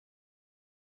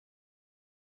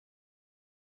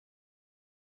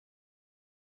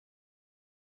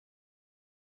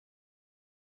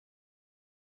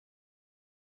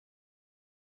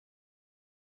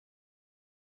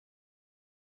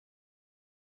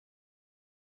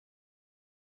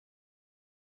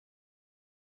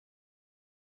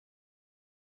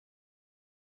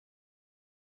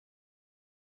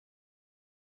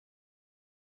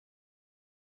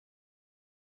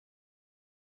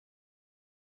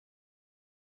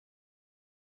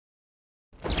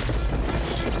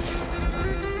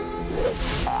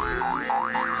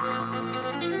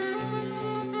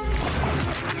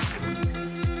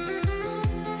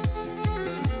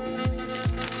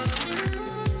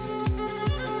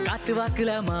காத்து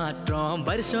வாக்குல மாற்றம்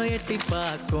வருஷம் எட்டி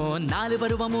பார்க்கும் 4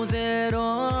 பருவமும்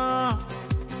சேரும்.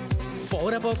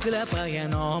 போற போக்குல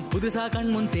பயணம் புதுசா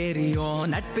கண்முன் தெரியும்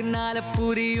நட்பின்னால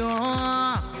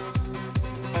புரியும்.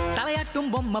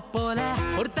 தலையாட்டும் பொம்மை போல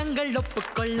ஒருத்தங்கள்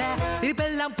ஒப்புக்கொள்ள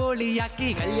சிரிப்பெல்லாம் போலியாக்கி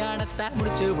கல்யாணத்தை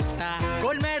முடிச்சு விட்டா.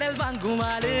 கோல்ட் மெடல்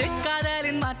வாங்குமாறு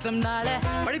காதலின் மாற்றம் நாள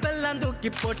படிப்பெல்லாம்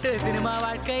தூக்கி போட்டு சினிமா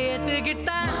வாழ்க்கை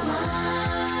ஏத்துக்கிட்டா.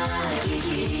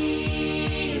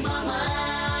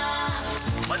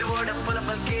 மதுவோட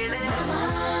புலம்பல் கேளு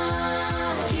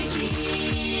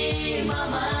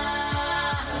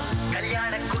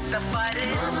கல்யாண கூட்டம் பாரு.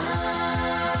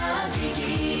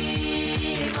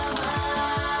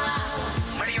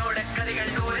 மணியோட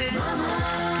கதைகள் 100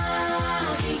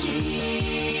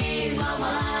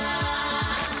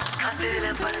 காத்துல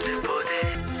பறந்து போது.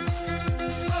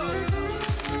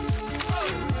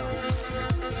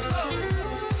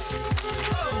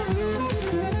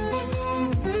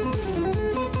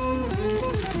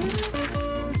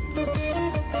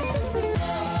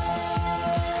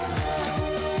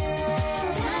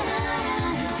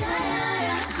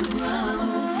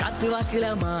 காத்து வாக்குல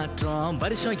மாற்றம்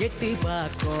வருஷம் எட்டி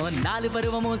பார்க்கும் 4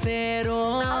 பருவமும்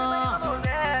சேரும்.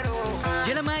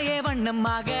 இளமையே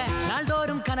வண்ணமாக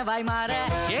நாள்தோறும் கனவாய் மாற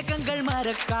ஏக்கங்கள்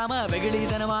மறக்காம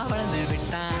வெகுளிதனமா வளர்ந்து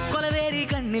விட்டான். கொலவேரி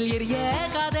கண்ணில் எரிய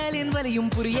காதலின்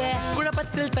வலியும் புரிய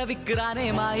குழப்பத்தில் தவிக்கிறானே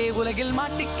மாயே உலகில்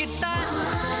மாட்டிக்கிட்டான்.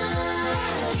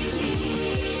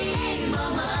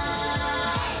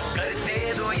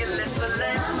 கருத்தேதோ இல்லை சொல்ல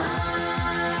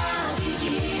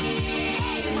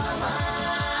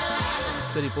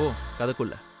சரி போ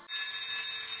கதைக்குள்ள.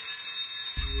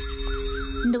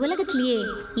 இந்த உலகத்திலேயே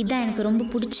இதுதான் எனக்கு ரொம்ப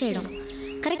பிடிச்ச இடம்.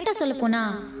 கரெக்டாக சொல்ல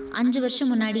போனால் 5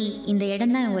 வருஷம் முன்னாடி இந்த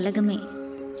இடம் தான் என் உலகமே.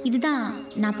 இதுதான்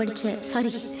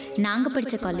நாங்கள்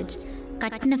படித்த காலேஜ்.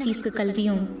 கட்டின ஃபீஸ்க்கு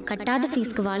கல்வியும் கட்டாத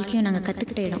ஃபீஸ்க்கு வாழ்க்கையும் நாங்கள்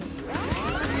கற்றுக்கிட்ட இடம்.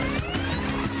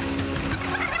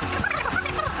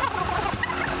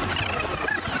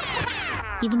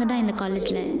 இவங்க தான் இந்த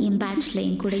காலேஜில் என் பேட்சில்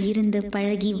என் கூட இருந்து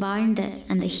பழகி வாழ்ந்த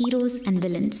அந்த heroes and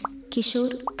villains.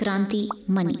 Kishore, Kranti,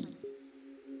 money.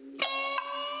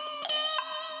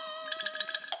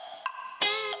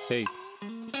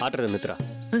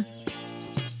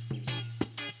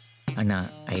 Anna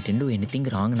I tent to anything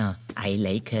ராங்ண்ணா. I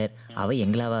like her. அவ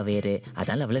எங்களாவா வேறு,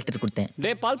 அதான் லவ் லெட்டர் கொடுத்தேன்.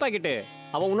 டே பால் பாக்கெட்டு,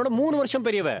 அவ உன்னோட 3 வருஷம்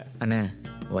பெரியவ. அண்ணா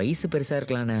வயசு பெருசா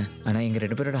இருக்கலாண்ணே, ஆனா எங்க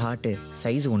 2 பேரோட ஹார்ட்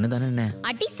சைஸ் ஒன்று தானே.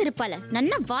 அடி சிறுப்பால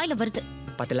நன்னா வாயில வருது.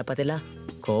 பத்தல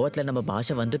கோவத்துல நம்ம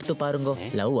பாஷை வந்துட்டு பாருங்க.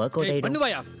 லவ் ஒர்க் அவுட் ஆயிடும்.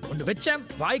 பண்ணுவாயா ஒன்று வச்சேன்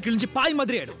வாய் கிழிஞ்சு பாய்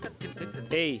மாதிரி ஆயிடும்.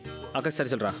 டேய் அக்கா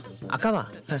சரி சொல்றா. அக்காவா?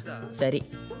 சரி.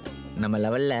 நம்ம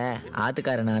லெவல்ல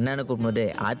ஆத்துக்காரன் அண்ணனை கூப்பிடும்போது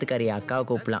ஆத்துக்காரி அக்காவை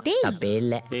கூப்பிடலாம், தப்பே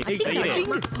இல்லை.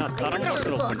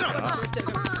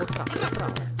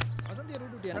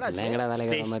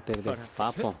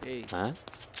 பாப்போம்.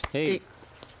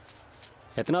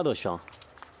 எத்தனாவது வருஷம்?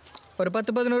 ஒரு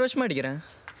 10-11 வருஷமா அடிக்கிறேன்.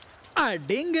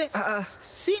 அடேங்க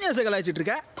சீனியர்ஸை கலாய்ச்சிட்டு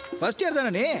இருக்க. ஃபர்ஸ்ட் இயர்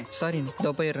தானே நீ? சாரி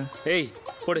இதோ போயிடுறேன். ஏய்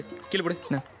போடு கீழே போடு.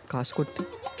 நான் காசு கொடுத்து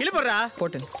கீழே போடுறா.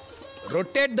 போட்டேன்.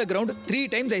 ரொட்டேட் த கிரவுண்ட் 3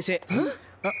 times ஐ சே.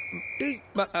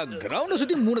 கிரவுண்டை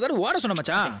சுற்றி 3 தடவை ஓட சொன்ன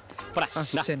மச்சான். போடா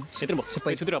சரி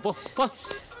சுத்திட்டு போ போ.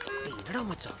 என்னடா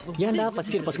மச்சான் ஏன்டா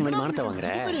ஃபர்ஸ்ட் இயர் பசங்க மாதிரி மானத்தை வாங்குற?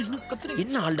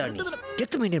 என்ன ஆல்டா நீ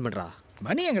கெத்து மெயின்டைன் பண்றா?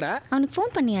 மணி எங்கடா? அவனுக்கு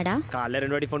ஃபோன் பண்ணியாடா? காலைல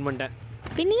 2 வாட்டி ஃபோன் பண்ணிட்டேன்.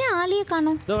 பின்னியே ஆளையே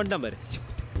காணோம். இதோ வந்துட்டான் பாரு.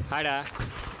 ஹாய்டா.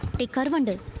 டேய்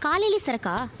கர்வண்டு காலையிலே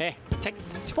சரக்கா? ஏய் செக்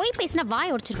போய் பேசினா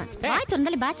வாய் உடைச்சிடுவேன். வாய்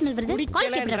திறந்தாலே பேட்ச் மேல் வருது.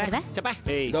 காலேஜ் எப்படி வருவ? சப்பா.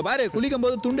 ஏய் இதோ பாரு,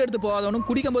 குளிக்கும்போது துண்டு எடுத்து போகாதவனும்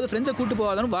குடிக்கும்போது ஃப்ரெண்ட்ஸை கூட்டு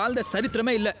போகாதவனும் வாழ்ந்த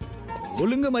சரித்திரமே இல்லை.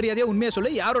 ஒழுங்கு மரியாதையா உண்மையா சொல்லு,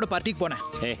 யாரோட பார்ட்டிக்கு போனேன்?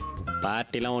 ஏய்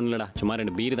பார்ட்டிலாம் ஒன்றும் இல்லடா, சும்மா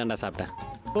 2 பீர் தான்டா சாப்பிட்டேன்.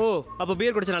 ஓ அப்போ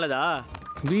பீர் குடிச்ச நல்லதா?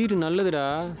 பீர் நல்லதுடா,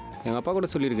 எங்க அப்பா கூட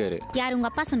சொல்லியிருக்காரு. யார் உங்க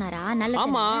அப்பா சொன்னாரா? நல்லது.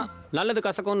 ஆமா நல்லது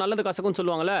கசக்கும்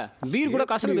சொல்லுவாங்கல்ல, பீர் கூட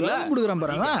கசக்குது இல்ல. குடுக்குறான்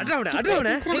பாருங்க.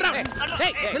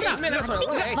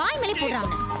 வாய் மேலே போடுறான்.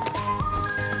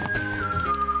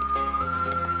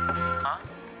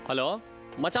 ஹலோ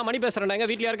மச்சான், மணி பேசுறேன்டா. எங்க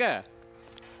வீட்லயா இருக்க?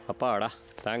 அப்பாடா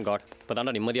தேங்க் காட்,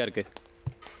 இப்போதான்டா நிம்மதியா இருக்கு.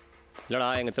 இல்லடா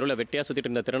எங்க தெருவில் வெட்டியா சுத்திட்டு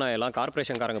இருந்த திருநாயெல்லாம்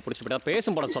கார்பரேஷன்காரங்க பிடிச்சி போட்டா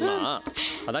பேசும் படம் சொன்னா,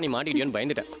 அதான் நீ மாட்டிக்கிட்டியோன்னு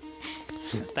பயந்துட்டேன்.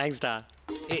 தேங்க்ஸ்டா.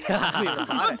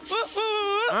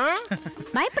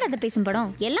 பயப்படாத, பேசும் படம்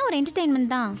எல்லாம் ஒரு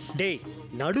என்டர்டெயின்மெண்ட் தான். டேய்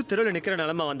நடு தெருவில் நிக்கிற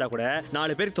நிலைமை வந்தா கூட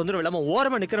 4 பேருக்கு தொந்தரவு இல்லாம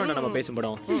ஓரமா நிக்கிறவன நம்ம பேசும்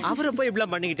படம். அவரை போய்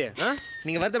இப்படிலாம் பண்ணிக்கிட்டு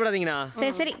நீங்க வருத்தப்படாதீங்கண்ணா.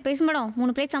 சரி பேசும் படம்.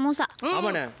 3 பிளேட் சமோசா.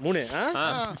 ஆமாண்ணே 3.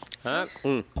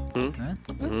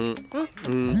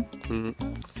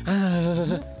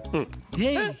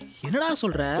 என்னடா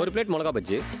சொல்ற? 1 பிளேட் மிளகா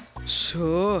பஜ்ஜி. ஷோ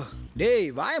டேய்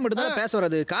வாயை மட்டும் தான் பேச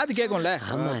வராது, காது கேட்கும்ல.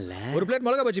 ஆமால 1 பிளேட்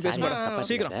மிளகா பஜ்ஜி பேசும்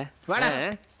சீக்கிரம் வாடா.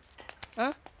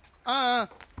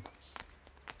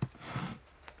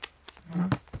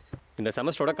 இந்த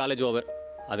செமஸ்டரோட காலேஜ் ஓவர்.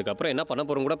 அதுக்கப்புறம் என்ன பண்ண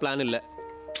போகிறோம் கூட பிளான் இல்லை.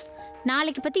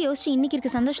 நாளைக்கு பற்றி யோசிச்சு இன்னைக்கு இருக்க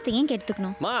சந்தோஷத்தை ஏன்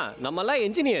கெடுத்துக்கணும்? நம்மலாம்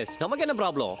என்ஜினியர்ஸ், நமக்கு என்ன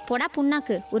ப்ராப்ளம்? போடா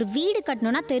புண்ணாக்கு. ஒரு வீடு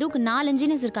கட்டணும்னா தெருவுக்கு 4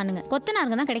 இன்ஜினியர்ஸ் இருக்கானுங்க,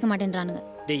 கொத்தனாருங்க தான் கிடைக்க மாட்டேன்றானுங்க.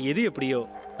 டேய் எது எப்படியோ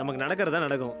நமக்கு நடக்கிறதா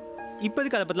நடக்கும்.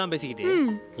 இப்போதைக்கு அதை பற்றிலாம் பேசிக்கிட்டு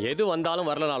எது வந்தாலும்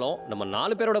வரலனாலும் நம்ம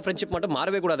 4 பேரோட ஃப்ரெண்ட்ஷிப் மட்டும்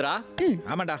மாறவே கூடாதுடா.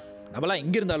 ஆமாண்டா, நம்மளாம்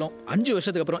எங்க இருந்தாலும் 5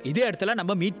 வருஷத்துக்கு அப்புறம் இதே இடத்துல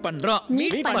நம்ம மீட் பண்றோம்.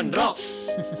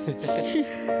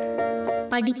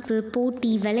 படிப்பு, போட்டி,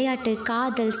 விளையாட்டு,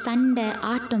 காதல், சண்டை,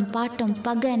 ஆட்டம், பாட்டம்,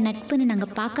 பகை, நட்புன்னு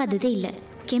நாங்கள் பார்க்காததே இல்லை.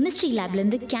 கெமிஸ்ட்ரி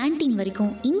லேப்லேருந்து கேன்டீன்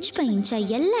வரைக்கும் இன்ச் பை இன்ச்சா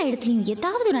எல்லா இடத்துலையும்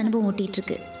ஏதாவது ஒரு அனுபவம் ஓட்டிகிட்டு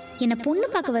இருக்கு. என்னை பொண்ணு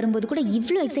பார்க்க வரும்போது கூட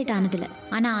இவ்வளோ எக்ஸைட் ஆனதில்லை.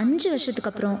 ஆனால் 5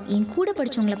 வருஷத்துக்கு அப்புறம் என் கூட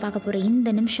படித்தவங்களை பார்க்க போகிற இந்த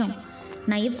நிமிஷம்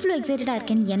நான் எவ்வளோ எக்ஸைட்டடாக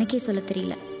இருக்கேன்னு எனக்கே சொல்ல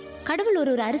தெரியல. கடவுள்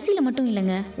ஒரு அரிசியில் மட்டும்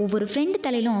இல்லைங்க, ஒவ்வொரு ஃப்ரெண்டு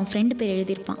தலையிலும் அவன் ஃப்ரெண்டு பேர்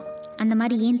எழுதியிருப்பான். அந்த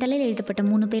மாதிரி என் தலையில் எழுதப்பட்ட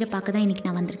 3 பேரை பார்க்க தான் இன்றைக்கி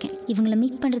நான் வந்திருக்கேன். இவங்களை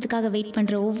மீட் பண்ணுறதுக்காக வெயிட்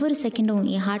பண்ணுற ஒவ்வொரு செகண்டும்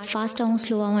என் ஹார்ட் ஃபாஸ்ட்டாகவும்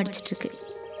ஸ்லோவாகவும் அடிச்சிட்ருக்கு.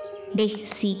 டேய்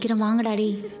சீக்கிரம் வாங்கடா.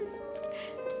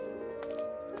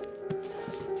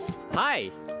 ஹாய்.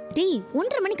 டேய்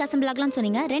 1:30 மணிக்கு அசம்பிள் ஆகலாம்னு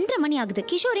சொன்னீங்க, 2:30 மணி ஆகுது.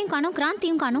 கிஷோரையும் காணோம்,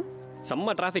 கிராந்தியும் காணோம்.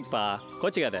 செம்ம டிராஃபிக்ப்பா,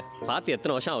 கோச்சிக்காத. பார்த்து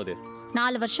எத்தனை வருஷம் ஆகுது?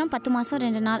 4 வருஷம் 10 மாதம்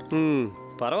 2 நாள்.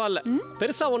 பரவாயில்ல,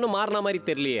 பெருசா ஒன்றும் மாறின மாதிரி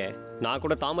தெரியலையே. நான்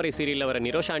கூட தாமரை சீரியல்ல வர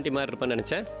நிரோஷா ஆண்டி மாதிரி இருப்பேன்னு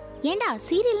நினைச்சேன். ஏண்டா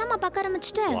சீரியல்லாம் பார்க்க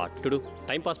ஆரம்பிச்சிட்டேன்? வாட்டுடு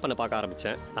டைம் பாஸ் பண்ண பார்க்க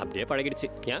ஆரம்பிச்சேன், அப்படியே பழகிடுச்சு.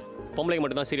 ஏன் பொம்பளைக்கு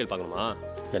மட்டும் தான் சீரியல் பார்க்கணுமா?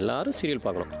 எல்லாரும் சீரியல்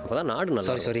பார்க்கணும், அப்பதான் நாடு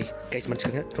நல்லா. சாரி கைஸ்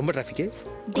மன்னிச்சுங்க, ரொம்ப டிராஃபிக்,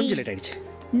 கொஞ்சம் லேட் ஆயிடுச்சு.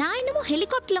 நான் என்னமோ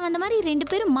ஹெலிகாப்டர்ல வந்த மாதிரி 2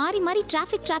 பேரும் மாறி மாறி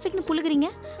டிராஃபிக்னு புழுகுறீங்க.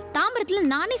 தாம்பரத்துல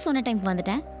நானே சொன்ன டைம்க்கு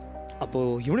வந்துட்டேன். அப்போ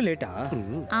இவனு லேட்டா?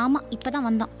 ஆமா, இப்பதான்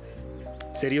வந்தான்.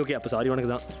 சரி ஓகே, அப்போ சாரி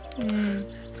உனக்கு தான்.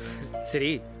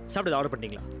 சரி சாப்பிட்டு ஆர்டர்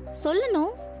பண்ணிட்டீங்களா?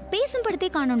 சொல்லணும், பேசும் படுத்தே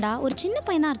காணோம்டா. ஒரு சின்ன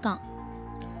பையன் தான் இருக்கான்.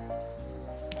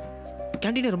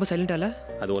 கேண்டீனே ரொம்ப சைலண்டால.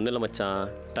 அது ஒன்றும் இல்லை மச்சான்,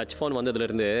 டச் ஃபோன்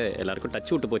வந்ததுலேருந்து எல்லாருக்கும்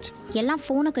டச் விட்டு போச்சு. எல்லாம்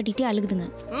ஃபோனை கட்டிட்டு அழுகுதுங்க.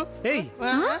 ஏய்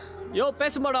யோ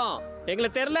பேச மாட்டோம், எங்களை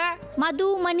தெரியல. மது,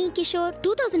 மணி, கிஷோர்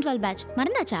 2012 பேட்ச்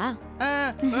மறந்தாச்சா?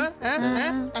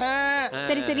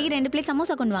 சரி சரி 2 பிளேட்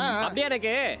சமோசா கொண்டு வாங்க. அப்படியே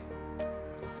எனக்கு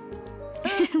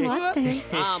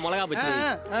மிளகா பச்சி.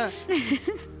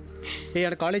 ஏய்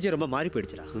எனக்கு காலேஜே ரொம்ப மாறி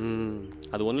போயிடுச்சுடா.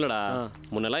 அது ஒன்றுலடா,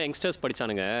 முன்னெல்லாம் யங்ஸ்டர்ஸ்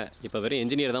படிச்சானுங்க, இப்போ வெறும்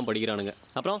என்ஜினியர் தான் படிக்கிறானுங்க.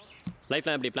 அப்புறம்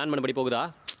லைஃப்லாம் எப்படி பிளான் பண்ணபடி போகுதா?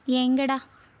 எங்கடா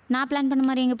நான் பிளான் பண்ண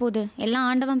மாதிரி எங்கே போகுது, எல்லாம்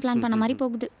ஆண்டவன் பிளான் பண்ண மாதிரி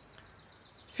போகுது.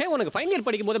 ஹே, உனக்கு ஃபைனல் இயர்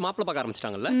படிக்கும் போது மாப்பிள்ளை பார்க்க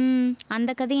ஆரம்பிச்சிட்டாங்கல்ல?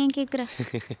 அந்த கதை ஏன் கேட்குற?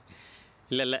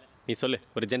 இல்லை நீ சொல்லு,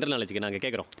 ஒரு ஜென்ரல் நாலேஜுக்கு நாங்கள்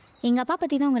கேட்குறோம். எங்கள் அப்பா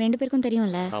பற்றி தான் உங்கள் 2 பேருக்கும்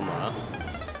தெரியும்ல? ஆமாம்.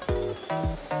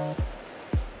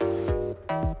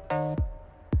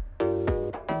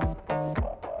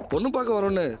 பொண்ணு பார்க்க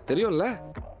வரோன்னு தெரியும்ல?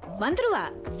 வந்துருவா,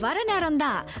 வர நேரம்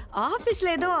தான்.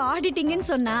 ஆபீஸ்ல ஏதோ ஆடிட்டிங்னு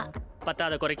சொன்னா.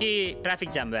 பத்தாத குறைக்கு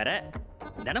டிராஃபிக் ஜாம் வேற.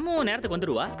 தினமும் நேரத்துக்கு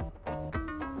வந்துருவா.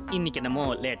 இன்னைக்கு என்னமோ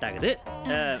லேட் ஆகுது.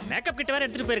 மேக்கப் கிட்ட வேற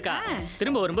எடுத்துட்டு போயிருக்கா,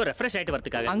 திரும்ப வரும்போது ரெஃப்ரெஷ் ஆயிட்டு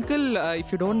வரதுக்காக. Uncle,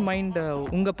 if you don't mind,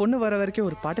 உங்க பொண்ணு வர வரைக்கும்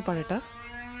ஒரு பாட்டு பாடட்டா?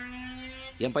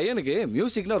 என் பையனுக்கு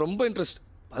மியூசிக்னா ரொம்ப இன்ட்ரெஸ்ட்.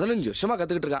 15 வருஷமா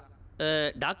கத்துக்கிட்டு இருக்கான்.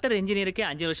 டாக்டர் இன்ஜினியருக்கு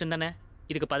 5 வருஷம் தானே,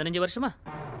 இதுக்கு 15 வருஷமா?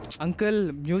 அங்கிள்,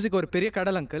 மியூசிக் ஒரு பெரிய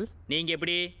கடல் அங்கிள். நீங்க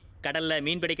எப்படி கடல்ல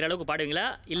மீன் பிடிக்கிற அளவுக்கு பாடுவீங்களா,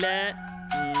 இல்ல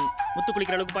முத்து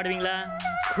குளிக்கிற அளவுக்கு பாடுவீங்களா?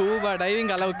 ஸ்கூபா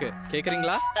டைவிங் அளவுக்கு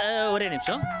கேக்குறீங்களா? ஒரே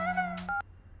நிமிஷம்.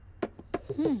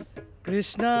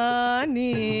 கிருஷ்ணா நீ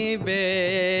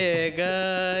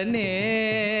பேகனே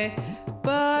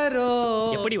பாரோ.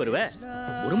 எப்படி வருவ?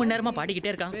 1 மணி நேரமா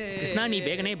பாடிக்கிட்டே இருக்கான். கிருஷ்ணா நீ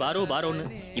பேகனே பாரோ பாரோன்னு.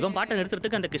 இவன் பாட்டை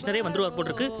நிறுத்துறதுக்கு அந்த கிருஷ்ணரே வந்துருவார்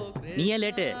போட்டிருக்கு. நீ ஏன்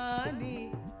லேட்டு?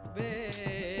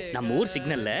 நம்ம ஊர்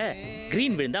சிக்னல்ல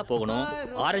கிரீன் விழுந்தா போகணும்,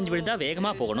 ஆரஞ்சு விழுந்தா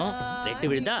வேகமா போகணும், ரெட்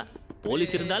விழுந்தா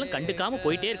போலீஸ் இருந்தாலும் கண்டுக்காம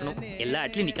போயிட்டே இருக்கணும். எல்லா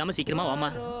இடத்துலயும் நிக்காம சீக்கிரமா வாமா.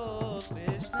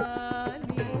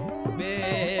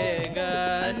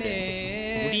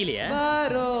 முடியலையா?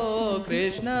 பாரோ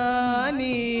கிருஷ்ணா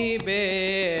நீ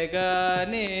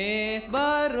பேகனே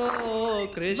பாரோ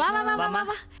கிருஷ்ணா. வா வா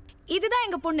வா, இதுதான்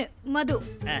எங்க பொண்ணு மது.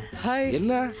 ஹாய்.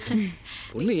 என்ன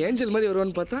பொண்ணு ஏஞ்சல் மாதிரி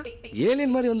வருவான்னு பார்த்தா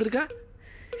ஏலியன் மாதிரி வந்திருக்கா.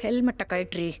 ஹெல்மெட்டை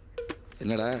கழற்றி.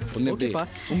 என்னடா பொண்ணு எப்படி?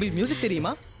 உங்களுக்கு மியூசிக்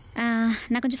தெரியுமா?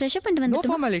 நான் கொஞ்சம் ஃப்ரெஷ் அப் பண்ணிட்டு நோ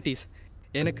வந்துட்டேன். ஃபார்மாலிட்டிஸ்.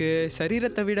 எனக்கு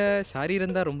சரீரத்தை விட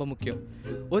சாரீரம் தான் ரொம்ப முக்கியம்.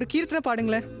 ஒரு கீர்த்தனை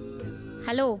பாடுங்களேன்.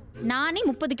 ஹலோ, நானே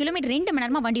 30 கிலோமீட்டர் 2 மணி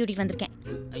நேரமா வண்டி ஓட்டிட்டு வந்திருக்கேன்.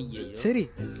 சரி,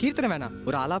 கீர்த்தனை வேணாம்,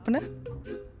 ஒரு ஆலாப்பன.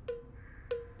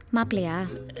 மாப்பிள்ளையா?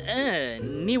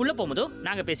 நீ உள்ள போகும்போதோ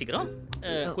நாங்க பேசிக்கிறோம்.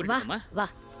 வா வா.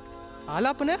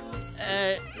 ஆலாப்பன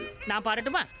நான்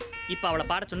பாடட்டுமா? இப்ப அவளை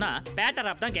பாட சொன்னா பேட்டர்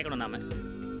ஆப் தான் கேட்கணும் நாம.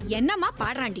 என்னம்மா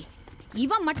பாடுறாண்டி?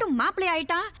 இவன் மட்டும் மாப்பிள்ளை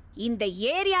ஆயிட்டான். இந்த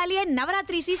ஏரியாலேயே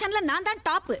நவராத்திரி சீசன்ல நான் தான்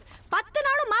டாப். 10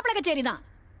 நாளும் மாப்பிள்ளை கச்சேரி தான்.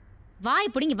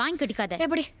 வாய் பிடிங்க, வாங்கி கட்டிக்காத.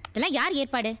 எப்படி? இதெல்லாம் யார்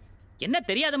ஏற்பாடு? என்ன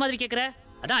தெரியாத மாதிரி கேக்குற?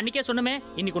 அதான் அன்னைக்கே சொன்னமே,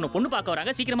 இன்னைக்கு உன்னை பொண்ணு பார்க்க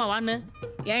வராங்க, சீக்கிரமா வான்னு.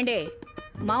 ஏண்டே,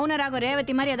 மௌனராகம்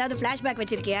ரேவதி மாதிரி ஏதாவது ஃபிளாஷ்பேக்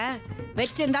வச்சிருக்கியா?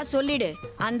 வச்சிருந்தா சொல்லிடு.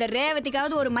 அந்த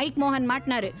ரேவதிக்காவது ஒரு மைக் மோகன்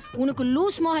மாட்டினாரு, உனக்கு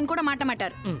லூஸ் மோகன் கூட மாட்ட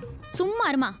மாட்டார். சும்மா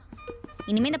இருமா.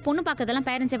 இனிமே இந்த பொண்ணு பார்க்கறதெல்லாம்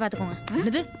பேரண்ட்ஸே பார்த்துக்கோங்க.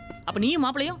 என்னது? அப்ப நீயும்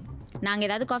மாப்பிளையும்? நாங்கள்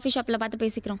ஏதாவது காஃபி ஷாப்பில் பார்த்து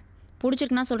பேசிக்கிறோம்.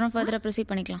 பிடிச்சிருக்குன்னா சொல்கிறோம், ஃபர்தராக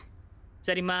ப்ரொசீட் பண்ணிக்கலாம்.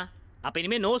 சரிம்மா, அப்ப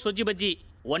இனிமே no சொஜ்ஜி bajji,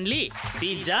 only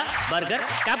pizza, burger,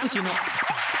 cappuccino.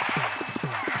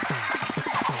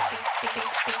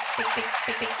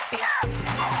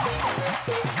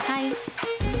 Hi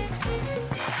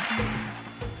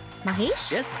Mahesh.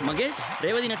 S Mahesh.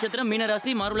 Revathi நட்சத்திரம்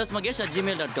மீனராசி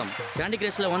marvelousmagesh@gmail.com. கேண்டி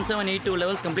கிரஷ்ல 1782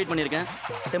 லெவல்ஸ் கம்ப்ளீட் பண்ணியிருக்கேன்.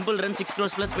 டெம்பிள் ரன் 6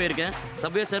 crores ப்ளஸ் போயிருக்கேன்.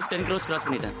 சப்வே சர்ஃப் 10 crores கிராஸ்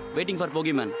பண்ணிட்டேன். Waiting for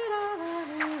Bogi man.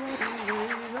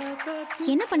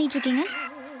 என்ன பண்ணிட்டு இருக்கீங்க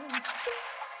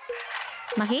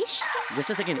மகேஷ்?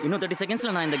 ஜஸ்ட் செகண்ட், இன்னும் 30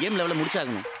 செகண்ட்ஸ்ல நான் இந்த கேம் லெவலில்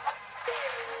முடிச்சாகணும்.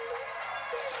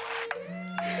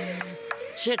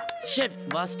 Shed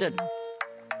bastard.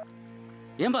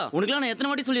 ஏன்பா உனக்குலாம் நான் எத்தனை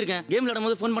வாட்டி சொல்லியிருக்கேன் கேம்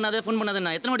விளையாடும்போது ஃபோன் பண்ணாத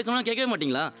நான் எத்தனை வாட்டி சொன்னா கேட்கவே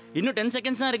மாட்டீங்களா? இன்னும் 10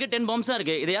 செகண்ட்ஸ் தான் இருக்கு, 10 பாம்ஸ் தான்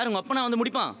இருக்கு. இதை யார் உங்க அப்பா நான் வந்து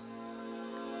முடிப்பான்?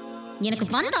 எனக்கு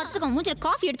வந்த அத்துக்கு மூஞ்சில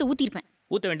காஃபி எடுத்து ஊத்திருப்பேன்.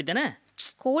 ஊத்த வேண்டியதானே?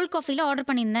 கோல்ட் காஃபில ஆர்டர்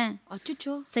பண்ணியிருந்தேன்.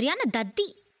 அச்சோ, சரியான தத்தி.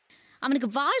 அவனுக்கு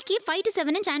வாழ்க்கையே 5 to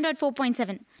 7 inch Android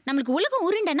 4.7. நம்மளுக்கு உலகம்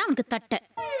உருண்டனா அவனுக்கு தட்ட.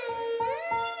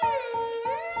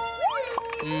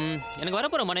 எனக்கு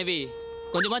வரப்போற மனைவி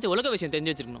கொஞ்சமாச்சும் உலக விஷயம்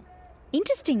தெரிஞ்சு வச்சிருக்கணும்.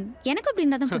 இன்ட்ரெஸ்டிங். எனக்கு அப்படி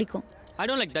இருந்தா தான் பிடிக்கும். I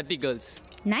don't like dirty girls.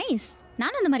 Nice.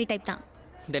 நானும் அந்த மாதிரி டைப் தான்.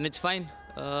 Then it's fine.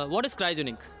 What is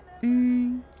cryogenic?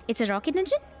 It's a rocket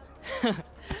engine.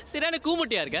 சரியான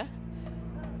கூமுட்டியா இருக்க.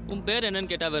 உன் பேர்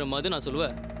என்னன்னு கேட்டா வேற மாதிரி நான்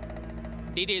சொல்லுவேன்.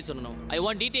 டீடைல்ஸ் சொல்லணும். I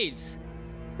want details.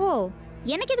 ஓ,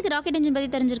 எனக்கு எதுக்கு ராக்கெட் என்ஜின்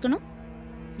பத்தி தெரிஞ்சிருக்கணும்?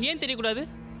 ஏன் தெரியக்கூடாது?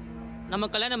 நம்ம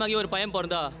கல்யாணமாகி ஒரு பையன்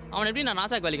பிறந்தா அவனை எப்படி நான்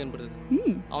நாசாக்கு வேலைக்கு அனுப்புறது?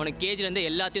 அவனுக்கு கேஜில இருந்து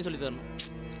எல்லாத்தையும் சொல்லி தரணும்.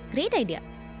 Great idea.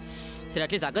 சரி,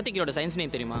 அட்லீஸ்ட் அகத்திக்கரோட சயின்ஸ்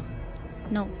நேம் தெரியுமா?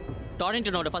 நோ.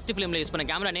 டாரண்டனோட ஃபர்ஸ்ட் ஃபிலிம்ல யூஸ் பண்ண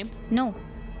camera name? No.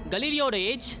 கலீலியோட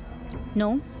age? No.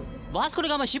 Vasco ட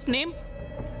gamma ship name?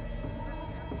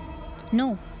 No.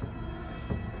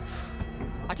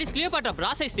 At least Cleopatra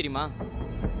பிரா சைஸ் தெரியுமா?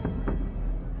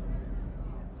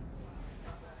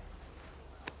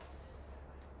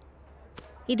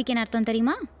 இதுக்கு என்ன அர்த்தம்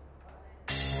தெரியுமா?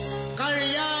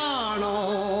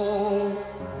 கல்யாணம்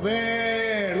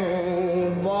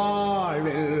வேணும்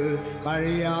வாழ்வில்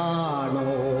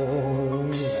கல்யாணம்.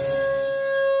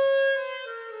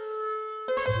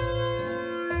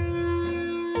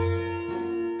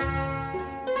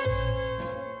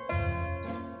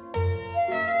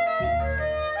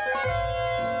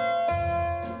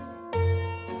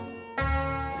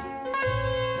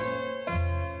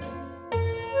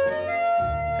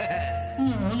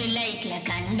 லைட்ல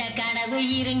கண்ட கனவு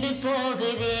இருண்டு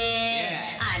போகுது,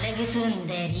 அழகு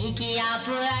சுந்தரிக்கு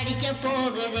ஆப்பு அடிக்க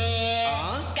போகுது,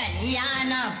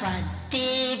 கல்யாணம் பத்தி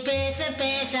பேச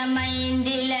பேச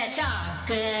மைண்டில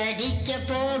ஷாக்கு அடிக்க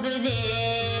போகுது.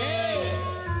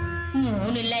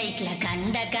 3 லைட்ல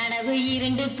கண்ட கனவு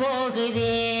இருண்டு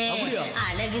போகுது,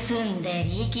 அழகு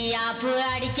சுந்தரிக்கு ஆப்பு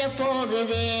அடிக்க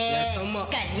போகுது,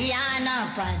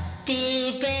 கல்யாணம் பத்தி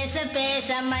பேச பேச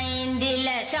மைண்டில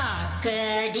ஷாக்கு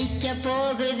அடிக்க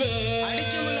போகுது.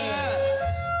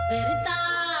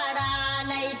 வெறுத்தாடா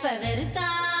லைஃப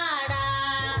வெறுத்தாடா,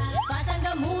 பசங்க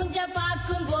மூஞ்ச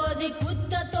பார்க்கும் போது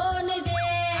குத்த தோணுது,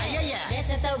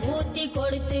 தேசத்தை ஊத்தி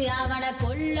கொடுத்து அவனை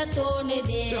கொல்ல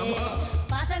தோணுது,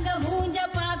 பசங்க மூஞ்ச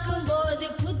பார்க்கும் போது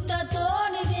குத்த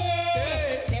தோணுது,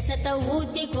 தேசத்தை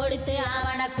ஊத்தி கொடுத்து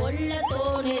அவனை கொல்ல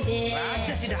தோணுது.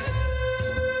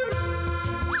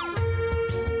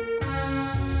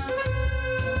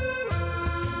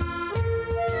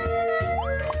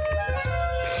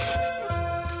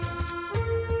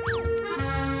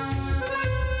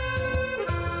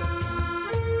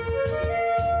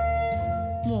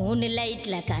 மூணு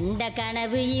லைட்ல கண்ட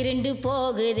கனவு இருண்டு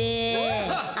போகுது,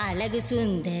 அழகு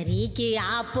சுந்தரிக்கு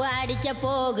ஆப்பு அடிக்க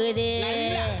போகுது,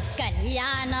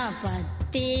 கல்யாணம்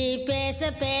பத்தி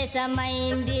பேச பேச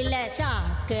மைண்டில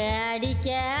ஷாக்கு அடிக்க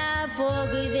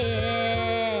போகுது.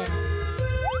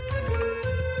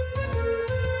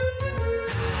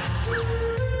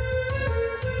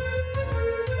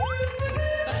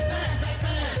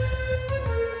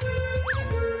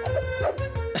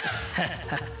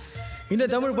 இந்த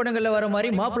தமிழ் படங்களில் வர மாதிரி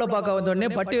மாப்பிள்ளை பார்க்க வந்தோடனே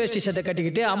பட்டு வேஷ்டி சட்டை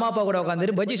கட்டிக்கிட்டு அம்மா அப்பா கூட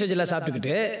உட்காந்துட்டு பஜ்ஜி சொஜிலாம்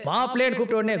சாப்பிட்டுக்கிட்டு மாப்பிள்ளைன்னு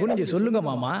கூப்பிட்ட உடனே குனிஞ்சு சொல்லுங்க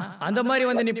மாமா அந்த மாதிரி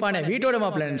வந்து நிற்பானே வீட்டோட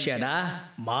மாப்பிள்ளை நினச்சியாடா?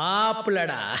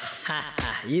 மாப்பிள்ளடா.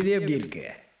 இது எப்படி இருக்கு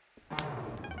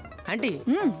ஆண்டி?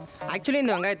 ஆக்சுவலி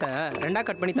இந்த வெங்காயத்தை 2ஆ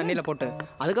கட் பண்ணி தண்ணியில் போட்டு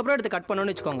அதுக்கப்புறம் எடுத்து கட்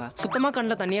பண்ணோன்னு வச்சுக்கோங்க, சுத்தமாக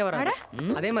கண்ணில் தண்ணியே வராது.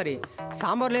 அதே மாதிரி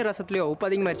சாம்பார்லேயோ ரசத்துலையோ உப்பு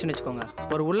அதிகமாகிடுச்சுன்னு வச்சுக்கோங்க,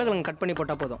 ஒரு உருளைக்கிழங்கு கட் பண்ணி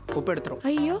போட்டால் போதும், உப்பு எடுத்துரும்.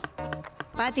 ஐயோ,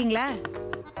 பாத்தீங்களா?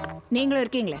 நீங்களும்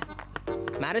இருக்கீங்களே.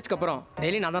 மேரேஜ்க்கு அப்புறம்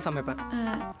டெய்லி நான் தான் சமைப்பேன்.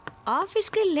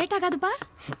 ஆஃபீஸ்க்கு லேட் ஆகாதுப்பா?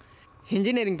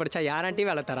 இன்ஜினியரிங் படித்தா யாராண்டி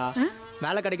வேலை தரா?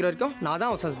 வேலை கிடைக்கிற வரைக்கும் நான்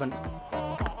தான் ஹவுஸ் ஹஸ்பண்ட்.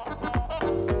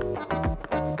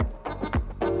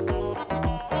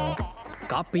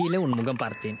 காப்பியிலே உன் முகம்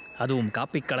பார்த்தேன், அதுவும்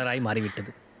காப்பி கலராய்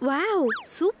மாறிவிட்டது. வாவ்,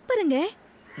 சூப்பருங்க.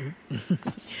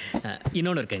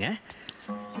 இன்னொன்று இருக்குங்க.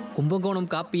 கும்பகோணம்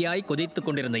காப்பியாய் கொதித்து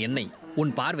கொண்டிருந்த எண்ணெய்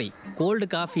உன் பார்வை கோல்டு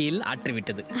காஃபியில்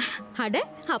ஆற்றிவிட்டது. அட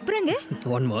அப்புறங்க?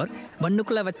 One more.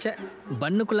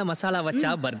 பண்ணுக்குள்ள மசாலா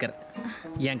வச்சா பர்கர்,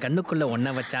 என் கண்ணுக்குள்ள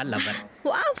ஒன்ன வச்சா லவர்.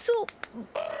 வாவ்,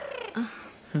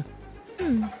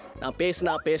 நான்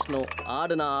பேசினா பேசணும்,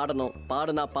 ஆடுனா ஆடணும்,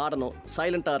 பாடுனா பாடணும்,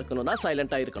 சைலண்டா இருக்கணும்னா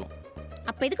சைலண்டா இருக்கணும்.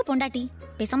 அப்ப எதுக்கு பொண்டாட்டி?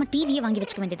 பேசாம டிவியே வாங்கி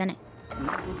வச்சுக்க வேண்டியதானே.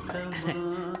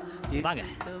 வாங்க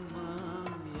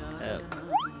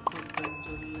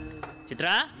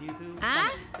சித்ரா,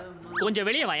 கொஞ்சம்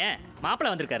வெளியே வாயேன், மாப்பிள்ளை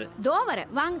வந்திருக்காரு. தோ வர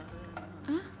வாங்க.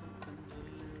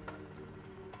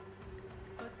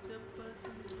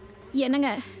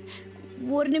 என்னங்க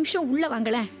ஒரு நிமிஷம் உள்ள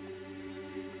வாங்களேன்.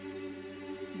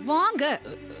 வாங்க.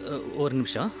 ஒரு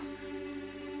நிமிஷம்.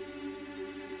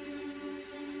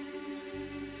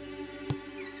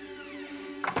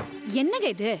 என்னங்க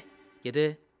இது? எது?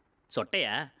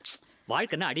 சொட்டையா?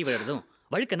 வாழ்க்கைன்னா அடி விழுறதும்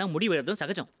வழுக்கன்னா முடி விழுறதும்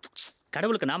சகஜம்.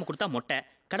 கடவுளுக்கு நாம கொடுத்தா மொட்டை,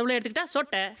 கடவுளை எடுத்துக்கிட்டா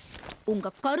சொட்டை.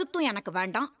 உங்க கருத்தும் எனக்கு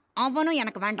வேண்டாம், அவனும்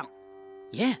எனக்கு வேண்டாம்.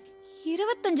 ஏன்?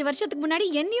 25 வருஷத்துக்கு முன்னாடி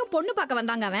என்னையும் பொண்ணு பார்க்க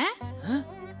வந்தாங்க அவன்.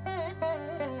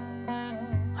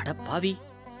 அட பாவி,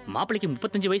 மாப்பிளைக்கு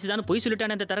 35 வயசு தானே பொய்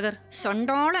சொல்லிட்டானே அந்த தரகர்.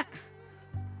 சண்டாள.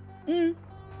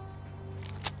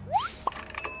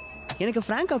 எனக்கு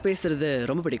ஃப்ராங்கா பேசுறது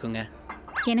ரொம்ப பிடிக்குங்க.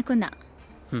 எனக்கும் தான்.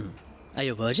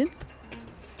 ஐயோ வர்ஜின்?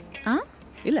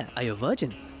 இல்ல ஐயோ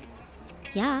வர்ஜின்.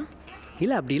 யா.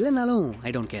 இல்ல அப்படி இல்லைனாலும் ஐ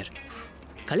டோன்ட் கேர்.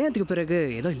 கல்யாணத்துக்கு பிறகு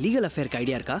ஏதோ லீகல் அஃபேருக்கு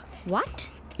ஐடியா இருக்கா? வாட்?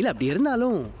 இல்ல அப்படி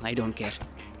இருந்தாலும் ஐ டோன்ட் கேர்.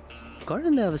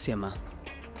 குழந்தை அவசியமா?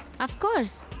 Of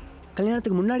course.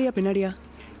 கல்யாணத்துக்கு முன்னாடியா பின்னாடியா?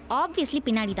 ஆப்வியஸ்லி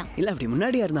பின்னாடி தான். இல்ல அப்படி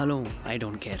முன்னாடியா இருந்தாலும் ஐ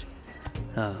டோன்ட் கேர்.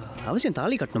 அவசியம்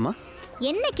தாலி கட்டணுமா?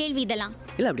 என்ன கேள்வி இதெல்லாம்?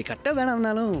 இல்ல அப்படி கட்ட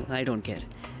வேணாம்னாலும் ஐ டோன்ட் கேர்.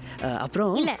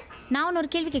 அப்புறம் இல்ல நான் ஒரு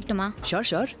கேள்வி கேட்கட்டுமா?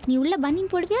 ஷோர். நீ உள்ள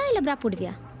பனின் போடுவியா இல்ல பிரா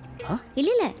போடுவியா?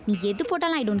 இல்ல நீ எது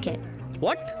போட்டாலும் ஐ டோன்ட் கேர்.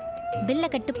 வாட்? பில்ல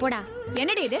கட்டு போடா.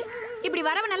 என்னடி இது? இப்படி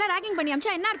வரவன் நல்லா ராகிங் பண்ணி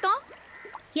அம்ச்சா என்ன அர்த்தம்?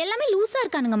 எல்லாமே லூசா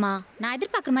இருக்கானுங்கம்மா. நான்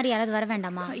எதிர்பார்க்குற மாதிரி யாராவது வர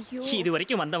வேண்டாமா? இது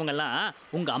வரைக்கும் வந்தவங்க எல்லாம்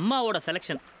உங்க அம்மாவோட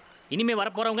செலக்ஷன். இனிமே வர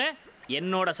போறவங்க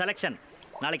என்னோட செலக்ஷன்.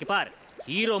 நாளைக்கு பார்,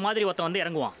 ஹீரோ மாதிரி ஒருத்தன் வந்து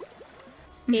இறங்குவான்.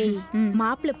 ஏய்,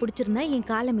 மாப்பிள்ளை பிடிச்சிருந்தா என்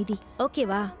காலை மிதி,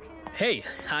 ஓகேவா? ஹேய்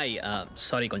ஹாய்,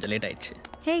 சாரி கொஞ்சம் லேட் ஆயிடுச்சு.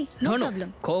 Hey, no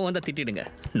problem. கோவம் வந்தா திட்டிடுங்க,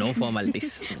 நோ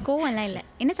ஃபார்மாலிட்டிஸ். கோவம்லாம் இல்லை.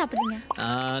 என்ன சாப்பிட்றீங்க?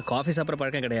 காஃபி சாப்பிட்ற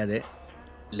பழக்கம் கிடையாது.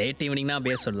 லேட் ஈவினிங்னா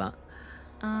பியர் சொல்லலாம்.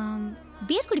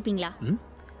 பியர் குடிப்பீங்களா?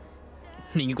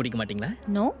 நீங்கள் குடிக்க மாட்டீங்களா?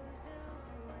 நோ.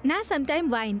 நான் sometime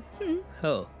wine.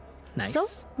 O nice. So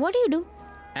what to you to?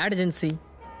 Ad agency.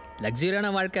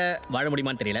 லக்ஸுரியான வாழ்க்கை வாழ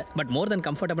முடியுமான்னு தெரியல, பட் மோர் தென்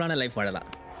கம்ஃபர்டபுளான லைஃப் வாழலாம்.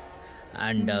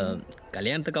 அண்ட்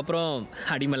கல்யாணத்துக்கு அப்புறம்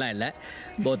அடிமைலாம் இல்லை.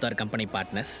 Both are company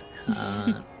partners.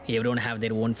 Every one have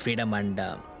their own freedom and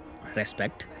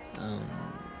respect.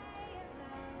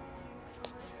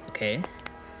 Okay,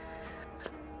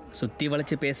 சுற்றி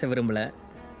வளைச்சி பேச விரும்பலை.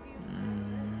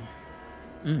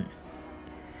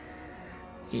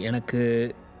 எனக்கு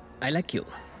ஐ லைக் யூ.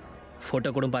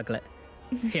 ஃபோட்டோ கூட பார்க்கல,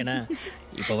 ஏன்னா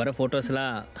இப்போ வர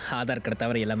ஃபோட்டோஸ்லாம் ஆதார் கார்டை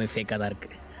தவிர எல்லாமே ஃபேக்காக தான்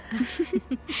இருக்குது.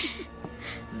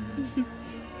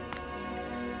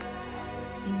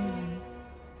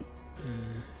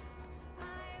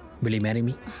 Will you marry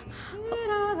me?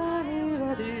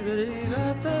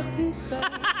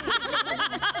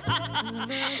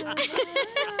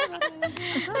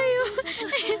 ஐயோ,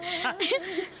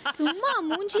 சும்மா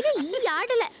மூஞ்சில ஈ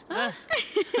ஆடல.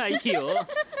 ஐயோ,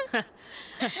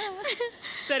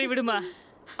 சரி விடுமா,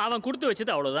 அவன் கொடுத்து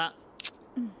வச்சது அவ்வளவுதான்.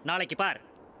 நாளைக்கு பார்,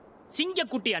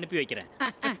 சிங்கக்குட்டி அனுப்பி வைக்கிறேன்.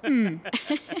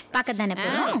 பார்க்கத்தானே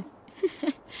போறோம்.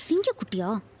 சிங்கக்குட்டியா?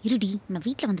 இருடி, நான்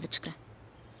வீட்டில் வந்து வச்சுக்கிறேன்.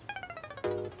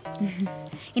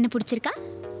 என்ன பிடிச்சிருக்கா?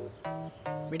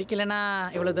 பிடிக்கலனா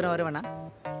இவ்வளோ தூரம் வருவேனா?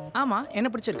 ஆமாம், என்ன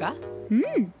பிடிச்சிருக்கா?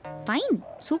 ஃபைன்,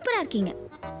 சூப்பராக இருக்கீங்க.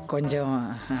 கொஞ்சம்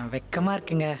வெக்கமாக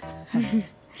இருக்குங்க.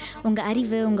 உங்கள்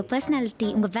அறிவு, உங்கள் பர்சனாலிட்டி,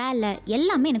 உங்கள் வேலை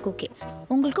எல்லாமே எனக்கு ஓகே.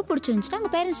 உங்களுக்கு பிடிச்சிருந்துச்சுன்னா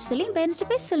உங்கள் பேரண்ட்ஸ் சொல்லி என் பேரண்ட்ஸ்ட்டு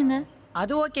பேச சொல்லுங்கள்.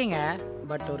 அது ஓகேங்க,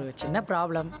 பட் ஒரு சின்ன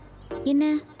ப்ராப்ளம். என்ன?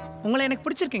 உங்களை எனக்கு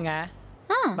பிடிச்சிருக்குங்க,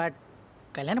 பட்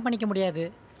கல்யாணம் பண்ணிக்க முடியாது.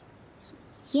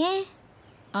 ஏன்?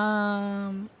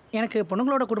 எனக்கு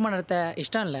பொண்ணுங்களோட குடும்பம் நடத்த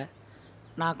இஷ்டம் இல்லை.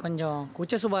 நான் கொஞ்சம்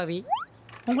கூச்ச சுபாவி.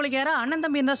 உங்களுக்கு யாரா அண்ணன்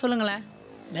தம்பி இருந்தால் சொல்லுங்களேன்.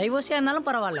 டைவோர்ஸியாக இருந்தாலும்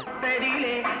பரவாயில்ல.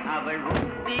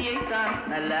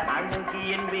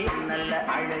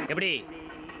 எப்படி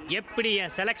எப்படி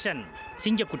என் செலக்ஷன்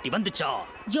சிங்கக்குட்டி வந்துச்சா?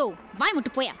 யோ வாய்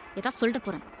மட்டும் போயா, ஏதாவது சொல்லிட்டு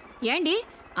போறேன். ஏண்டி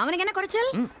அவனுக்கு என்ன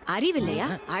குறைச்சல்? அறிவு இல்லையா,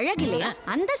 அழகு இல்லையா,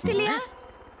 அந்தஸ்து இல்லையா?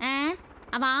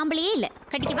 அவன் ஆம்பளையே இல்ல,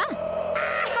 கட்டிக்கவா?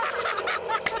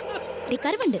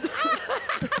 கருவண்டு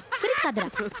சிரிக்காதடா.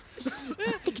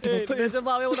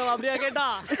 நிஜமாவே உன அப்படியே கேட்டா?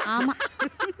 ஆமா,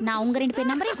 நான் உங்க 2 பேர்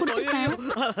நம்பரையும் கொடுத்துட்டேன்.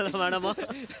 வேணாமா?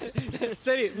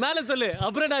 சரி மேல சொல்லு.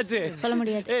 அப்புறம் என்னாச்சு? சொல்ல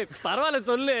முடியாது. ஏய் பரவாயில்ல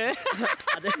சொல்லு.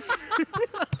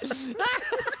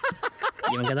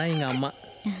 இவங்க தான் எங்க அம்மா.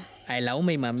 I love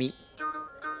my mummy.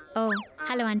 O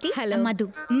hello aunty. Hello Madhu.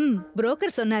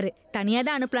 Broker சொன்னாரு தனியா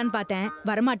தான் அனுப்பலான்னு பார்த்தேன்,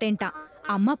 வரமாட்டேன்ட்டான்.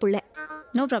 அம்மா புள்ள.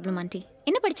 No problem aunty.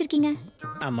 என்ன படிச்சிருக்கீங்க?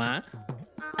 அம்மா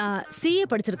சிஏ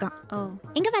படிச்சிருக்கான். ஓ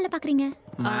எங்க வேலை பாக்குறீங்க?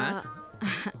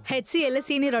 HCL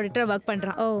சீனியர் ஆடிட்டர் ஒர்க்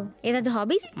பண்றான். ஓ ஏதாவது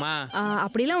ஹாபிஸ்?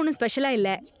 அப்படிலாம் ஒன்றும் ஸ்பெஷலா இல்ல.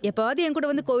 எப்போவாவது என் கூட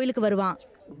வந்து கோவிலுக்கு வருவான்.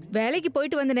 வேலைக்கு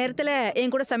போயிட்டு வந்த நேரத்துல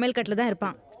என் கூட சமையல் கட்டில தான்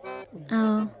இருப்பான்.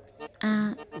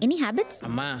 Any habits?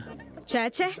 அம்மா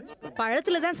சேச்சே,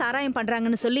 பழத்துல தான் சாராயம்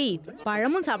பண்றாங்கன்னு சொல்லி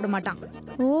பழமும் சாப்பிட மாட்டான்.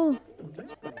 ஓ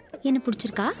என்ன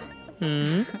பிடிச்சிருக்கா?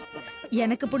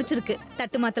 எனக்கு பிடிச்சிருக்கு.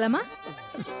 தட்டு மாத்தலாமா?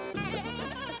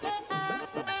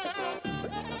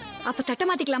 அப்ப தட்ட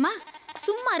மாத்திக்கலாமா?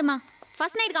 சும்மா இருமா.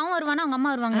 ஃபர்ஸ்ட் நைட்க்கு அவன் வருவானா அவங்க அம்மா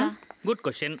வருவாங்களா? Good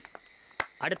question.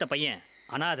 அடுத்த பையன்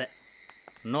அனாதை.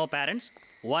 No parents,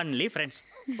 only friends.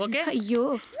 Okay. ஐயோ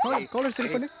காலர்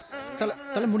சரி பண்ணு.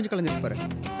 தலை முடிஞ்சு கலந்துட்டு பாரு.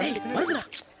 டேய் வருதுடா.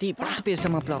 டேய் பாத்து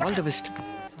பேசிட்ட மாப்ள. All the best.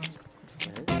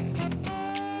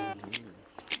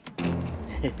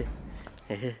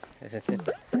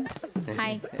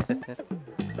 Hi.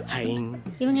 Hi.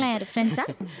 இவங்களாம் யாரு, ஃப்ரெண்ட்ஸா?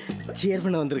 சேர்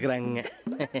பண்ண வந்திருக்கறாங்க.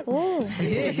 ஓ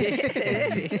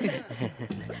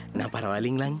நான்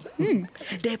பரவாயில்லைங்களாங்க?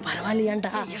 டேய்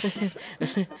பரவாயில்லையாண்டா.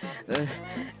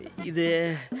 இது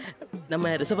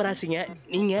நம்ம ரிஷபராசிங்க.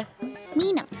 நீங்க?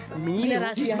 மீனா. மீன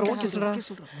ராசி. ஓகே சொல்றா.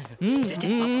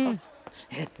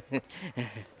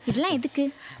 இதெல்லாம் எதுக்கு?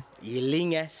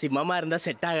 இல்லைங்க, சிம்மமா இருந்தா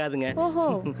செட் ஆகாதுங்க. ஓஹோ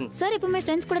சார், எப்பவுமே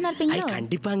ஃப்ரெண்ட்ஸ் கூட தான் இருப்பீங்களா?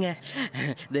 கண்டிப்பாங்க.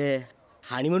 இது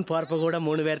ஹனிமூன் போறப்ப கூட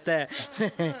 3 பேர்த்த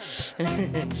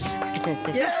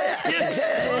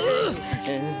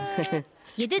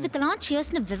எது எதுக்கெல்லாம்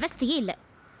சியர்ஸ்னு விவஸ்தையே இல்லை.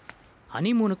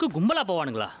 ஹனிமூனுக்கு கும்பலா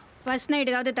போவானுங்களா? ஃபர்ஸ்ட்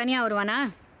நைட்டுக்காவது தனியா வருவானா?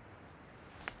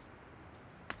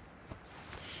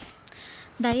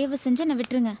 தயவு செஞ்சு என்னை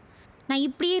விட்டுருங்க. நான்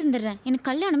இப்படியே இருந்துடுறேன். எனக்கு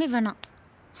கல்யாணமே வேணாம்.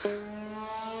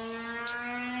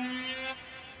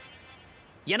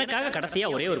 எனக்காக கடைசியா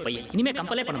ஒரே ஒரு பையன். இனிமே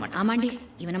கம்பலே பண்ண மாட்டேன். ஆமாண்டி,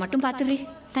 இவனை மட்டும் பாத்துடுறி.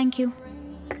 தேங்க்யூ.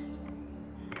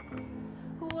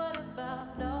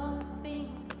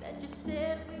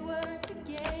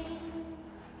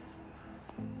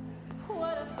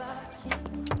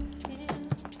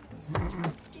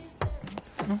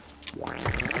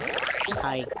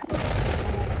 ஹாய்.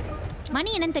 மணி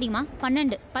என்னன்னு தெரியுமா?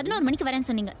 12. 11 மணிக்கு வரேன்னு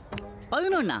சொன்னீங்க.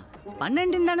 11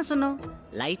 12 தானே சொன்னோம்.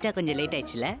 லைட்டா கொஞ்சம் லேட்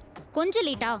ஆயிடுச்சுல. கொஞ்சம்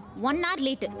லேட்டா? 1 hour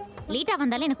லேட்டு. லேட்டா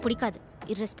வந்தாலே எனக்கு பிடிக்காது.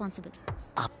 இர்ரெஸ்பான்சிபிள்.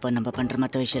 அப்போ நம்ம பண்ற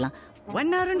மற்ற விஷயம்லாம்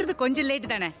 1 hourன்றது கொஞ்சம் லேட்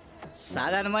தானே.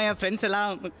 சாதாரணமாக என் ஃப்ரெண்ட்ஸ்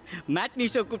எல்லாம் மேட்னி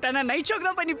ஷோ கூப்பிட்டா நான் நைட் ஷோக்கு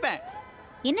தான் பண்ணிப்பேன்.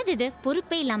 என்னது இது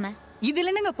பொறுப்பே இல்லாம?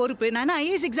 இதில் என்னங்க பொறுப்பு? நானும்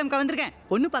ஐஏஎஸ் எக்ஸாமுக்கு வந்திருக்கேன்.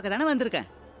 பொண்ணு பார்க்க தானே வந்திருக்கேன்.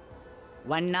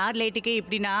 1 hour லேட்டுக்கு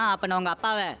இப்படின்னா அப்போ நான் உங்கள்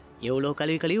அப்பாவை எவ்வளோ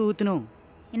கழுவி ஊற்றணும்.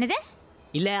 என்னது?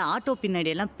 இல்லை, ஆட்டோ பின்னாடி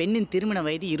எல்லாம் பெண்ணின் திருமண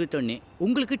வயது 21,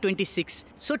 உங்களுக்கு 26.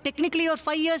 ஸோ டெக்னிக்கலி ஒரு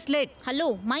 5 years late. Hello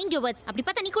mind your words. அப்படி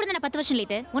பார்த்தா நீ கூட தானே 10 வருஷம்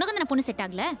லேட்டு. உனக்கு தானே பொண்ணு செட்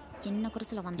ஆகல. என்ன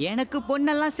குறைச்சல வந்து? எனக்கு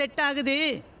பொண்ணெல்லாம் செட் ஆகுது.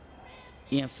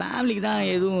 என் ஃபேமிலிக்கு தான்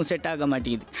எதுவும் செட் ஆக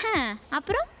மாட்டேங்குது.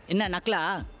 அப்புறம் என்ன நக்கலா?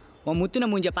 உன் முத்துன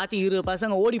மூஞ்ச பார்த்து 20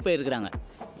 பசங்க ஓடி போயிருக்கிறாங்க.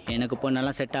 எனக்கு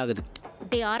பொண்ணெல்லாம் செட் ஆகுது.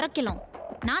 டே அரக்கிலம்,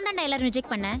 நான் தாண்டா எல்லாரும்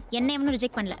ரிஜெக்ட் பண்ணேன். என்ன எவனும்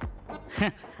ரிஜெக்ட் பண்ணல.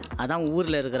 அதான்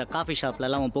ஊரில் இருக்கிற காஃபி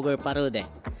ஷாப்லலாம் உன் புகழ் பரவுதே.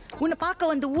 உன்னை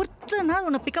பார்க்க வந்து ஒருத்தனா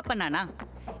உன்னை பிக்கப் பண்ணானா?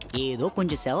 ஏதோ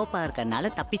கொஞ்சம் செவப்பாக இருக்கறனால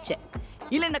தப்பிச்சேன்.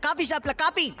 இல்லை இந்த காஃபி ஷாப்பில்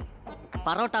காப்பி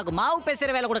பரோட்டாக்கு மாவு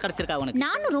பேசுகிற வேலை கூட கிடச்சிருக்கா உனக்கு.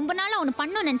 நானும் ரொம்ப நாளாக அவனை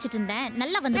பண்ணணும்னு நினச்சிட்டு இருந்தேன்.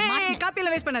 நல்லா வந்து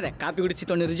காப்பியில் வேஸ்ட் பண்ணாத. காப்பி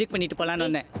குடிச்சிட்டு ஒன்று ரிஜெக்ட் பண்ணிட்டு போகலான்னு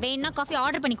வந்தேன். வேணா காஃபி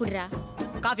ஆர்டர் பண்ணி குடுறா.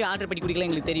 காஃபி ஆர்டர் பண்ணி குடிக்கல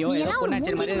எங்களுக்கு தெரியும். ஏதோ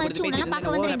பொண்ணாச்சே மாதிரி கொடுத்து பேசிட்டு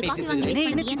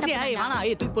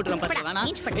என்ன தூக்கி போட்டுறோம் பாரு. வேணா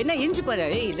என்ன எஞ்சி பாரு.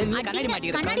 ஏய் நீ கண்ணாடி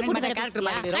மாட்டிக்கிறேன். கண்ணாடி கேரக்டர்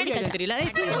மாதிரி ரவுடி ஆயிடும் தெரியல.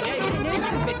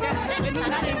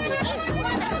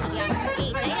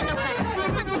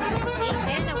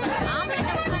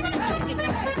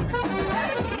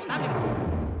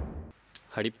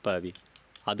 அடிப்பாவி,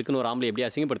 அதுக்குன்னு ஒரு ஆம்பளை எப்படி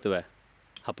அசிங்கப்படுத்துவ?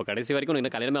 அப்போ கடைசி வரைக்கும்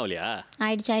இன்னும் கல்யாணமே ஆகலையா?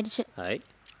 ஆயிடுச்சு. ஐ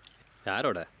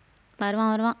யாரோட?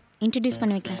 வருவான். இன்ட்ரடியூஸ்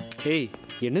பண்ணி வைக்கிறேன். ஏய்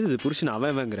என்னது இது? புருஷன்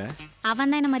அவன்ங்கிற?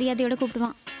 அவன் தான் என்ன மரியாதையோட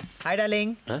கூப்பிடுவான். ஹாய்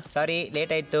டார்லிங், சாரி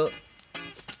லேட் ஆயிட்டு.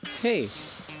 ஹேய்,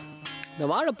 இந்த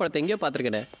வாழைப்பழத்தை எங்கேயோ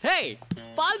பார்த்துருக்கேனே. ஹேய்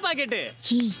பால் பாக்கெட்டு.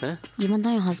 இவன்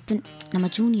தான் என் ஹஸ்பண்ட், நம்ம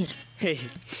ஜூனியர். ஹே,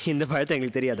 இந்த பழத்தை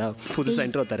எங்களுக்கு தெரியாதா? புதுசாக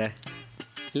இன்ட்ரோ தர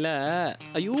இல்லை.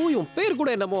 ஐயோ, இவன் பேர் கூட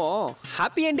என்னமோ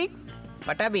ஹாப்பி எண்டிங்.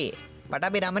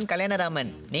 பட்டாபி ராமன் கல்யாணராமன்.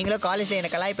 நீங்களும் காலேஜில்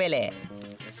என்ன கலாய்ப்பேலே.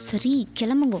 சரி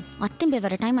கிளம்புங்கோ, அத்தனை பேர்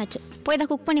வர டைம் ஆச்சு. போய் தான்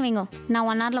குக் பண்ணி வைங்கோ, நான்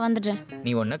 1 hourல வந்துடுறேன்.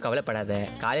 நீ ஒன்றும் கவலைப்படாத.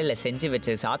 காலையில் செஞ்சு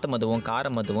வச்சு சாத்த மதுவும்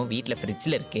காரம் மதுவும் வீட்டில்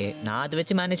ஃப்ரிட்ஜில் இருக்கு. நான் அதை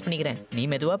வச்சு மேனேஜ் பண்ணிக்கிறேன். நீ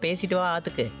மெதுவாக பேசிட்டு வா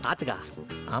ஆத்துக்கு. ஆத்துக்கா?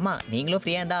 ஆமாம், நீங்களும்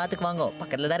ஃப்ரீயாக இருந்தால் ஆத்துக்கு வாங்கோ,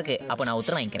 பக்கத்தில் தான் இருக்கு. அப்போ நான்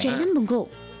உத்தரம் வாங்கிக்கிறேன். கிளம்புங்கோ.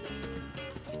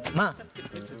 அம்மா,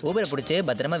 ஊபரை பிடிச்சி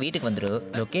பத்திரமா வீட்டுக்கு வந்துடு.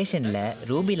 லொக்கேஷனில்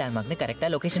ரூபி லேண்ட்மார்க்னு கரெக்டாக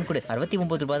லொக்கேஷன் கொடு.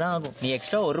 69 ரூபா தான் ஆகும். நீ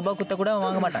எக்ஸ்ட்ரா 1 ரூபா குத்த கூட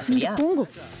வாங்க மாட்டான், சரியா? போங்கோ.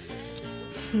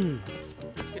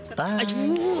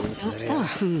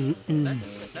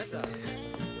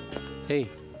 ஏய்,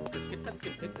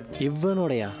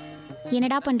 இவனோடையா?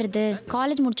 என்னடா பண்ணுறது,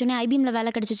 காலேஜ் முடிச்சோடனே ஐபிஎம்ல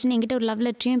வேலை கிடச்சிச்சுன்னு என்கிட்ட ஒரு லவ்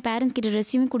லெட்டரையும் பேரண்ட்ஸ் கிட்ட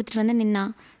ரெஸ்யூமையும் கொடுத்துட்டு வந்து நின்னா.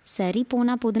 சரி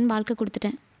போனா போதுன்னு வாழ்க்கை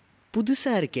கொடுத்துட்டேன்.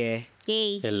 புதுசாக இருக்கே.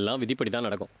 ஏய், எல்லாம் விதிப்படி தான்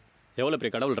நடக்கும். எவ்வளோ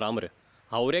பெரிய கடவுள் ராமர்,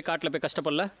 அவரே காட்டில் போய்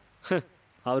கஷ்டப்படல.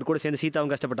 அவர் கூட சேர்ந்து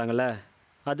சீதாவும் கஷ்டப்பட்டாங்கல்ல.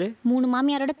 அது 3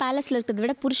 மாமியாரோட பேலஸில் இருக்கிறத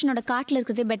விட புருஷனோட காட்டில்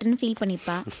இருக்கிறதே பெட்டர்னு ஃபீல்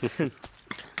பண்ணிப்பா.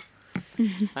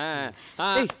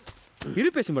 இரு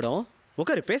பேசும் மேடம்,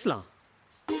 உட்காரு பேசலாம்.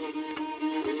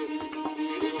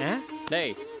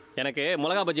 டேய், எனக்கு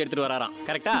மிளகா பஜ்ஜி எடுத்துட்டு வராராம்,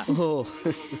 கரெக்டா? ஓ,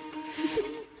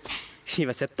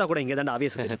 இவன் செத்தா கூட இங்கே தான்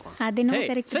ஆவியஸ் இருக்கும். அது என்ன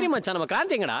கரெக்ட். சரி மச்சான், நம்ம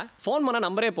கிராந்தி எங்கடா? ஃபோன் பண்ணா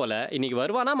நம்பரே போல. இன்னைக்கு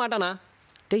வருவானா மாட்டானா?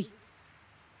 டேய்,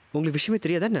 உங்களுக்கு விஷயமே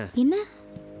தெரியாதா என்ன? என்ன?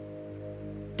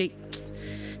 டேய்,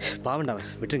 பாவண்டா,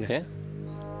 விட்டுருங்க.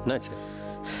 என்னாச்சு?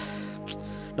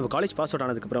 நம்ம காலேஜ் பாஸ் அவுட்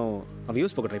ஆனதுக்கப்புறம் அவன்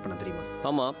யூஸ் போக ட்ரை பண்ண தெரியுமா?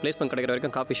 ஆமாம், பிளேஸ்மெண்ட் கிடைக்கிற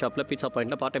வரைக்கும் காஃபி ஷாப்பில் பீட்சா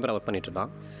பாயிண்டில் பார்ட் டைமராக ஒர்க் பண்ணிட்டு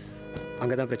இருந்தான்.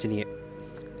 அங்கே தான் பிரச்சனையே.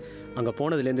 அங்கே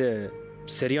போனதுலேருந்து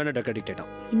சரியான ட்ரக் அடிக்ட்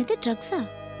ஆகிட்டான். என்னது ட்ரக்ஸா?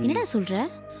 என்னடா சொல்கிற?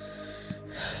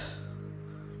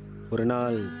 ஒரு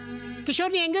நாள்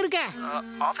கிஷோர், நீ எங்கே இருக்க?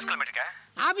 ஆஃபீஸ் கிளம்பிட்டுருக்கேன்.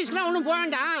 ஆஃபீஸ்க்குலாம் ஒன்றும் போக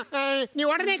வேண்டாம். நீ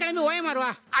உடனே கிளம்பி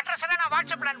ஓயமாறுவா. அட்ரஸ் எல்லாம் நான்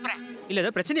வாட்ஸ்அப்பில் அனுப்புகிறேன். இல்லை,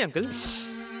 ஏதாவது பிரச்சனையா அங்கிள்?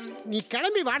 நீ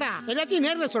கிளம்பி வாடா, எல்லாத்தையும்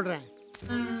நேரில் சொல்கிறேன்.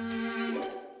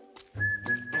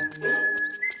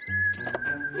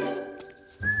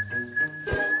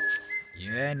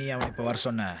 ஏன் நீ அவன் இப்போ வர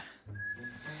சொன்ன?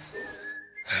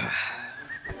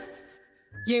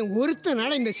 என்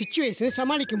ஒருத்தனால இந்த சிச்சுவேஷனை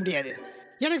சமாளிக்க முடியாது.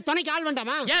 எனக்கு துணைக்கு ஆள்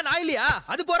வேண்டாமா? ஏன் நான் இல்லையா?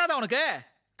 அது போறாதா உனக்கு?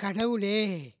 கடவுளே,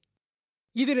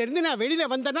 இதுல இருந்து நான் வெளியில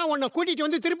வந்தேன்னா உன்னை கூட்டிட்டு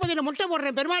வந்து திருப்பதியில மொட்டை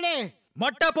போடுறேன். பெருமாளே,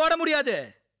 மொட்டை போட முடியாது.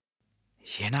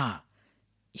 ஏன்னா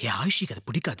என் ஆயுஷிக்கு அது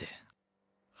பிடிக்காது.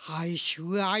 ஆயுஷு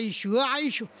ஆயுஷு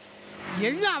ஆயுஷு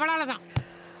எல்லாம் அவளால தான்.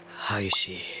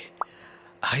 ஆயுஷி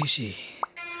ஆயுஷி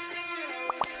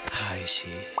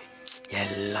ஆயுஷி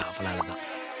எல்லாம் அவளால தான்.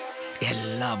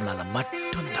 எல்லாம் அவளால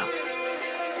மட்டும்தான்.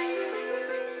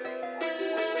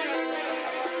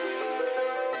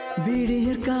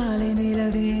 விடியற் காலை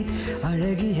நிலவே,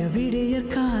 அழகிய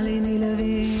விடியற் காலை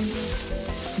நிலவே,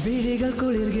 விழிகள்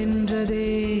குளிர்கின்றதே,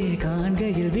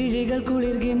 காண்கையில் விழிகள்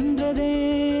குளிர்கின்றதே,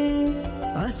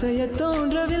 அசைய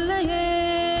தோன்றவில்லையே,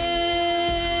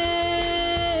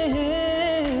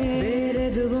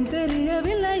 வேறெதுவும்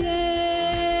தெரியவில்லையே,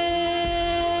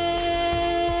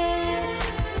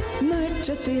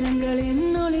 நட்சத்திரங்களின்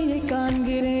ஒளியை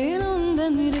காண்கிறேன்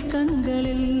உந்தன் இரு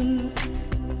கண்களில்,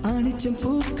 அனிச்சம்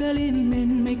பூக்களின்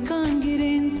மென்மை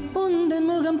காண்கிறேன் உந்தன்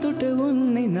முகம் தொட்டு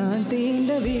உன்னை நான்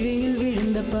தீண்ட, விழியில்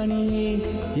விழுந்த பனியே,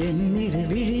 என் இரு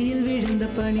விழியில் விழுந்த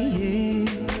பனியே,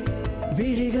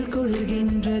 விழிகள்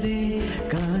குளிர்கின்றதே,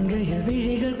 காண்கையில்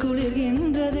விழிகள்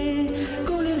குளிர்கின்றதே,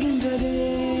 குளிர்கின்றதே.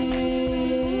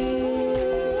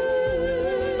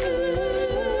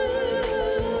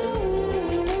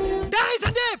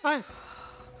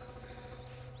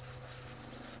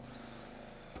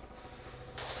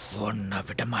 ஒன்ன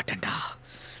விட மாட்டேன்டா,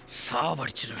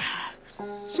 சாவடிச்சிருவேன்.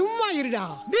 சும்மா இருடா.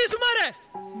 நீ சும்மாரு.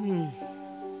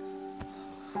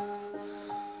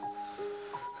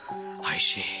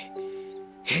 ஐஷி,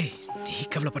 ஹேய், நீ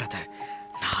கவலைப்படாத,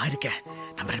 நான் இருக்கேன்.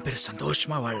 நம்ம 2 பேரும்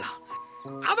சந்தோஷமா வாழலாம்.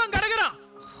 அவன் கடக்குறான்.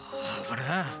 அவன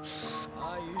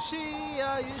ஆயுஷி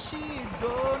ஆயுஷி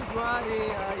டோன்ட் வரி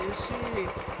ஆயுஷி,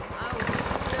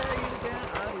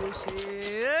 ஆயுஷி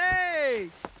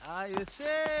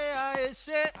ஆயுஷி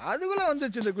ஆயுஷி. அதுக்குள்ள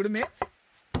வந்துச்சு இந்த குடுமே.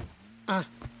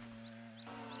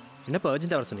 என்னப்பா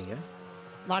அர்ஜென்ட்டாக வர சொன்னீங்க?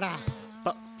 வாடா.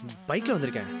 பைக்கில்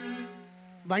வந்திருக்கேன்.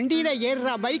 வண்டியில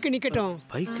ஏறுறா, பைக் நிக்கட்டும்.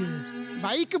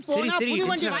 பைக்கு போனா சரி, புது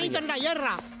வண்டி tension வாங்கி தரடா,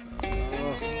 ஏறுறா.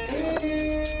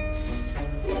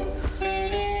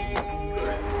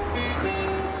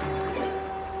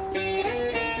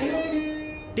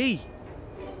 டேய்,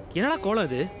 என்னடா கோலம்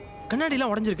அது?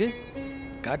 கண்ணாடிலாம் உடஞ்சிருக்கு.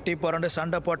 கட்டி புரண்டு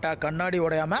சண்டை போட்டா கண்ணாடி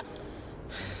உடையாம?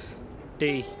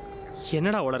 டேய்,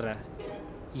 என்னடா உளற?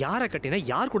 யாரை கட்டினா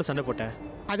யார் கூட சண்டை போட்ட?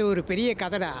 அது ஒரு பெரிய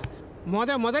கதைடா.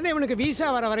 முதல்ல இவனுக்கு வீசா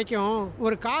வர வரைக்கும்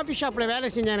ஒரு காஃபி ஷாப்பில் வேலை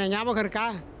செஞ்சானே ஞாபகம் இருக்கா?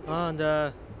 அந்த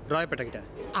ராயப்பேட்டை கிட்ட.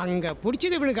 அங்கே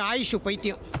பிடிச்சது இவனுக்கு ஆயுஷு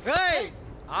பைத்தியம்.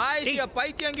 ஆயுஷிய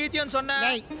பைத்தியம் கீத்தியம் சொன்ன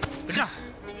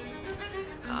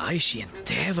ஆயுஷி என்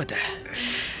தேவதை.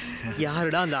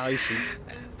 யாருடா அந்த ஆயுஷி?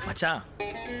 மச்சான்,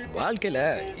 வாழ்க்கையில்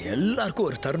எல்லாருக்கும்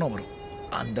ஒரு தருணம் வரும்.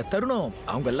 அந்த தருணம்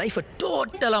அவங்க லைஃப்பை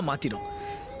டோட்டலாக மாற்றிடும்.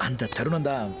 அந்த தருணம்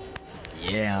தான்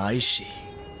ஏன் ஆயுஷி.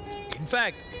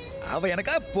 இன்ஃபேக்ட் அவள்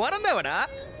எனக்காக பிறந்தவடா.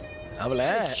 அவளை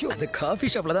அந்த காஃபி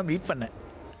ஷாப்பில் தான் மீட் பண்ணேன்.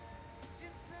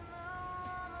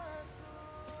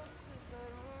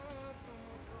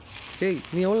 ஏய்,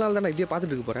 நீ எவ்வளோ நாள் தானே இப்படியே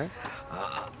பார்த்துட்டு இருக்க போகிற?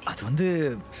 அது வந்து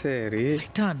சரி,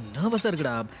 லைட்டாக நர்வஸாக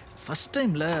இருக்குடா. ஃபர்ஸ்ட்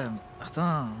டைமில்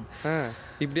அதான்.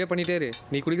 இப்படியே பண்ணிட்டே இரு.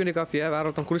 நீ குடிக்க வேண்டிய காஃபியை வேற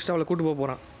ஒருத்தன் குடிச்சிட்டு அவளை கூட்டு போக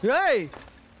போகிறான். ஏய்,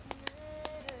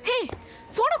 ஹே,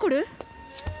 ஃபோனை கொடு.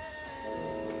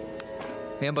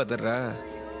 ஏன் பார்த்துடுற?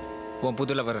 உன்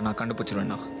புதுல வர நான்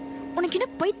கண்டுபிடிச்சிருவேண்ணா. உனக்கு என்ன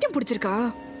பைத்தியம் பிடிச்சிருக்கா?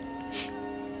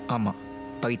 ஆமாம்,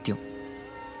 பைத்தியம்.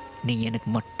 நீ எனக்கு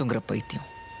மட்டுங்கிற பைத்தியம்.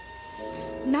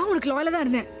 நான் உனக்கு லாயலாக தான்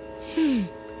இருந்தேன்.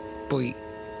 பொய்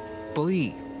பொய்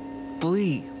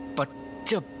பொய்,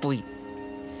 பச்சை பொய்.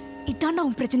 இதாண்டா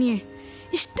உன் பிரச்சனையே.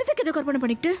 இஷ்டத்துக்கு எதை கற்பனை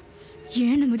பண்ணிக்கிட்டு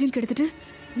ஏன் நிம்மதியும் கெடுத்துட்டு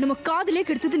நம்ம காதலே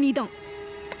கெடுத்தது நீதான்.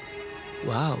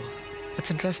 Wow,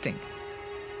 it's interesting.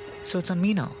 So it's on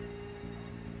me now.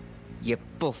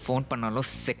 எப்போ ஃபோன் பண்ணாலும்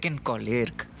செகண்ட் கால்லே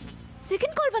இருக்கு.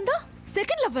 செகண்ட் கால் வந்தா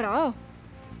செகண்ட் லவ்வரா?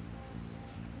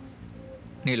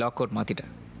 நீ லாக் அவுட் மாத்திட்ட.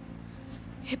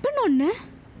 எப்ப ஒண்ணு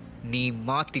நீ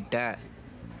மாத்திட்ட.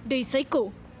 டேய் சைக்கோ,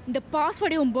 இந்த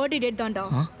பாஸ்வேர்டே உன் பர்த்டே டேட் தான்டா.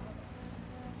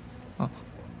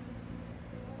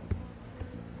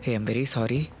 ஹே, ஐம் வெரி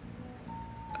சாரி.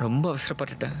 ரொம்ப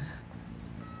அவசரப்பட்டுட்டேன்.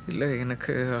 இல்லை,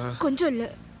 எனக்கு கொஞ்சம் இல்லை,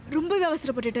 ரொம்பவே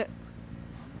அவசரப்பட்டுட்டேன்.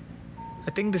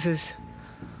 ஐ திங்க் திஸ் இஸ்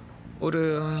ஒரு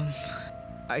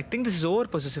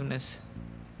over possessiveness.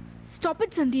 Stop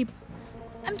it, Sandeep.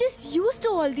 I'm just used to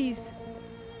all these.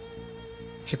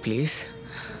 Hey, please.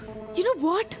 You know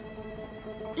what?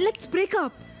 Let's break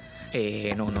up.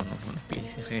 Hey, no,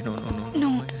 please. Hey, no. No.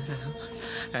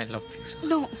 I love you so.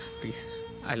 No. Please.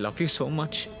 I love you so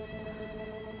much.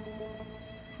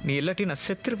 நீ இல்லாட்டி நான்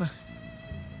செத்துருவேன்.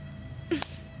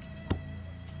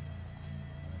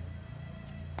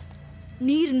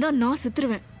 நீ இருந்தா நான்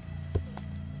செத்துருவேன்.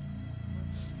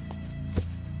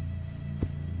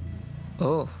 ஓ,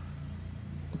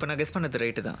 இப்போ நான் கெஸ் பண்ணது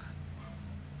ரைட்டு தான்.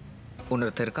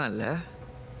 உன்னொருத்தர் இருக்கான்ல?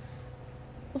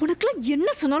 உனக்குலாம் என்ன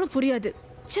சொன்னாலும் புரியாது.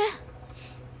 ச்சே.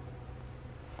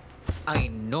 I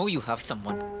know you have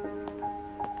someone.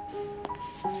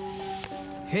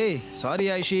 Hey, sorry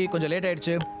ஆயிஷி, கொஞ்சம் லேட்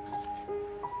ஆயிடுச்சு.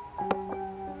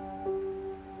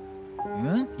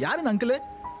 யார் இந்த அங்கிள்?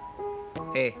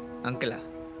 ஏ, அங்கிளா?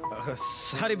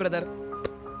 Sorry brother.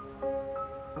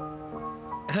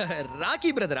 ராக்கி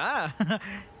பிரதரா?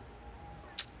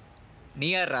 நீ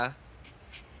யாரா?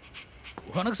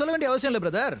 உனக்கு சொல்ல வேண்டிய அவசியம் இல்லை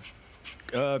பிரதர்.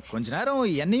 கொஞ்ச நேரம்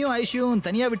என்னையும் ஐஷியும்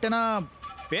தனியாக விட்டேன்னா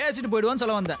பேசிட்டு போயிடுவான்னு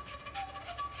சொல்ல வந்தேன்.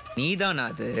 நீதானா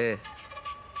அது?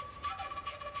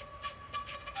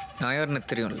 நான் யாருன்னு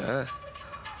தெரியும்ல.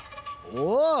 ஓ,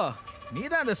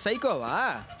 நீதான் அந்த சைக்கோவா?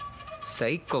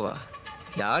 சைக்கோவா?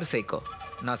 யார் சைக்கோ?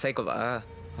 நான் சைக்கோவா?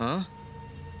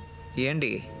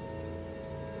 ஏண்டி,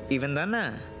 இவன் தானே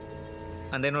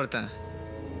அந்த இன்னொருத்தன்?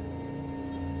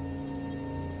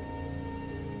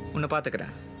 உன்னை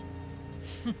பார்த்துக்கிறேன்.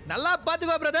 நல்லா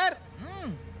பார்த்துக்கோ பிரதர்.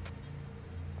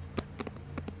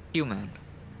 You man.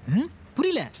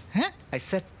 புரியல. ஐ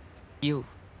set you.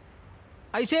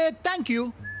 I say thank you.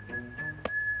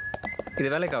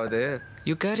 இது வேலைக்காவது.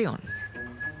 You carry on.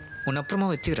 உன்னை அப்புறமா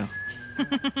வச்சுக்கிறேன்.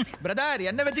 பிரதர்,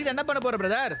 என்ன வச்சுக்கிட்டு என்ன பண்ண போற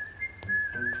பிரதர்?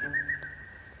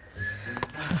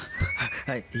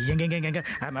 எங்க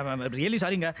ரியலி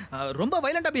சாரிங்க. ரொம்ப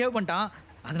வைலண்டாக பிஹேவ் பண்ணிட்டான்.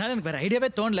 அதனால எனக்கு வேற ஐடியாவே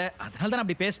தோணல. அதனால தான் நான்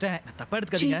அப்படி பேசிட்டேன். தப்பா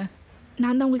எடுத்துக்காதீங்க.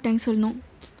 நான் தான் உங்களுக்கு தேங்க்ஸ் சொல்லணும்.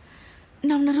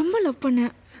 நான் உன்னை ரொம்ப லவ்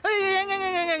பண்ணேன்.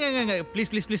 Please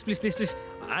please please please please please.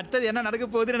 அடுத்தது என்ன நடக்க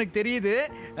போகுதுன்னு எனக்கு தெரியுது.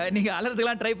 நீங்கள்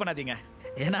அழறதுக்கெல்லாம் ட்ரை பண்ணாதீங்க.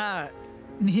 ஏன்னா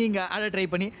நீங்கள் அழ ட்ரை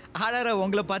பண்ணி அழற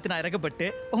உங்களை பார்த்து நான் இறக்கப்பட்டு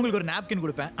உங்களுக்கு ஒரு நாப்கின்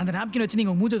கொடுப்பேன். அந்த நாப்கின் வச்சு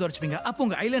நீங்கள் மூஞ்சை தொடச்சிப்பீங்க. அப்போ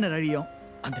உங்கள் ஐலைனர் அழியும்.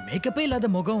 அந்த மேக்கப்பே இல்லாத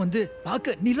முகம் வந்து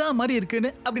பார்க்க நிலா மாதிரி இருக்குன்னு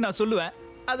அப்படி நான் சொல்லுவேன்.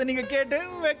 அதை நீங்க கேட்டு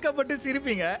வெக்கப்பட்டு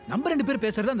சிரிப்பீங்க. நம்ம ரெண்டு பேரும்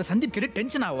பேசுறது அந்த சந்தீப் கேட்டு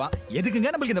டென்ஷன் ஆவான்.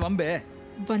 எதுக்குங்க நம்மளுக்கு இந்த வம்பு?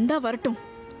 வந்தா வரட்டும்.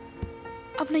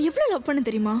 அவனை எவ்வளவு லவ் பண்ண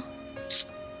தெரியுமா?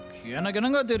 எனக்கு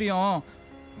என்னங்க தெரியும்.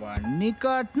 வண்ணி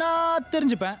காட்டினா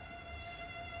தெரிஞ்சுப்பேன்.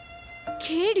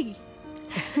 கேடி.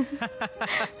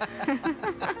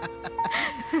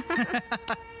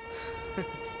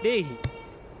 டேய்,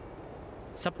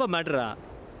 சப்ப மேட்டரா.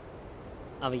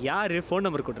 அவன் யாரு? ஃபோன்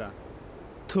நம்பர் கொடுறா,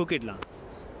 தூக்கிடலாம்.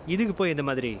 இதுக்கு போய் இந்த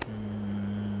மாதிரி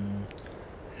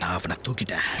நான் அவனை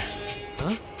தூக்கிட்டேன்.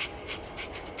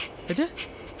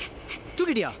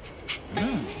 தூக்கிட்டியா?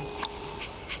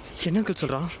 என்ன அங்கிள்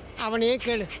சொல்றான்? அவனே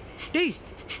கேளு. டேய்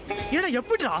ஏடா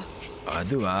எப்படிடா?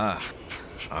 அதுவா,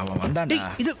 அவன் வந்தான்டா.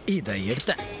 இதை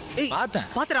எடுத்தேன். பார்த்தேன்.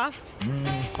 பாத்தடா?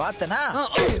 பார்த்தனா?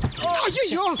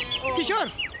 ஐயோ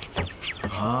கிஷோர்,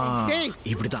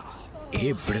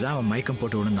 இப்படிதான் அவன் மயக்கம்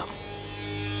போட்டு விழுந்தான்.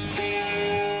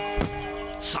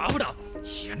 சாவுடா.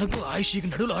 எனக்கும்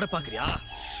ஆயுஷிக்கு நடுவில் வர பாக்குறியா?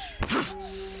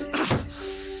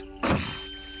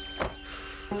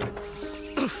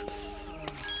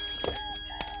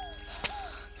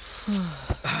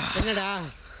 என்னடா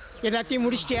எல்லாத்தையும்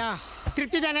முடிச்சிட்டியா?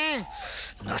 திருப்தி தானே?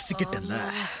 நசிக்கிட்டேன்ல.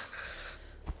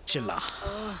 சில்லா.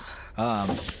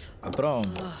 அப்புறம்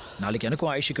நாளைக்கு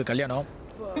எனக்கும் ஆயுஷுக்கு கல்யாணம்.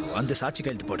 வந்து சாட்சி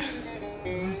கையெழுத்து போடு.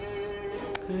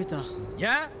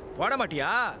 ஏன் போட மாட்டியா?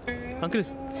 அங்கிள்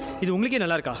இது உங்களுக்கே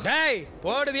நல்லா இருக்கா? டேய்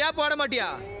போடுவியா போட மாட்டியா?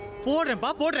 போடுறேன்ப்பா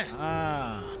போடுறேன்.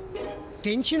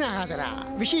 டென்ஷன் ஆகாதடா.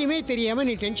 விஷயமே தெரியாம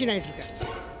நீ டென்ஷன் ஆயிட்டு இருக்க.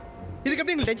 இதுக்கு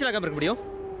எப்படி டென்ஷன் ஆகாம இருக்க முடியும்?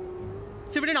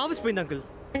 சிவனே நான் ஆஃபீஸ் போயிருந்தேன் அங்கிள்.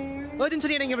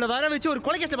 சரி நீங்க இவ்வளவு வர வச்சு ஒரு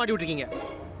கொலை கேஸ்ல மாட்டி விட்டுருக்கீங்க.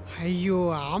 ஐயோ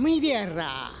அமைதியா இருடா.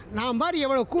 நான் பாரு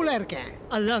எவ்வளவு கூலா இருக்கேன்.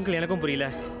 அதுதான் அங்கிள் எனக்கும் புரியல.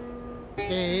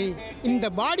 ஏய் இந்த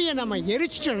பாடியை நம்ம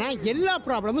எரிச்சிட்டோம்னா எல்லா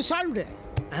ப்ராப்ளமும் சால்வ்டு.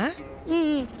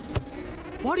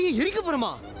 பாடியை எரிக்க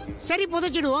போறோமா? சரி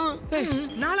புதைச்சிடுவோம்.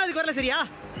 நானும் அதுக்கு வரல. சரியா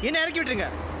என்ன இறக்கி விட்டுருங்க.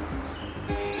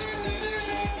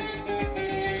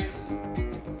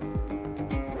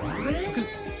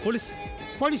 போலீஸ்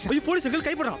போலீஸ் போலீஸ் அங்கிள்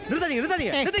கை போடுறான்.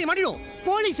 நிறுத்தாதீங்க மாட்டிடும்.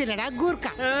 போலீஸ் இல்லடா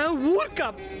கூர்க்கா. ஊர்க்கா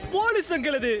போலீஸ்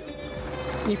அங்கிள் அது.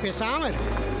 நீ பேசாம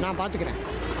நான் பாத்துக்கிறேன்.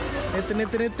 நிறுத்து 3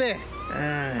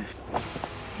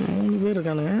 பேர்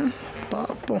இருக்கானுங்க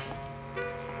பார்ப்போம்.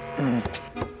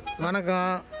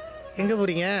 வணக்கம், எங்கே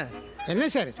போகிறீங்க? என்ன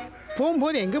சார் இது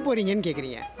போகும்போது எங்கே போகிறீங்கன்னு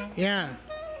கேட்குறீங்க? ஏன்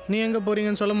நீ எங்கே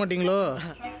போகிறீங்கன்னு சொல்ல மாட்டீங்களோ?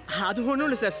 அது ஒன்றும்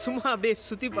இல்லை சார், சும்மா அப்படியே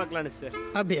சுற்றி பார்க்கலான்னு சார்.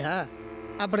 அப்படியா?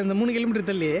 அப்புறம் இந்த 3 கிலோமீட்டர்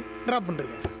தள்ளி ட்ராப்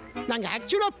பண்ணுறீங்க. நாங்கள்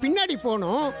ஆக்சுவலாக பின்னாடி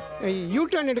போனோம், யூ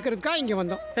டர்ன் எடுக்கிறதுக்காக இங்கே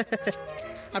வந்தோம்.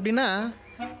 அப்படின்னா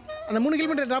அந்த 3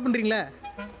 கிலோமீட்டர் ட்ராப் பண்ணுறீங்களே,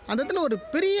 அந்த இடத்துல ஒரு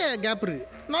பெரிய கேப் இருக்குது,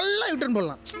 நல்லா யூ டர்ன்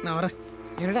போடலாம். நான் வரேன்.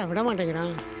 என்னடா விட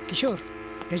மாட்டேங்கிறான் கிஷோர்.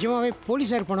 நிஜமாவே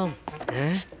போலீஸார் போனோம்.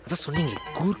 அதான் சொன்னீங்களே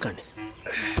கூர்க்கான்னு.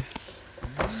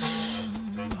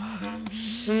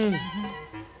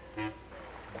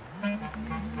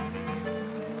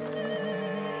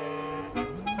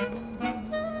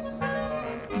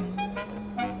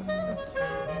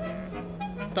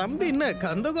 தம்பி என்ன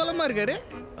கந்த கோலமா இருக்காரு?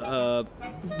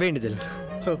 வேண்டுதல்.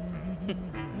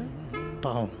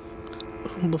 பாவம்,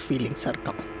 ரொம்ப ஃபீலிங்ஸாக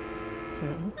இருக்கான்.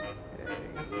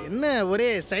 என்ன ஒரே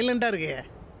சைலண்டாக இருக்கு?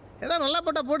 ஏதாவது நல்லா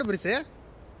போட்டால் போட்டு பெருசு.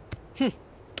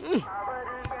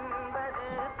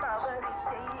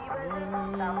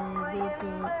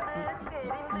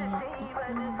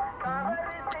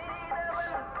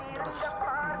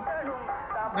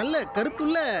 நல்ல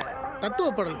கருத்துள்ள தத்துவ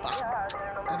பாடல்பா.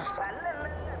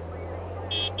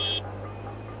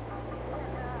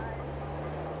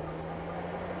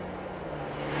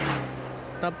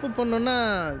 தப்பு பண்ணோன்னா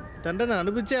தண்டனை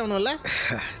அனுபவிச்சே ஆகணும்ல?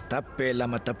 தப்பே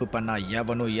இல்லாமல் தப்பு பண்ணா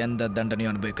எவனும் எந்த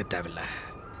தண்டனையும் அனுபவிக்க தேவையில்லை.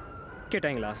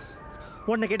 கேட்டாங்களா?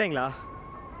 உன்னை கேட்டாங்களா?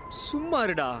 சும்மா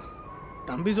இருடா.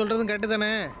 தம்பி சொல்கிறதும் கரெக்டு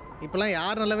தானே. இப்போலாம்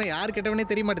யார் நல்லவன் யார் கெட்டவனே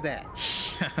தெரிய மாட்டேதே.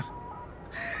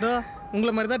 இதோ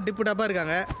உங்களை மாதிரி தான் டிப்பு டப்பாக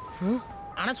இருக்காங்க.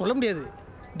 ஆனால் சொல்ல முடியாது,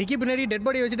 டிக்கி பின்னாடி டெட்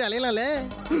பாடியை வச்சுட்டு அலையலாம்ல.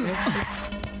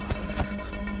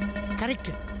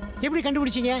 கரெக்ட். எப்படி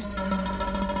கண்டுபிடிச்சிங்க?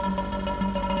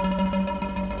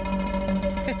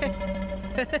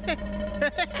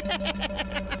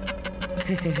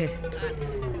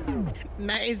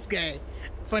 Nice guy.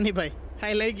 Funny boy.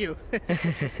 I like you.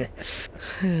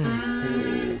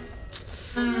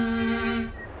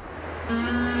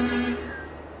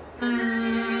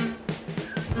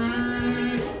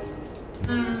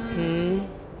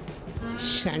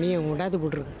 சனியை விடாது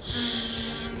போட்டுருக்கு.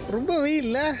 ரொம்ப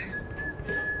வெயில்.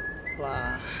 வா,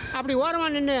 அப்படி ஓரமா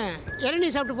நின்று இளநீ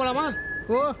சாப்பிட்டு போலாமா?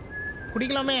 ஓ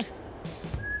குடிக்கலாமே.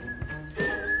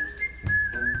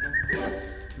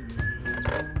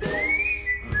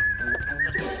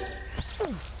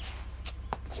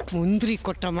 முந்திரி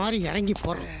கொட்டை மாதிரி இறங்கி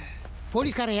போகிறேன்.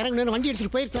 போலீஸ்காரன் இறங்கணுன்னு வண்டி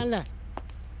எடுத்துகிட்டு போயிருக்கான்ல,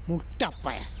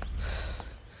 முட்டப்பா.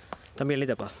 தம்பி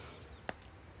எழுதாப்பா.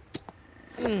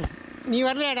 நீ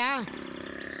வரலையாடா?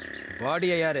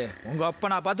 பாடியா யாரு? உங்க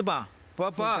அப்பா நான் பார்த்துப்பான்.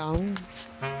 போப்பா.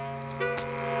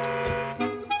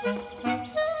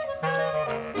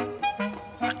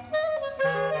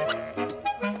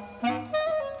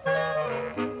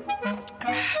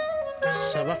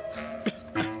 சபா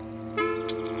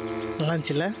நல்லா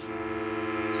இருந்துச்சுல்ல?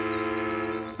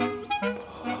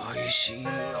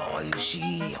 ஆயுஷி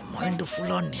மைண்ட்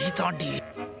ஃபுல்லா நீ தாண்டி.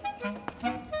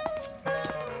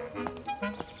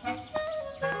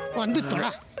 வந்து தொட.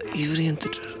 இவரு ஏன்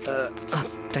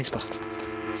தேங்க்ஸ்ப்பா.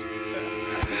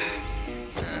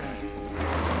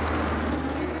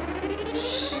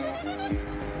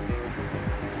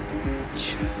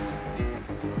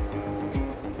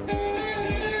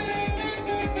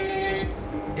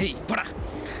 ஏய் போடா.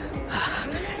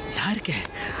 யாருக்கு?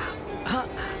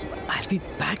 I'll be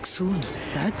back soon.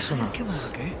 Back சொன்னா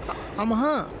ஓகே.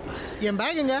 ஆமாம், என்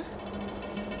பேக்குங்க.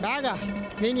 பேகா?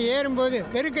 நீங்கள் ஏறும்போது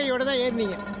வெறும் கையோட தான்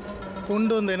ஏறினீங்க.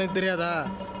 கொண்டு வந்து எனக்கு தெரியாதா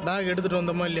பேக் எடுத்துகிட்டு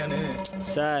வந்தோமா இல்லையான்னு?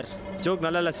 சார் ஜோக்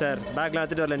நல்லா இல்லை சார். பேக்லாம்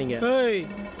எடுத்துகிட்டு வரல நீங்கள். ஏய்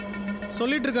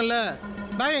சொல்லிட்டு இருக்கேன்ல,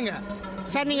 பேக் எங்க?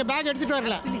 சார் நீங்கள் பேக் எடுத்துகிட்டு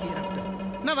வரல.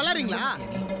 என்ன விளாட்றீங்களா?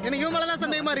 எனக்கு இவன் மேலே தான்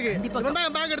சந்தேகமாக இருக்கு. இவன் தான்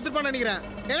என் பேக் எடுத்துருப்பான்னு நினைக்கிறேன்.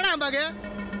 எங்கடா என் பேக்கு?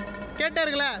 கேட்டே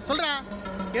இருக்குல்ல, சொல்கிறா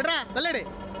எட்ரா வெள்ளாடு.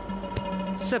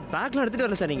 சார் பேக்லாம் எடுத்துகிட்டு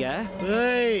வரல சார் நீங்கள்.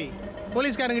 ஏய்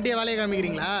போலீஸ்காரங்கிட்டே வேலையை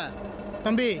காமிக்கிறீங்களா?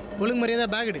 தம்பி ஒழுங்கு மரியாதை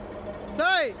பேக் எடு.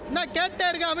 ஏய் நான் கேட்டே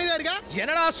இருக்க, அமைதியா இருக்கா?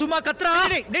 என்னடா சும்மா கத்துறா?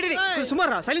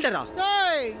 சும்மாடா, சைலண்டரா.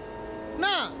 ஏய்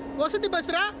நான் வசதி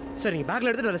பேசுறா? சார் நீங்கள் பேக்கில்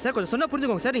எடுத்துகிட்டு வரல சார். கொஞ்சம் சொன்னால்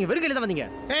புரிஞ்சுக்கோங்க சார். நீங்கள் வெறும் கையில் தான் வந்தீங்க.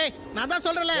 ஏய் நான் தான்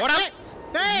சொல்கிறேன்ல.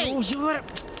 ஏய்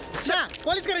சார்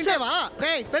போலீஸ்காரங்க வா.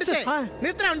 ஏய் பெருசு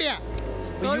நிறுத்துற வண்டியா?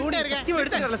 சொல்லிட்டே இருக்க. சத்தியமா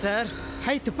எடுத்துட்டு வரல சார்.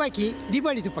 ஹை துப்பாக்கி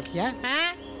தீபாவளி துப்பாக்கியா?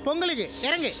 பொங்கலுக்கு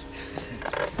இறங்கு.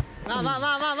 வா வா வா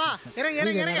வா வா இறங்கு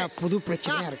இறங்கு இறங்கு. புது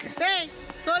பிரச்சனையா இருக்கு. ஏய்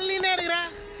சொல்லினே இருக்கிற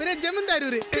பெரிய ஜமீன்தார்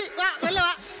இவரு. வா வெளில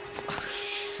வா.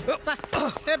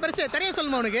 ஏய் பெருசு தனியா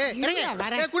சொல்லுமா உனக்கு? இறங்கு.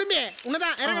 ஏய் குடும்பி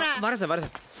உன்னதான் இறங்குடா. வரேன் சார்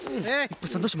வரேன். ஏய் இப்போ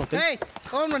சந்தோஷமா? ஏய்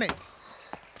ஓபன் பண்ணு.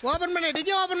 ஓபன் பண்ணு.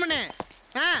 டிக்கி ஓபன் பண்ணு.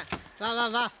 வா வா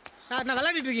வா. நான்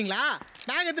விளையாடிட்டு இருக்கீங்களா?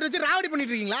 பேக் எடுத்து வச்சு ராவடி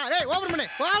பண்ணிட்டு இருக்கீங்களா? ஏய் ஓபன் பண்ணு.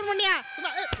 ஓபன் பண்ணியா?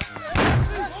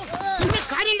 என்ன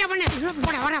காரியம்டா பண்ணு?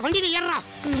 போடா வாடா வண்டியில ஏறறா.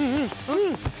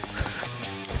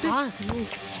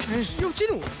 யோ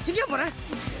சினு எங்க போற?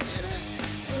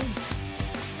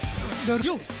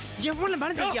 யோ எவ்வளவு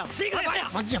பேலன்ஸ் ஆகியா? சீக்கிரம் வாயா.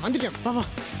 வந்துட்டேன். வா வா.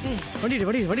 வண்டிடு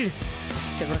வண்டிடு வண்டிடு.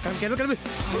 கிளம்பு கிளம்பு.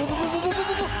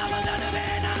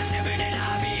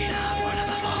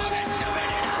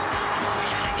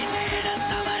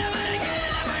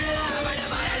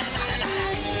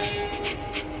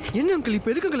 என்ன அங்கிள்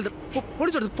இப்போ எதுக்கு அங்கிள்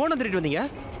போலீஸோட ஃபோனை திருடிட்டு வந்தீங்க?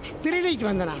 திருடிட்டு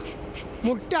வந்தனா?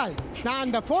 முட்டாள். நான்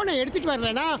அந்த ஃபோனை எடுத்துட்டு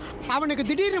வரலனா அவனுக்கு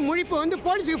திடீர்னு முழிப்பு வந்து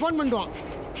போலீஸுக்கு ஃபோன் பண்ணுவான்.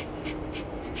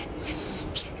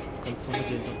 கன்ஃபார்மா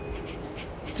ஜெயில் தான்.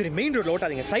 சரி மெயின் ரோட்ல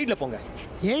ஓட்டாதீங்க, சைடுல போங்க.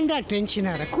 ஏன்டா டென்ஷன்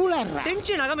ஆற? கூலா இருடா.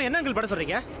 டென்ஷன் ஆகாம என்ன அங்கிள் பட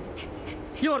சொல்றீங்க?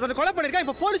 இவன் ஒருத்தனை கொலை பண்ணிருக்கான்,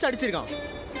 இப்போ போலீஸ் அடிச்சிருக்கான்.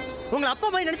 உங்களை அப்பா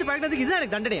மாதிரி நினைச்சு பழகினதுக்கு இதுதான்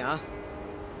எனக்கு தண்டனையா?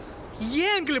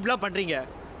 ஏன் அங்கிள் இப்படிலாம் பண்றீங்க?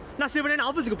 நான் சிவனேன்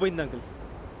ஆஃபீஸுக்கு போயிருந்தேன் அங்கிள்.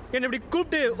 என்ன இப்படி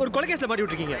கூப்பிட்டு ஒரு கொலை கேஸ்ல மாட்டி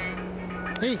விட்டுருக்கீங்க.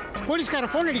 ஏய் போலீஸ்கார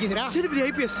ஃபோன் அடிக்குதுடா. சேதுபதி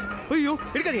ஐபிஎஸ். ஐயோ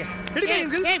எடுக்காதீங்க எடுக்காதீங்க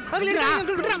அங்கிள். அங்கிள் எடுக்காதீங்க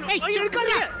அங்கிள். ஏய்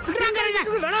எடுக்காதீங்க.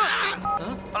 வேணாம்.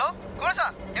 ஹலோ குமரசா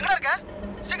எங்கடா இருக்க?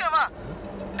 சீக்கிரம் வா.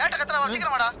 லேட்டா கத்துறா வா,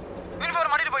 சீக்கிரம் வாடா.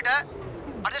 யூனிஃபார்ம் மாட்டிட்டு போயிட்டேன்.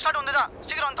 அடுத்த ஷாட் வந்துதான்,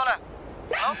 சீக்கிரம் வந்து தொலை.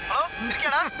 Hello hello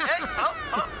இருக்கியாடா? ஏய் ஹலோ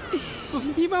ஹலோ.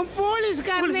 இவன்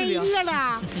போலீஸ்காரனே இல்லடா.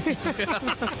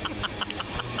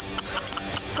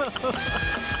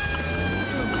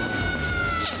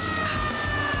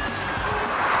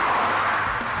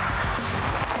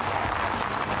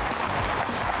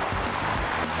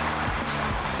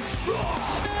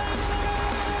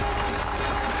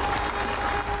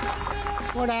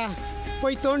 போடா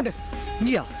போய் தோண்டு.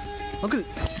 நீயா அங்கிள்?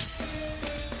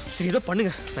 சரி ஏதோ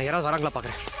பண்ணுங்க, நான் யாராவது வராங்களா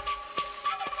பார்க்குறேன்.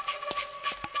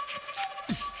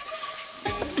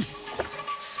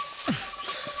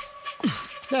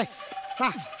 டேய் வா.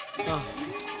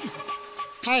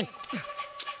 ஹாய்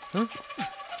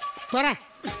தொற.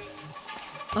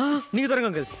 நீங்க தொடங்க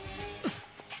அங்கிள்.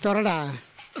 தொறடா.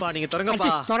 பா நீங்க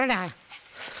தொடங்கப்பா. தொறடா.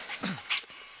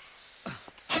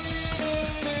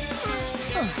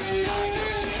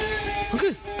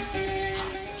 அங்கிள்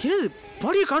என்னது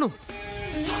பாடியை காணும்?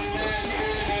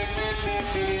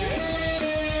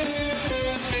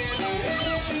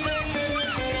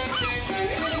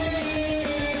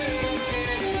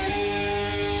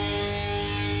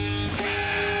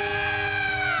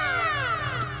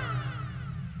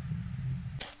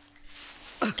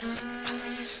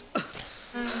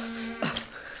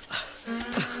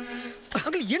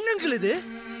 அங்கிள் என்ன அங்கிள் இது?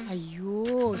 ஐயோ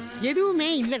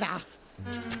எதுவுமே இல்லடா.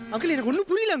 அங்கிள் எனக்கு ஒன்றும்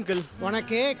புரியல அங்கிள்.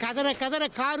 உனக்கு கதற கதற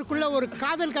காருக்குள்ள ஒரு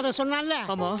காதல் கதை சொன்னான்ல,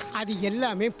 ஆமா அது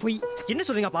எல்லாமே பொய். என்ன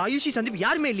சொல்றீங்க? அப்ப ஆயுஷி சந்தீப்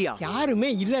யாருமே இல்லையா? யாருமே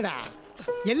இல்லடா,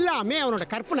 எல்லாமே அவனோட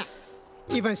கற்பனை.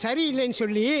 இவன் சரியில்லைன்னு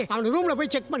சொல்லி அவன் ரூம்ல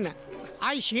போய் செக் பண்ண,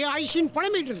 ஆயுஷி ஆயுஷின்னு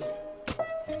புலம்பிட்டு இருந்தான்.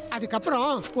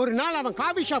 அதுக்கப்புறம் ஒரு நாள் அவன்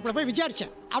காபி ஷாப்ல போய்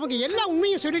விசாரிச்சேன். அவங்க எல்லா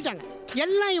உண்மையும் சொல்லிட்டாங்க.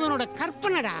 எல்லாம் இவனோட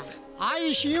கற்பனைடா.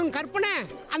 ஆயுஷியும் கற்பனை,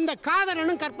 அந்த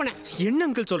காதலனும் கற்பனை. என்ன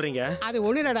அங்கிள் சொல்றீங்க? அது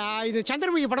ஒண்ணுடா, இது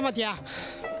சந்திரமுகி படம் பாத்தியா?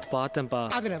 பார்த்தேன்ப்பா.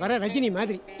 அதுல வர ரஜினி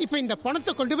மாதிரி. இப்போ இந்த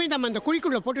பணத்தை கொண்டு போய் நம்ம அந்த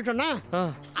குழிக்குள்ள போட்டுட்டோம்னா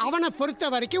அவனை பொறுத்த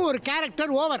வரைக்கும் ஒரு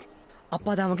கேரக்டர் ஓவர். அப்பா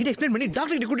அதை அவன்கிட்ட எக்ஸ்பிளைன் பண்ணி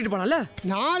டாக்டர் கிட்ட கூட்டிட்டு போனால.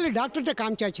 4 டாக்டர்கிட்ட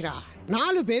காமிச்சாச்சுரா.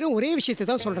 4 பேரும் ஒரே விஷயத்தை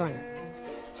தான் சொல்றாங்க.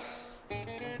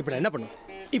 இப்போ நான் என்ன பண்ணும்?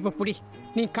 இப்போ புடி,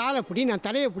 நீ காலை புடி, நான்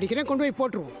தலையை பிடிக்கிறேன், கொண்டு போய்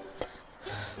போட்டுருவோம்.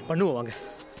 பண்ணுவோம் வாங்க.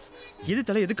 எது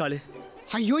தலை எது காலு?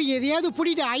 ஐயோ எதையாவது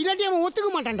புடிடா, இல்லாட்டி அவன் ஒத்துக்க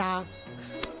மாட்டான்டா.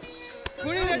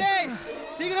 குடிடா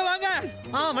சீக்கிரம் வாங்க.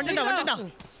 வந்துட்டா.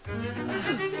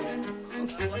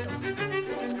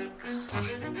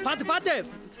 பாத்து பாத்து.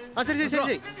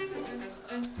 சரி.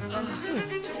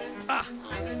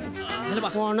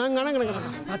 போனா கணக்கு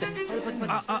பாத்து.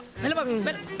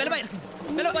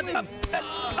 மேல பாத்து.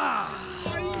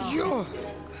 ஐயோ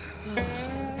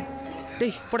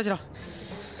டேய் போடா.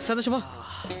 சந்தோஷமா?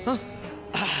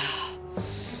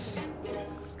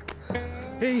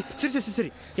 ஏய் சரி.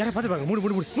 யாரை பார்த்து பாருங்க.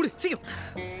 மூடு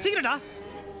சீக்கிரம்டா.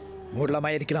 மூடலாமா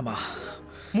இருக்கலாமா?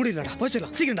 மூடிடலாம்டா,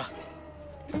 போச்சிடலாம். சீக்கிரம்டா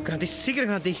கிராந்தி,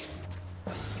 சீக்கிரம் கிராந்தி.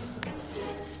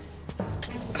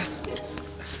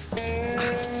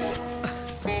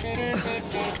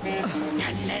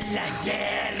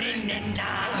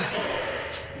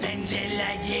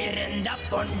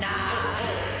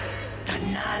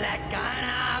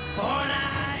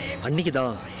 அன்னைக்கு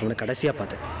தான் அவனை கடைசியா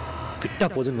பார்த்தேன். விட்டா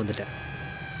போதுன்னு வந்துட்டேன்.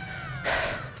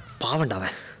 பாவண்டா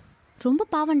அவன். ரொம்ப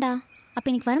பாவண்டா. அப்ப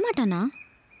இன்னைக்கு வரமாட்டானா?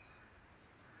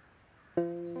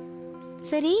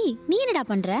 சரி, நீ என்னடா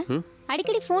பண்ற?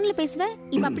 அடிக்கடி போன்ல பேசுவ,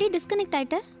 இப்ப அப்படியே டிஸ்கனெக்ட்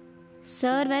ஆயிட்ட.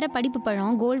 சார் வேற படிப்பு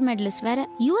பழம், கோல்டு மெடலிஸ்ட் வேற,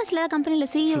 யூஎஸ்ல கம்பெனில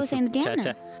சிஇஓ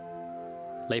சேர்ந்துட்டியா?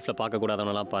 லைஃப்ல பார்க்க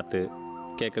கூடாதவனெல்லாம் பார்த்து,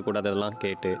 கேட்க கூடாததெல்லாம்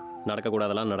கேட்டு, நடக்க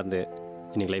கூடாதெல்லாம் நடந்து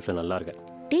இன்னைக்கு லைஃப்ல நல்லா இருக்க.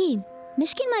 டேய்,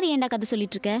 மிஷ்கின் மாதிரி ஏன்டா கதை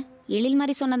சொல்லிட்டு இருக்க? எழில்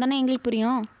மாதிரி சொன்னதானே எங்களுக்கு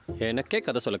புரியும். எனக்கே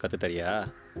கதை சொல்ல கத்து தெரியா?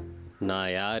 நான்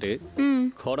யாரு,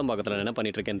 கோடம்பாக்கத்தில் என்ன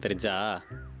பண்ணிட்டு இருக்கேன்னு தெரிஞ்சா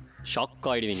ஷாக்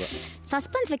ஆயிடுவீங்க.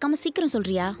 சஸ்பென்ஸ் வைக்காம சீக்கிரம்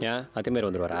சொல்றியா? ஏன் அத்திமேர்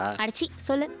வந்துருவாரா? அடிச்சி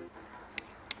சொல்லு.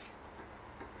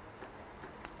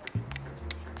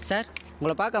 சார்,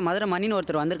 உங்களை பார்க்க மதுரை மணின்னு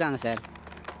ஒருத்தர் வந்திருக்காங்க சார்.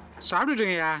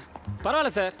 சாப்பிட்டுருங்கய்யா.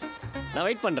 பரவாயில்ல சார், நான்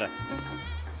வெயிட் பண்ணுறேன்.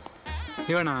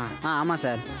 இவனா? ஆமாம்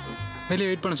சார். வெளியே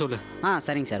வெயிட் பண்ண சொல்லு.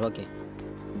 சரிங்க சார், ஓகே.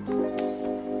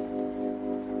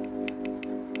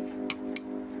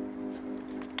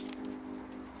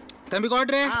 தம்பி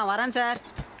குவாட்ரு. வரேன் சார்.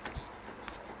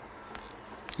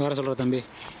 வர சொல்கிற தம்பி.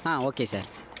 Okay sir.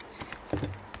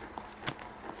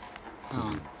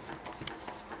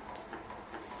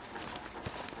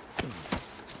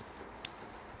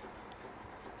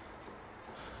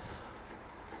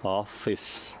 Office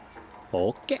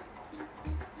okay.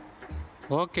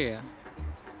 Okay.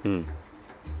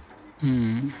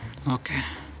 Okay.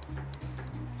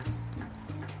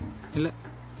 இல்லை,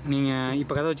 நீங்கள்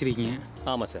இப்போ கதை வச்சுருக்கீங்க.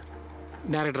 ஆமாம் சார்.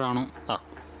 டேரக்டர் ஆகணும்.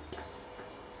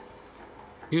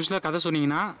 யூஸ்வலாக கதை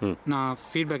சொன்னீங்கன்னா நான்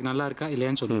ஃபீட்பேக் நல்லா இருக்கா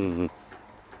இல்லையான்னு சொல்லுவேன்.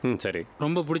 சரி.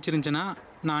 ரொம்ப பிடிச்சிருந்துச்சுன்னா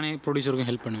நானே ப்ரொடியூசருக்கும்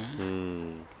ஹெல்ப் பண்ணுவேன்.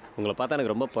 உங்களை பார்த்தா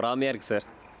எனக்கு ரொம்ப பொறாமையாக இருக்குது சார்.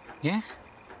 ஏன்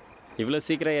இவ்வளோ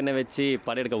சீக்கிரம் என்னை வச்சு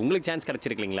படம் எடுக்க உங்களுக்கு சான்ஸ்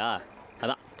கிடச்சிருக்கீங்களா?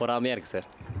 அதான் பொறாமையாக இருக்குது சார்.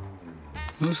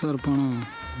 சார் போனோம்.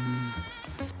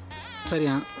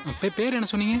 சரியா, பேர் என்ன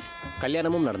சொன்னீங்க?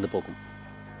 கல்யாணமும் நடந்து போகும்.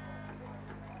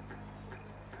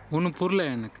 ஒன்றும் புரியல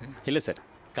எனக்கு. இல்லை சார்,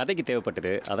 கதைக்கு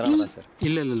தேவைப்பட்டது, அதனால தான் சார்.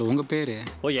 இல்லை உங்கள் பேர்?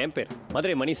 என் பேர்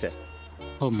மதுரை மணி சார்.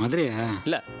 மதுரையா?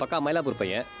 இல்லை, பக்கா மயிலாப்பூர்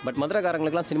பையன். பட்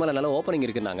மதுரைக்காரங்களுக்குலாம் சினிமாவில் நல்ல ஓப்பனிங்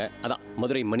இருக்குன்னாங்க, அதான்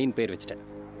மதுரை மணின்னு பேர் வச்சுட்டேன்.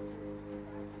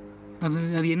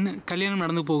 அது என்ன கல்யாணம்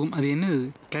நடந்து போகும், அது என்ன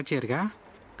கேட்சியாக இருக்கா?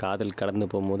 காதல் கடந்து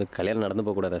போகும்போது கல்யாணம் நடந்து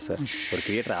போகக்கூடாதா சார்? ஒரு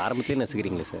கிரியேட்டர் ஆரம்பத்துலேயே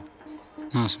நசுக்கிறீங்களே சார்.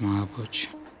 நாசமாக போச்சு.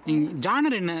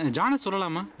 ஜானர் என்ன ஜானர்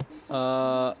சொல்லலாமா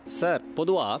சார்?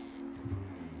 பொதுவாக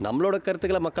நம்மளோட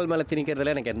கருத்துக்களை மக்கள் மேலே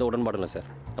திணிக்கிறதுல எனக்கு எந்த உடன்பாடும் இல்லை சார்.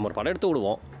 நம்ம ஒரு படம் எடுத்து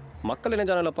விடுவோம், மக்கள் என்ன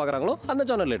ஜானரில் பார்க்குறாங்களோ அந்த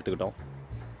ஜானரில் எடுத்துக்கிட்டோம்.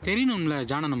 தெரியணும்ல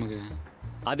ஜானர் நமக்கு.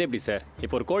 அது எப்படி சார்?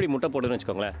 இப்போ ஒரு கோழி முட்டை போடுதுன்னு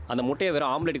வச்சுக்கோங்களேன், அந்த முட்டையை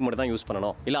வெறும் ஆம்லேட்டுக்கு மட்டும் தான் யூஸ்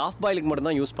பண்ணணும், இல்லை ஆஃப் பாயிலுக்கு மட்டும்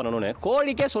தான் யூஸ் பண்ணணும்னு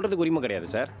கோழிக்கே சொல்கிறதுக்கு உரிமை கிடையாது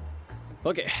சார்.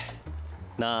 ஓகே,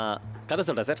 நான் கதை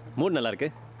சொல்கிறேன் சார். மூட் நல்லா இருக்கு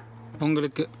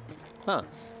உங்களுக்கு?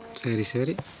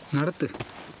 சரி நடத்து.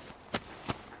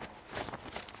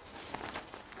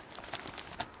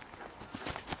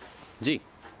 ஜி,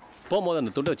 போகும்போது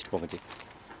அந்த துட்டை வச்சுட்டு போங்க ஜி.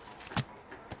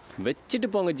 வச்சுட்டு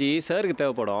போங்க ஜி, சாருக்கு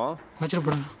தேவைப்படும். வச்சுட்டு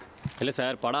போடா. இல்லை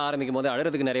சார், படம் ஆரம்பிக்கும் போது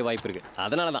அழுறதுக்கு நிறைய வாய்ப்பு இருக்குது,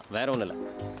 அதனால தான், வேற ஒன்றும் இல்லை.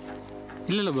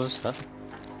 இல்லை பாஸ்,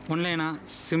 ஒன்லைனா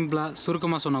சிம்பிளாக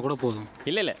சுருக்கமாக சொன்னால் கூட போதும்.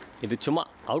 இல்லை இது சும்மா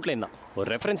அவுட்லைன் தான், ஒரு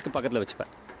ரெஃபரன்ஸ்க்கு பக்கத்தில்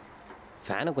வச்சுப்பேன்.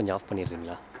 ஃபேனை கொஞ்சம் ஆஃப்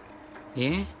பண்ணிடுறீங்களா?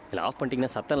 ஏன்? இல்லை, ஆஃப்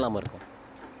பண்ணிட்டீங்கன்னா சத்தம் இல்லாமல் இருக்கும்.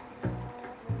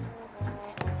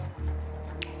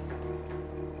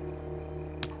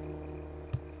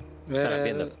 சார்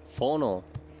அப்படியே இந்த ஃபோனும்.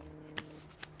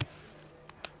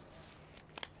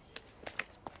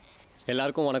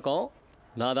 எல்லாருக்கும் வணக்கம்.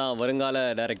 நான் தான் வருங்கால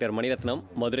டைரக்டர் மணிரத்னம்,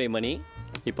 மதுரை மணி.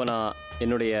 இப்போ நான்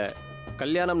என்னுடைய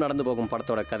கல்யாணம் நடந்து போகும்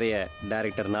படத்தோட கதையை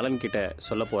டைரக்டர் நலன் கிட்ட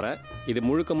சொல்ல போகிறேன். இது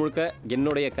முழுக்க முழுக்க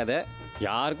என்னுடைய கதை,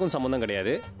 யாருக்கும் சம்மந்தம்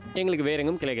கிடையாது, எங்களுக்கு வேற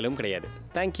எங்கும் கிளைகளும் கிடையாது.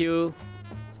 Thank you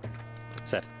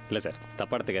sir. இல்லை சார்,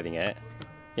 தப்பாக எடுத்துக்காதீங்க.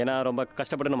 ஏன்னா ரொம்ப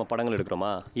கஷ்டப்பட்டு நம்ம படங்கள்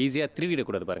எடுக்கிறோமா, ஈஸியாக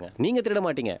திருடிடக்கூடாது பாருங்கள். நீங்கள் திருட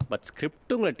மாட்டீங்க, பட்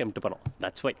ஸ்கிரிப்டும் உங்களை டெம்ப்ட் பண்ணோம்.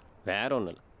 தட்ஸ் வை, வேற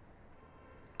ஒன்றும் இல்லை.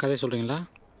 கதை சொல்கிறீங்களா?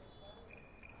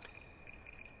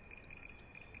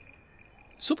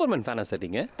 சூப்பர்மேன் ஃபேனா சார்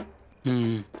நீங்கள்?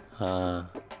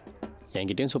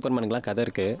 என்கிட்டயும் சூப்பர்மேனுக்குலாம் கதை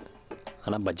இருக்குது,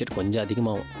 ஆனால் பட்ஜெட் கொஞ்சம்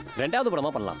அதிகமாகும். 2வது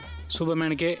படமாக பண்ணலாம்.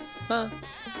 சூப்பர்மேனுக்கே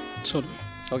சொல்.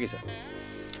 ஓகே சார்,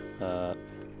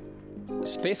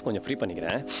 ஸ்பேஸ் கொஞ்சம் ஃப்ரீ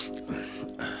பண்ணிக்கிறேன்.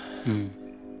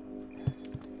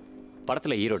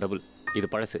 படத்தில் ஹீரோ டபுள், இது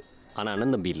பழசு. ஆனால்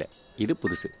அண்ணன் தம்பி இல்லை, இது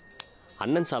புதுசு.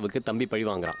 அண்ணன் சாவுக்கு தம்பி பழி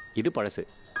வாங்குறான், இது பழசு.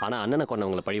 ஆனால் அண்ணனை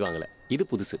கொண்டவங்களை பழி வாங்கலை, இது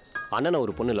புதுசு. அண்ணனை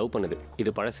ஒரு பொண்ணு லவ் பண்ணுது,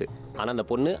 இது பழசு. ஆனால் அந்த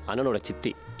பொண்ணு அண்ணனோட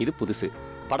சித்தி, இது புதுசு.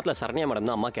 படத்தில் சரண்யா மேடம்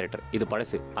தான் அம்மா கேரக்டர், இது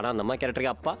பழசு. ஆனால் அந்த அம்மா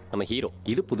கேரக்டருக்கு அப்பா நம்ம ஹீரோ,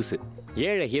 இது புதுசு.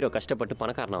 ஏழை ஹீரோ கஷ்டப்பட்டு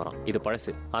பணக்காரன் வரான், இது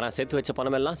பழசு. ஆனால் சேர்த்து வச்ச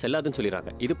பணம் எல்லாம் செல்லாதுன்னு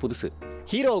சொல்லிடுறாங்க, இது புதுசு.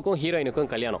 ஹீரோவுக்கும்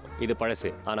ஹீரோயினுக்கும் கல்யாணம், இது பழசு.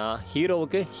 ஆனால்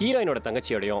ஹீரோவுக்கு ஹீரோயினோட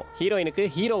தங்கச்சியோடையும் ஹீரோயினுக்கு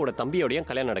ஹீரோவோட தம்பியோடையும்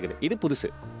கல்யாணம் நடக்குது, இது புதுசு.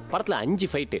 படத்தில் 5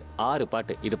 ஃபைட்டு 6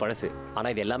 பாட்டு, இது பழசு.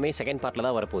 ஆனால் இது எல்லாமே செகண்ட் பார்ட்டில்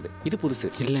தான் வரப்போகுது, இது புதுசு.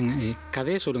 இல்லைங்க,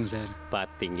 கதையே சொல்லுங்கள் சார்.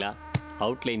 பார்த்தீங்களா,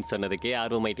 அவுட்லைன் சொன்னதுக்கே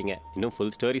ஆர்வமாயிட்டீங்க. இன்னும்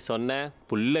ஃபுல் ஸ்டோரி சொன்ன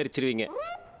புல்லரிச்சிருவீங்க.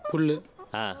 புல்லு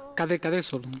கதையே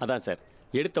சொல்லுங்க. அதான் சார்,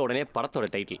 எடுத்த உடனே படத்தோட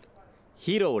டைட்டில்,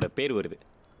 ஹீரோவோட பேர் வருது,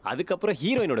 அதுக்கப்புறம்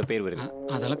ஹீரோயினோட பேர் வருது.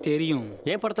 அதெல்லாம் தெரியும்.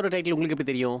 ஏன் படத்தோட டைட்டில் உங்களுக்கு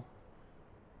எப்படி தெரியும்?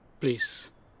 ப்ளீஸ்.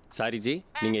 சாரி ஜி,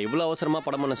 நீங்கள் இவ்வளோ அவசரமாக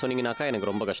படம் பண்ண சொன்னீங்கன்னாக்கா எனக்கு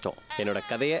ரொம்ப கஷ்டம். என்னோட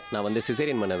கதையை நான்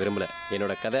சிசேரியன் பண்ண விரும்பல.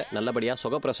 என்னோட கதை நல்லபடியாக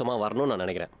சுகப்பிரசவமாக வரணும்னு நான்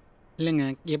நினைக்கிறேன். இல்லைங்க,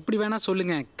 எப்படி வேணா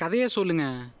சொல்லுங்க, கதையே சொல்லுங்க.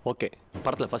 ஓகே,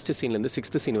 படத்தில் ஃபர்ஸ்ட் சீன்லேருந்து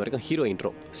 6th சீன் வரைக்கும் hero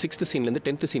intro, 6th சீன்லேருந்து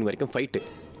 10th scene வரைக்கும் ஃபைட்டு,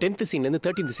 10th சீன்லேருந்து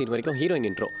 13th சீன் வரைக்கும் ஹீரோயின்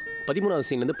இன்ட்ரோ, 13வது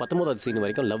சீன்லேருந்து 19வது சீன்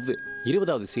வரைக்கும் லவ்,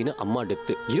 20வது சீன் அம்மா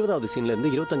டெத்து, 20வது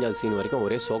சீன்லேருந்து 25வது சீன் வரைக்கும்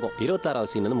ஒரே சோகம்,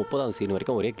 26வது சீன்லேருந்து 30வது சீன்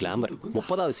வரைக்கும் ஒரே கிளாமர்,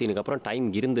 30வது சீனுக்கு அப்புறம் டைம்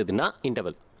இருந்ததுன்னா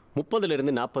இன்டர்வல்,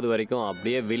 30லேருந்து 40 வரைக்கும்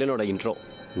அப்படியே வில்லனோட இன்ட்ரோ,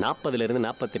 40லேருந்து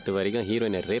 48 வரைக்கும்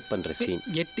ஹீரோயினை ரேப் பண்ணுற சீன்.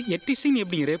 8 சீன்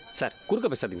எப்படி ரேப்? சார் குறுக்க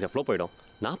பேசாதீங்க சார், ஃப்ளோ போயிடும்.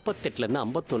 48லேருந்து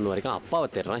 51 வரைக்கும் அப்பாவை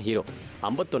தேடுறான் ஹீரோ,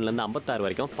 51லேருந்து 56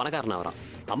 வரைக்கும் பணக்காரனா வரான்,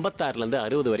 56லேருந்து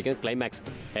 60 வரைக்கும் கிளைமேக்ஸ்.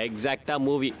 எக்ஸாக்டாக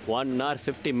movie 1 hour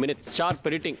 50 minutes sharp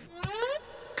editing.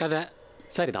 கதை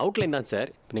சார் இது அவுட்லைன் தான் சார்.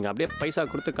 நீங்கள் அப்படியே பைசா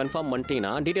கொடுத்து கன்ஃபார்ம்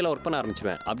பண்ணிட்டீங்கன்னா டீட்டெயிலாக ஒர்க் பண்ண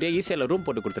ஆரம்பிச்சுவேன். அப்படியே ஈஸியாக ரூம்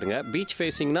போட்டு கொடுத்துருங்க. பீச்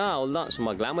ஃபேஸிங்னா அவள் தான்,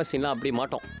 சும்மா கிளாமர் சீன்லாம் அப்படி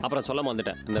மாட்டோம். அப்புறம் சொல்ல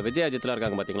வந்துட்டேன், இந்த விஜய் அஜித்லாம்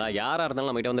இருக்காங்க பார்த்தீங்களா, யாராக இருந்தாலும்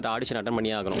நம்மகிட்ட வந்துட்டு ஆடிஷன் அட்டன்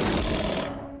பண்ணியே ஆகணும்.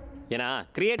 ஏன்னா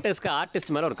கிரியேட்டர்ஸ்க்கு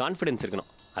ஆர்டிஸ்ட் மேலே ஒரு கான்ஃபிடென்ஸ் இருக்கணும்,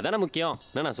 அதானே முக்கியம்.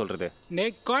 என்ன நான் சொல்கிறது?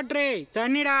 கோட்ரே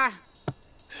தண்ணிடா.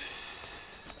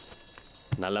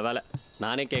 நல்ல வேலை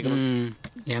நானே கேட்கணும்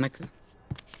எனக்கு.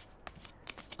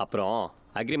 அப்புறம்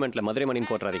அக்ரிமெண்ட்டில் மதுரை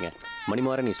மணின்னு போட்டுறாதீங்க,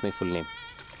 Manimaran is my full name.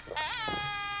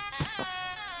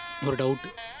 ஒரு டவுட்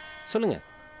சொல்லுங்க.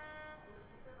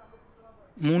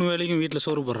 3 வேளையும் வீட்டில்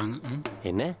சோறு போடுறாங்க.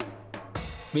 என்ன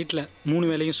வீட்டில் 3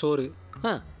 வேளையும் சோறு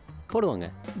போடுவாங்க.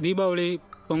 தீபாவளி,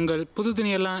 பொங்கல், புது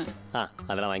துணியெல்லாம்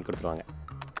அதெல்லாம் வாங்கி கொடுத்துருவாங்க.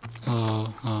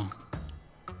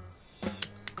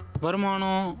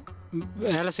 வருமானம்,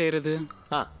 வேலை செய்கிறது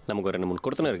நமக்கு ஒரு 2-3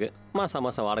 கொடுத்துன்னு இருக்குது. மாதம்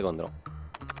மாதம் வாடகை வந்துடும்.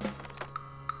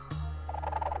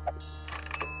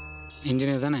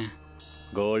 இன்ஜினியர் தானே?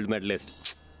 Gold medalist.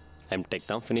 எம்டெக்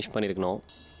தான் ஃபினிஷ் பண்ணியிருக்கணும்,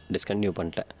 டிஸ்கன்டினியூ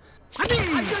பண்ணிட்டேன்.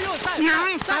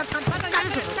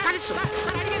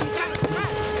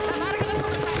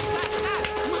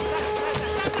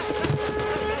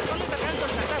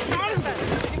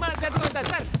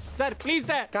 சார் ப்ளீஸ்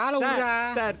சார், காலை விடுடா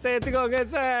சார், சேர்த்துக்கோங்க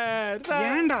சார்.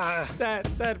 ஏன்டா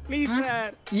சார் ப்ளீஸ்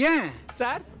சார். ஏன்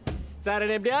சார்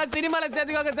என்ன எப்படியாவது சினிமாவில்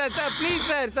சேர்த்துக்கோங்க sir. Please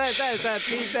sir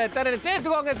please sir என்ன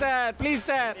சேர்த்துக்கோங்க சார். ப்ளீஸ்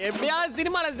சார், எப்படியாவது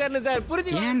சினிமாவில் சேரணும் சார்,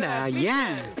 புரிஞ்சுக்கோங்க. ஏன்டா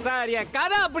ஏன் சார்? என்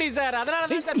கதை அப்படி சார், அதனால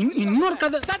தான் சார். இன்னொரு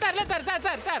கதை சார் இல்லை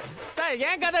சார்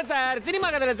என் கதை சார், சினிமா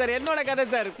கதை இல்லை சார், என்னோட கதை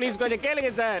சார். ப்ளீஸ் கொஞ்சம்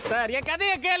கேளுங்க சார், என்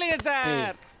கதையை கேளுங்க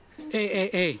சார்.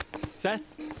 ஏய்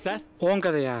சார் உன்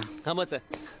கதையா? ஆமாம்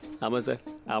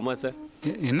சார்.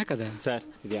 என்ன கதை சார்?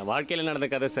 இது என் வாழ்க்கையில் நடந்த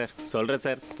கதை சார். சொல்கிறேன்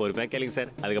சார், பொறுமையாக கேளுங்க சார்.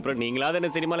 அதுக்கப்புறம் நீங்களாவது என்ன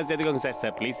சினிமாவில் சேர்த்துக்கோங்க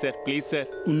சார். Please sir.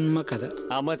 உண்மை கதை.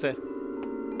 ஆமாம் சார்.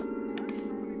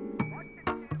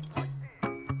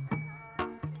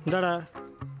 இந்தாடா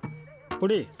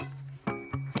புடி.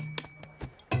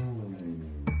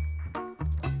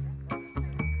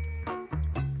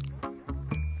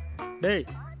 டேய்,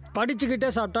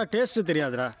 படிச்சுக்கிட்டே சாப்பிட்டா டேஸ்ட்டு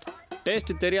தெரியாதுடா.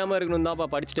 டேஸ்ட்டு தெரியாமல் இருக்கணும் தான்ப்பா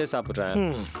படிச்சுட்டே சாப்பிட்றேன்.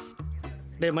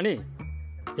 டேய் மணி,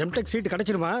 எம்டெக் சீட்டு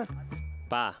கிடச்சிருமா?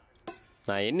 பா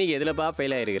நான் என்னைக்கு எதுலப்பா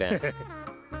ஃபெயில் ஆகிருக்கிறேன்.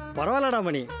 பரவாயில்லடா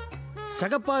மணி,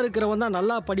 சகப்பா இருக்கிறவன் தான்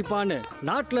நல்லா படிப்பான்னு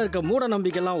நாட்டில் இருக்க மூட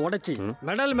நம்பிக்கைலாம் உடைச்சி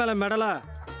மெடல் மேலே மெடலா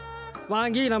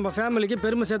வாங்கி நம்ம ஃபேமிலிக்கு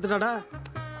பெருமை சேர்த்துட்டாடா.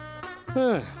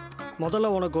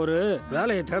 முதல்ல உனக்கு ஒரு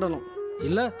வேலையை தேடணும்,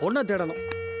 இல்லை பொண்ணை தேடணும்.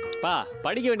 பா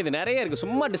படிக்க வேண்டியது நிறைய இருக்குது,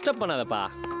 சும்மா டிஸ்டர்ப் பண்ணாதப்பா.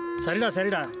 சரிடா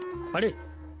சரிடா, படி,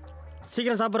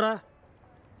 சீக்கிரம் சாப்பிட்றா.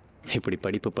 இப்படி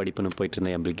படிப்புன்னு போயிட்டு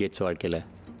இருந்தேன் என் பில்கேட்ஸ் வாழ்க்கையில்.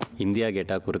 இந்தியா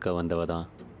கேட்டால் குறுக்க வந்தவ தான்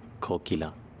கோகிலா.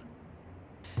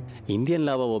 இந்தியன்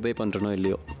லாவை ஒபே பண்ணுறனோ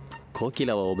இல்லையோ,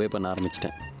 கோகிலாவை ஒபே பண்ண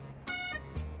ஆரம்பிச்சிட்டேன்.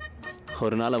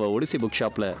 ஒரு நாள் அவள் ஒடிசி புக்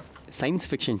ஷாப்பில் சயின்ஸ்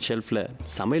ஃபிக்ஷன் ஷெல்ஃபில்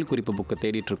சமையல் குறிப்பு புக்கை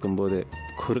தேடிட்டு இருக்கும்போது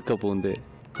குறுக்க பூந்து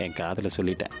என் காதில்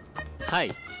சொல்லிட்டேன்,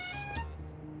 ஹாய்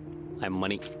ஐ எம்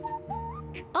மணி.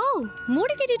 ஓ,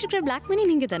 மூடி கேட்டுட்டு இருக்கிற பிளாக் மணி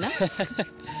நீங்க தானே?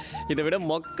 இதை விட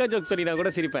மொக்க ஜோக் சொல்லி நான்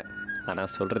கூட சிரிப்பேன்.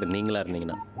 ஆனால் சொல்கிறது நீங்களாக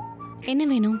இருந்தீங்கன்னா. என்ன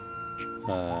வேணும்?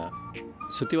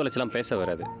 சுற்றி வளைச்செல்லாம் பேச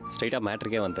வராது, ஸ்ட்ரைட்டாக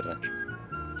மேட்ருக்கே வந்துடுறேன்.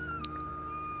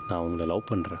 நான் உங்களை லவ்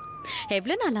பண்ணுறேன்.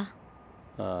 எவ்வளோ நாளா?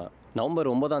 நவம்பர்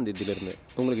 9ஆம் தேதியிலேருந்து.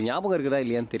 உங்களுக்கு ஞாபகம் இருக்குதா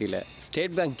இல்லையான்னு தெரியல,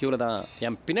 ஸ்டேட் பேங்க் க்யூவில் தான்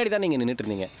என் பின்னாடி தான் நீங்கள் நின்றுட்டு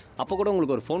இருந்தீங்க. அப்போ கூட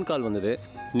உங்களுக்கு ஒரு ஃபோன் கால் வந்தது.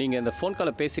 நீங்கள் இந்த ஃபோன்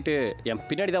காலை பேசிவிட்டு என்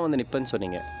பின்னாடி தான் வந்து நிற்பேன்னு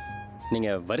சொன்னீங்க.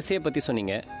 நீங்கள் வரிசையை பற்றி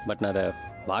சொன்னீங்க, பட் நான் அதை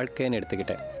வாழ்க்கைன்னு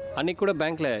எடுத்துக்கிட்டேன். அன்றைக்கி கூட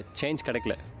பேங்க்கில் சேஞ்ச்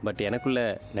கிடைக்கல, பட் எனக்குள்ளே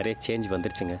நிறைய சேஞ்ச்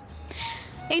வந்துருச்சுங்க.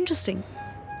 இன்ட்ரெஸ்டிங்.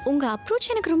 உங்கள் அப்ரோச்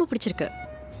எனக்கு ரொம்ப பிடிச்சிருக்கு.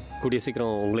 கூடிய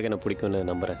சீக்கிரம் உங்களுக்கு என்ன பிடிக்கும்னு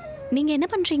நம்புகிறேன். நீங்கள் என்ன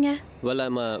பண்ணுறீங்க? Well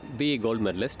I'm BE gold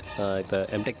medalist. இப்போ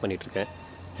எம்டெக் பண்ணிகிட்ருக்கேன்.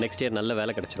 நெக்ஸ்ட் இயர் நல்ல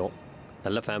வேலை கிடச்சிரும்,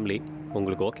 நல்ல ஃபேமிலி.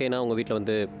 உங்களுக்கு ஓகேனா உங்கள் வீட்டில்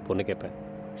வந்து பொண்ணு கேட்பேன்.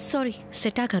 சாரி,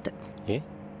 செட் ஆகாது. ஏன்?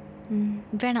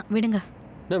 வேணாம், விடுங்க.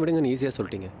 நான் விடுங்கன்னு ஈஸியாக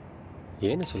சொல்லிட்டீங்க,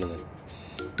 ஏன்னு சொல்லுங்கள்.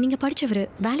 நீங்கள் படித்தவர்,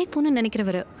 வேலைக்கு போகணுன்னு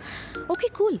நினைக்கிறவர், ஓகே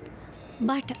கூல்,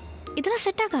 பட் இதெல்லாம்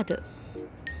செட் ஆகாது.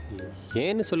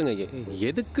 ஏன்னு சொல்லுங்கள்,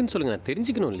 எதுக்குன்னு சொல்லுங்கள், நான்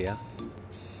தெரிஞ்சுக்கணும் இல்லையா?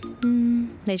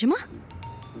 நிஜமா?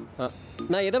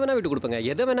 நான் எதை வேணால் விட்டு கொடுப்பேங்க,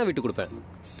 எதை வேணால் விட்டு கொடுப்பேன்.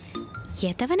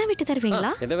 எதை வேணா விட்டு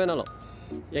தருவீங்களா? எதை வேணாலும்,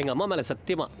 எங்கள் அம்மா மேலே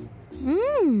சத்தியமா.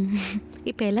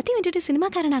 இப்போ எல்லாத்தையும் விட்டுட்டு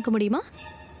சினிமாக்காரன் ஆக்க முடியுமா?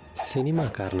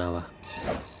 சினிமாக்காரனாவா?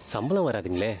 சம்பளம்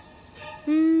வராதுங்களே.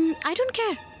 I don't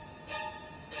care,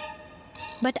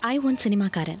 but I want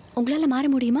சினிமாக்காரன். உங்களால் மாற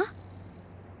முடியுமா?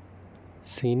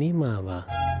 சினிமாவா?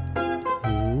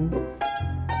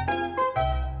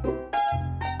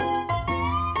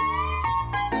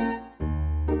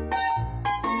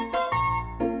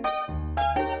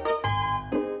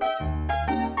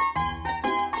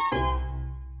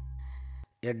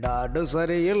 எடாடும்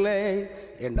சரியில்லை,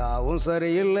 எடாவும்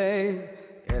சரியில்லை,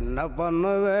 என்ன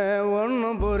பண்ணுவேன்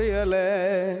ஒன்றும் புரியலை.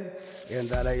 என்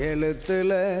தலை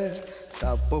எழுத்துல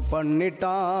தப்பு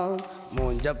பண்ணிட்டான்,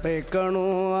 மூஞ்ச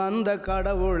பேக்கணும் அந்த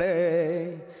கடவுளே.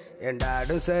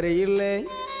 எடாடும் சரியில்லை,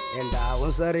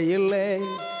 எடாவும் சரியில்லை,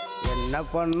 என்ன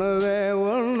பண்ணுவேன்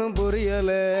ஒன்றும்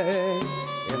புரியலை.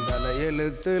 என் தலை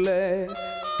எழுத்துல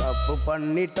தப்பு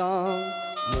பண்ணிட்டான்,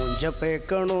 மூஞ்ச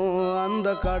பேக்கணும் அந்த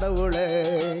கடவுளே.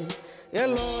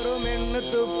 எல்லோரும் என்ன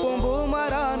துப்பும்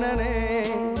பூமரானனே,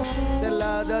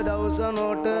 செல்லாத தவச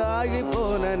நோட்டு ஆகி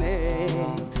போனனே.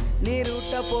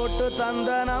 நீரூட்ட போட்டு தந்த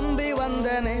நம்பி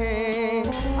வந்தனே,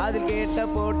 அதில் கேட்ட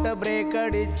போட்ட பிரேக்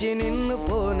அடிச்சு நின்று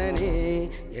போனனே.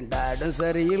 என் டாடும்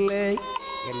சரியில்லை,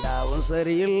 என் டாவும்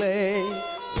சரியில்லை,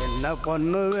 என்ன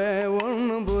பண்ணுவேன்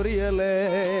ஒன்றும் புரியலை.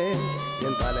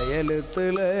 என்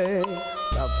தலையெழுத்துல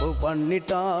தப்பு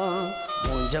பண்ணிட்டான்,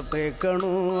 மூஞ்ச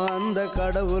பேக்கணும் அந்த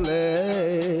கடவுளே.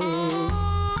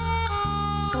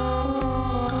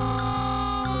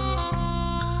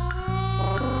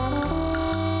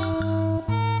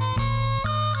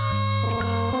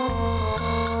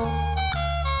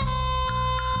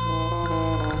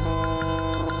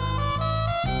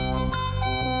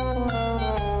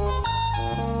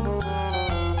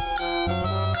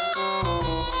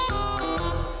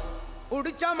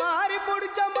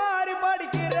 பிடிச்ச மாதிரி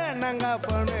படிக்கிறேன், நாங்க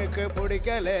பொண்ணுக்கு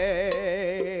பிடிக்கல.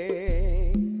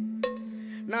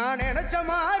 நான் நினைச்ச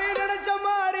மாதிரி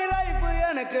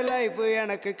லைஃப்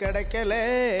எனக்கு கிடைக்கல.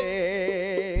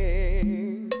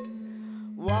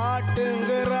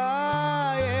 வாட்டுங்கிறா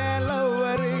ஏன்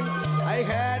லவ்வரு, ஐ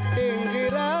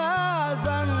ஹேட்டுங்கிறா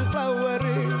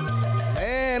சன்ஃப்ளவரு.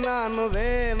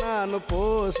 வேணான்னு போ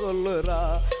சொல்லுறா,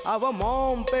 அவ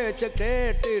மாம் பேச்ச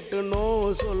கேட்டுட்டு நோ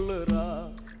சொல்லுறா.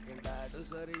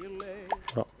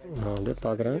 நான் அப்படியே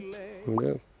பார்க்குறேன், இங்கே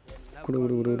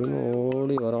குடுன்னு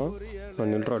ஓடி வரான்.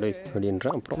 நான் நின்றாடே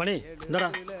அப்படின்றேன். அப்புறம் மணி இந்தடா.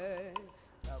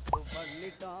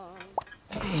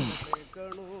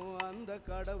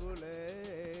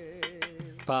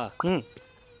 பா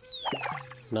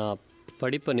நான்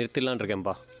படிப்பை நிறுத்திடலான்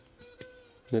இருக்கேன்ப்பா.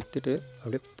 நிறுத்திட்டு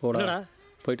அப்படியே போடா.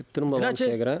 போயிட்டு திரும்ப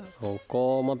கேட்குறேன். அவன்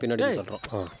கோவமாக பின்னாடி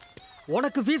சொல்கிறான்.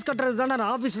 உனக்கு ஃபீஸ் கட்டுறது தானே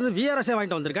நான் ஆஃபீஸ்லேருந்து விஆர்எஸ்ஏ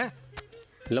வாங்கிட்டு வந்திருக்கேன்.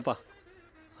 இல்லைப்பா,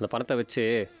 அந்த பணத்தை வச்சு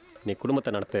நீ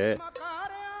குடும்பத்தை நடத்து,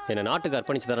 என்னை நாட்டுக்கு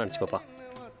அர்ப்பணிச்சு தானே நினச்சிக்கோப்பா.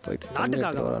 போயிட்டு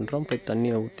நாட்டுக்காக போய்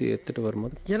தண்ணியை ஊற்றி எடுத்துகிட்டு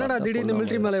வரும்போது என்னடா திடீர்னு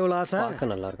மிலிட்ரி மேலே இவ்வளோ ஆசை?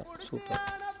 பார்க்க நல்லா இருக்கும். சூப்பர்.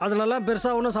 அதுலலாம்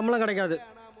பெருசாக ஒன்றும் சம்பளம் கிடைக்காது.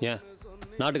 ஏன்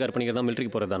நாட்டுக்கு அர்ப்பணிக்கிறது தான்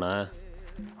மிலிட்ரிக்கு போகிறது தானே?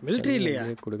 மிலிட்ரி இல்லையா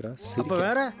கொடுக்குறா? அப்போ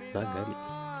வேற நான் கேலி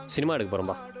சினிமா எடுக்க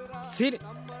போகிறோம்பா. சரி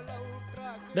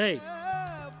டேய்,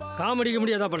 காமெடிக்கு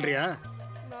முடியாதா பண்ணுறியா?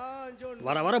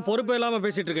 வர வர பொறுப்பே இல்லாமல்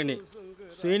பேசிகிட்டு இருக்க நீ.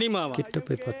 சினிமாவா? கிட்ட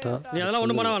போய் பார்த்தா நீ அதெல்லாம்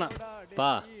ஒன்றும் பண்ண வேணாம். பா,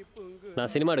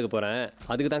 நான் சினிமா எடுக்க போகிறேன்,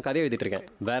 அதுக்கு தான் கதை எழுதிட்டு இருக்கேன்.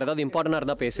 வேறு ஏதாவது இம்பார்ட்டண்டாக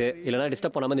இருந்தால் பேசு, இல்லைனா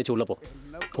டிஸ்டர்ப் பண்ணாமல் இருந்துச்சு உள்ளே போ.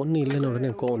 பொண்ணு இல்லைன்னு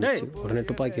உடனே கோவம் வந்துச்சு. உடனே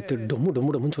துப்பாக்கி எடுத்து டொம்மு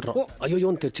டொம்மு டொம்முன்னு சொல்கிறான்.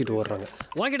 ஐயோன்னு தெரிச்சிட்டு ஓடுறாங்க.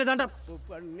 வாங்கிட்டு தாண்டா.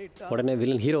 உடனே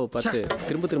வில்லன் ஹீரோவை பார்த்து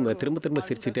திரும்ப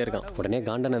சிரிச்சுட்டே இருக்கான். உடனே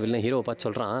காண்டான வில்லன் ஹீரோவை பார்த்து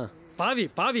சொல்கிறான், பாவி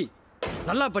பாவி,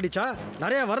 நல்லா படிச்சா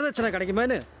நிறைய வரதட்சணை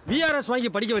கிடைக்குமேனு விஆர்எஸ் வாங்கி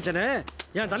படிக்க வச்சேனே,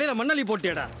 என் தலையில மண்ணலி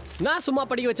போட்டியடா. நான் சும்மா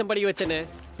படிக்க வச்சேன்னு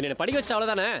என்ன படிக்க வச்சுட்டு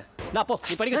அவ்வளோதானே? நான் போ,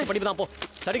 நீ படிக்க வச்சு படிப்பு தான் போ.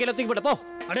 சரிக்கையில் தூக்கி போட்ட போ.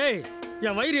 அடே,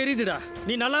 என் வயிறு எரியுதுடா.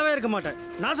 நீ நல்லாவே இருக்க மாட்டேன்,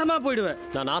 நாசமா போயிடுவேன்.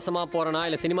 நான் நாசமா போறேனா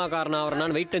இல்லை சினிமாக்காரனா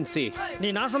வரனான்னு வெயிட் அண்ட் see. நீ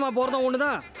நாசமா போறதும்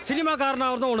ஒண்ணுதான், சினிமாக்காரனா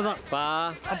வரதும் ஒண்ணுதான். பா,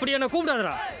 அப்படி என்ன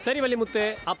கூப்பிடாதடா. சரி வள்ளிமுத்து,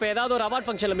 அப்ப ஏதாவது ஒரு அவார்ட்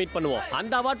ஃபங்க்ஷன்ல மீட் பண்ணுவோம்.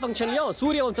 அந்த அவார்ட் ஃபங்க்ஷன்லயும்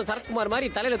சூரிய வம்சம் சரத்குமார் மாதிரி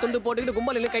தலையில துண்டு போட்டுக்கிட்டு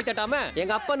கும்பலில் கை தட்டாம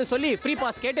எங்க அப்பன்னு சொல்லி ஃப்ரீ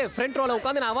பாஸ் கேட்டு ஃப்ரண்ட் ரோல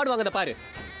உட்காந்து நான் அவார்டு வாங்குறத பாரு.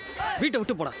 வீட்டை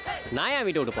விட்டு போடா. நான் ஏன்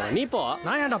வீட்டை விட்டு போனேன்? நீ போ.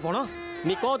 நான் ஏன்டா போனோம்?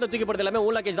 நீ கோவத்தை தூக்கி போடுறது எல்லாமே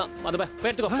ஊர் லக்கேஜ் தான். அது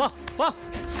எடுத்துக்கோ, போ போ.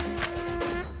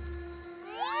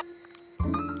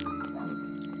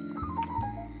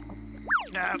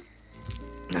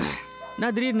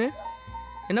 நான் திடீர்னு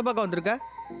என்ன பார்க்க வந்திருக்க?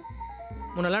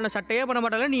 முன்னெல்லாம் நான் சட்டையே பண்ண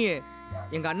மாட்டால நீ.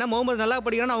 எங்கள் அண்ணன் முகமது நல்லா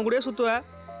படிக்கிறான்னு அவங்க கூட சுற்றுவ.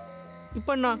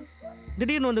 இப்போ என்ன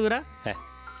திடீர்னு வந்துக்கிற?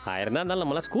 ஆயிருந்தா இருந்தாலும்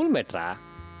நம்மளாம் ஸ்கூல் மேட்ரா.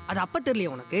 அது அப்போ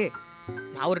தெரியலையே உனக்கு?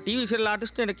 நான் ஒரு டிவி சீரியல்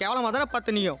ஆர்டிஸ்ட், எனக்கு கேவலமாக தானே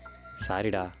பார்த்து நீயும்.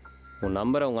 சாரிடா, உன்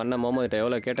நம்பரை உங்கள் அண்ணன் முகமதுகிட்ட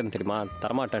எவ்வளோ கேட்டேன்னு தெரியுமா?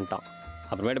 தரமாட்டேன்ட்டான்.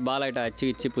 அப்புறமேட்டு பாலாயிட்ட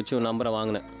அச்சு பிடிச்சி உன் நம்பரை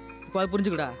வாங்கினேன். இப்போ அது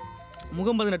புரிஞ்சுக்கடா.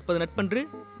 முகம்பது நட்பது நட்பன்று,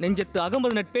 நெஞ்சத்து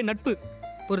அகம்பது நட்பே நட்பு.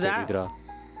 புரியுதா?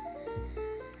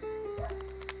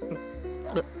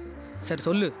 சரி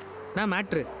சொல்லு, நான்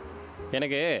மேட்ரு.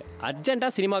 எனக்கு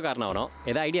அர்ஜென்ட்டாக சினிமாக்காரன் ஆகணும்.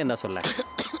 ஏதாவது ஐடியா இருந்தால் சொல்ல.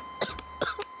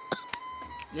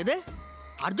 எது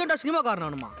அர்ஜென்ட்டாக சினிமாக்காரன்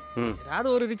ஆகணுமா? ஏதாவது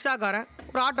ஒரு ரிக்ஷாக்காரன்,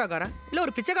 ஒரு ஆட்டோக்காரன், இல்லை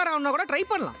ஒரு பிச்சைக்காரன் ஆகணும்னா கூட ட்ரை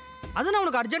பண்ணலாம். அது நான்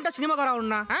உனக்கு அர்ஜென்ட்டாக சினிமாக்காரன்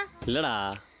ஆகணும்னா? இல்லைடா,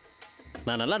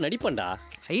 நான் நல்லா நடிப்பேன்டா.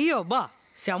 ஐயோ பா,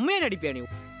 செம்மையாக நடிப்பேன் நீ.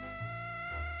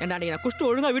 ஏன்டா நீ நான் குஷ்டு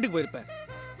ஒழுங்காக வீட்டுக்கு போயிருப்பேன்.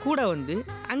 கூட வந்து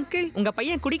அங்கிள் உங்கள்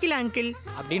பையன் குடிக்கல அங்கிள்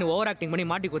அப்படின்னு ஓவர் ஆக்டிங் பண்ணி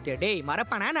மாட்டி கொடுத்தியா? டேய்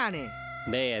மறப்பானா நான்?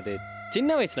 டேய், அது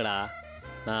சின்ன வயசுலடா.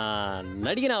 நான்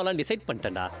நடிகனாவெல்லாம் டிசைட்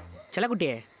பண்ணிட்டேன்டா.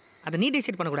 செல்லக்குட்டியே, அதை நீ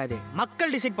டிசைட் பண்ணக்கூடாது,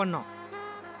 மக்கள் டிசைட் பண்ணோம்.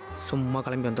 சும்மா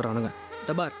கிளம்பி வந்துடுறானுங்க.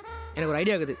 தபார், எனக்கு ஒரு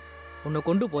ஐடியா இருக்குது. உன்னை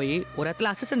கொண்டு போய் ஒரு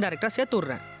இடத்துல அசிஸ்டன்ட் டைரக்டராக சேர்த்து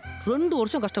விட்றேன். 2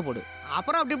 வருஷம் கஷ்டப்படு,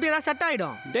 அப்புறம் அப்படி இப்படி ஏதாவது செட்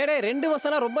ஆகிடும். டே 2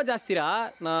 வருஷம்லாம் ரொம்ப ஜாஸ்திரா.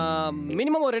 நான்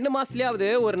மினிமம் ஒரு 2 மாதத்துலேயாவது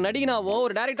ஒரு நடிகனாவோ,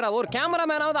 ஒரு டேரக்டராவோ, ஒரு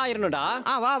கேமராமேனாவது ஆயிரணும்டா.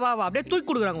 வா வா வா, அப்படியே தூக்கி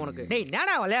கொடுக்குறாங்க உனக்கு. டேய்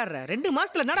நேடா விளையாடுற? 2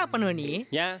 மாசத்துல என்னடா பண்ணுவ நீ?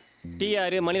 ஏன்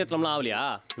டிஆர் மணிரத்னம்லாம் ஆகலையா?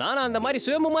 நானும் அந்த மாதிரி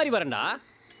சுயம்பு மாதிரி வரேன்டா.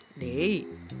 டேய்,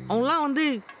 அவங்களாம் வந்து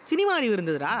சினிமா அறிவு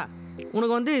இருந்ததுடா.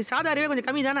 உனக்கு வந்து சாதா அறிவே கொஞ்சம்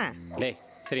கம்மி தானே? டேய்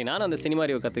சரி, நானும் அந்த சினிமா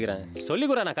அறிவை கற்றுக்கிறேன்.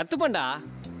 சொல்லிக்கூட நான் கற்றுப்பேன்டா.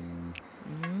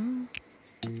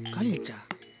 காலியாச்சா?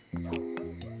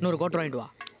 இன்னொரு கோட்டர் வாங்கிட்டு வா.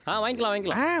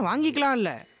 வாங்கிக்கலாம். வாங்கிக்கலாம்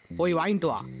இல்லை, போய் வாங்கிட்டு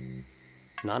வா.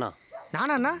 நானா?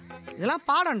 இதெல்லாம்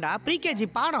பாடம்டா, ப்ரீகேஜி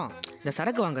பாடம். இந்த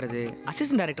சரக்கு வாங்குறது,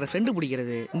 அசிஸ்டன்ட் டைரக்டர் ஃப்ரெண்டு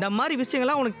பிடிக்கிறது, இந்த மாதிரி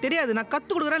விஷயங்கள்லாம் உனக்கு தெரியாது. நான்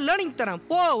கற்றுக் கொடுக்குறேன், லேர்னிங் தரேன்.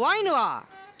 போ வாங்கிட்டு வா.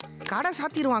 கடை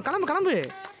சாத்திடுவான். கிளம்பு.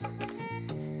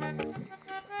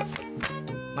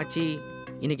 மச்சி,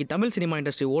 இன்னைக்கு தமிழ் சினிமா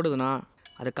இண்டஸ்ட்ரி ஓடுதுன்னா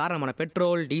அது காரணமான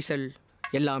பெட்ரோல், டீசல்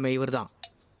எல்லாமே இவர் தான்.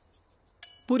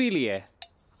 புரியலையே.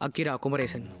 அக்கிரா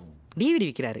குமரேசன் டிவிடி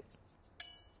விற்கிறாரு.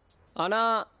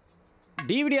 ஆனால்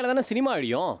டிவிடியால் தானே சினிமா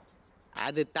அழியும்.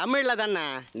 அது தமிழில் தானே.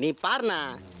 நீ பாருண்ணா,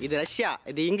 இது ரஷ்யா,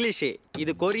 இது இங்கிலீஷு,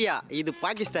 இது கொரியா, இது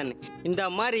பாகிஸ்தான். இந்த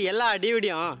மாதிரி எல்லா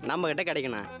டிவிடியும் நம்மக்கிட்ட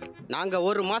கிடைக்கணும். நாங்கள்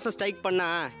 1 மாதம் ஸ்ட்ரைக்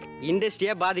பண்ணால்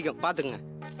இண்டஸ்ட்ரியே பாதிக்கும், பார்த்துங்க.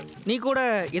 நீ கூட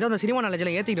ஏதோ அந்த சினிமா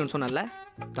நாலேஜெல்லாம் ஏற்றிக்கிட்டோன்னு சொன்னல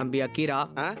தம்பி அக்கீரா.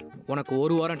 உனக்கு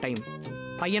 1 வாரம் டைம்.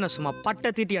 பையனை சும்மா பட்டை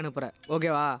தீட்டி அனுப்புற,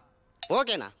 ஓகேவா?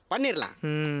 ஓகேண்ணா, பண்ணிடலாம்.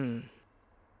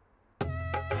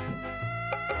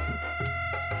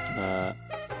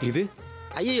 இது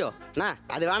ஐயோ அண்ணா,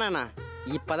 அது வேணாண்ணா.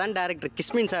 இப்போதான் டைரக்டர்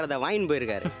கிஸ்மின் சார் அதை வாங்கின்னு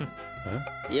போயிருக்காரு.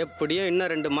 எப்படியோ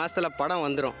இன்னும் 2 மாசத்துல படம்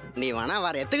வந்துடும். நீ வேணா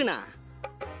வர எத்துக்குண்ணா.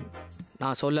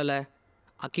 நான் சொல்லலை,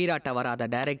 அக்கீராட்ட வராத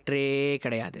டைரக்டரே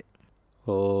கிடையாது.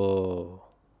 ஓ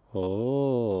ஓ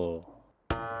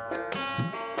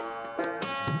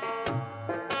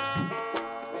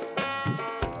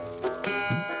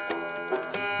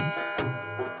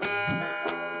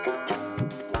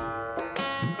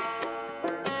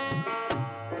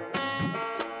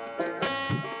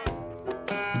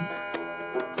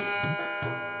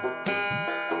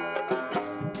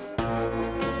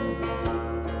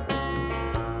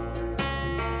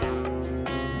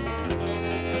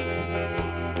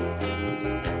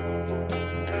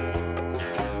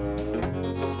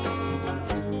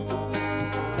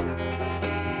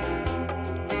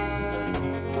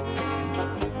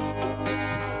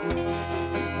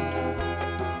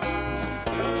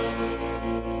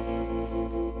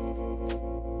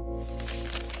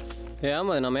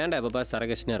ஆமாம் நம்ம ஏன்டா எப்போ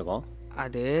சரகஷ்னே இருக்கோம்.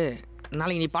 அது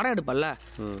நாளைக்கு நீ படம் எடுப்பல்ல,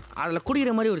 அதில்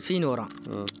குடிக்கிற மாதிரி ஒரு சீன் வரும்.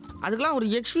 அதுக்கெல்லாம் ஒரு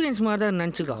எக்ஸ்பீரியன்ஸ் மாதிரி தான்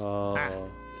நினச்சிக்கோ.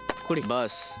 குடி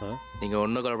பாஸ். நீங்கள்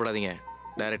ஒன்றும் கவலைப்படாதீங்க.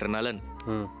 டைரக்டர் நலன்,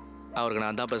 அவருக்கு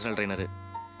நான் தான் பர்சனல் ட்ரைனரு.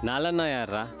 நலன்னா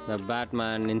யாரா? இந்த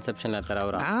பேட்மேன் இன்செப்ஷனில்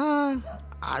தரவரா?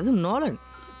 அது நோலன்,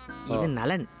 இது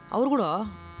நலன். அவர் கூட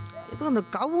ஏதோ அந்த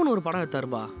கவுன்னு ஒரு படம்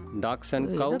எடுத்தாருப்பா. டாக்ஸ் அண்ட்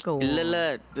கவ். இல்லை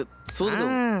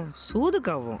சூது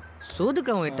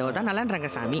கவும் எடுத்தவர் தான் நலன்றாங்க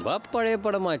சாமி. பழைய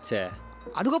படமாச்சே.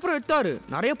 அதுக்கப்புறம் எடுத்தாரு,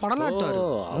 நிறைய படம்லாம் எடுத்தாரு.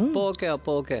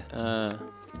 அப்போ ஓகே.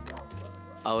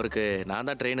 அவருக்கு நான்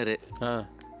தான் ட்ரெயினரு.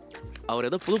 அவர்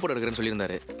ஏதோ புது படம் எடுக்கிறேன்னு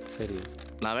சொல்லியிருந்தாரு. சரி,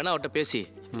 நான் வேணா அவர்கிட்ட பேசி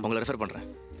உங்களை ரெஃபர் பண்ணுறேன்.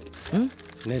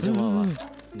 நிஜமாவா?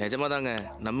 நிஜமா தாங்க,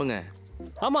 நம்புங்க.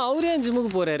 ஆமாம், அவரே ஜிம்முக்கு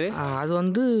போகிறாரு. அது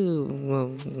வந்து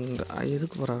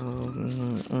எதுக்கு போகிறாரு?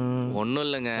 ஒன்றும்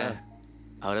இல்லைங்க,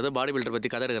 அவர் ஏதோ பாடி பில்டர் பற்றி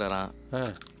கதை எடுக்கிறாராம்,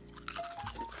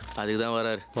 அதுக்கு தான்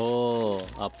வராரு. ஓ,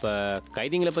 அப்போ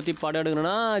கைதிங்களை பற்றி படம்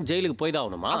எடுக்கணும்னா ஜெயிலுக்கு போய் தான்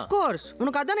ஆகணுமா? அஃப்கோர்ஸ்,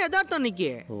 உனக்கு அதானே எதார்த்தம்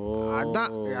நிற்கி.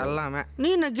 அதான் எல்லாமே.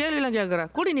 நீ என்ன கேள்விலாம் கேட்குற?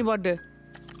 கூடி நீ பாட்டு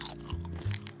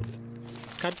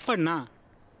கட் பண்ணா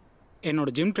என்னோட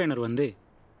ஜிம் ட்ரைனர் வந்து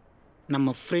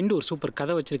நம்ம ஃப்ரெண்டு ஒரு சூப்பர்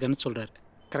கதை வச்சிருக்கான்னு சொல்கிறாரு.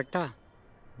 கரெக்டா?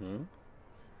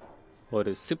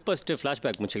 ஒரு சிப்பஸ்ட்டு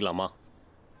ஃப்ளாஷ்பேக் முடிச்சுக்கலாமா?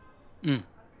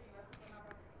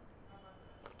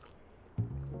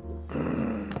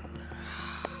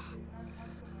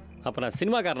 அப்போ நான்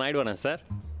சினிமாக்காரன் ஆயிடுவேனா சார்?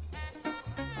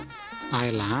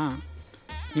 ஆயிடலாம்.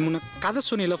 நீ முன்ன கதை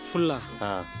சொன்னில ஃபுல்லாக,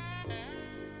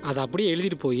 அதை அப்படியே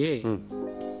எழுதிட்டு போய்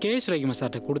கேஸ் ரவிக்குமார்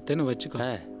சார்கிட்ட கொடுத்தேன்னு வச்சுக்கோ,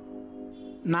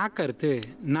 நாக்கறுத்து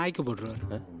நாய்க்கு போட்டுருவார்.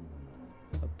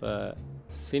 அப்போ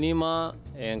சினிமா,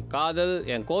 என் காதல்,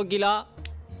 என் கோகிலா.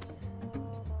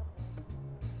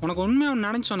 உனக்கு உண்மையாக ஒன்று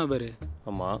நினச்சி சொன்ன பாரு.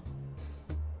 ஆமாம்,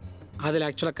 அதில்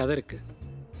ஆக்சுவலாக கதை இருக்குது.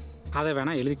 அதை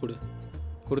வேணா எழுதி கொடு.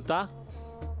 கொடுத்தா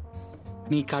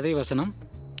நீ கதை வசனம்,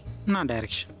 நான்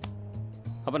டைரக்ஷன்.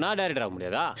 அப்போ நான் டைரக்டர் ஆக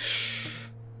முடியாதா?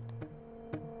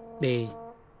 டேய்,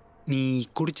 நீ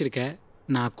குடிச்சிருக்க,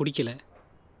 நான் குடிக்கல.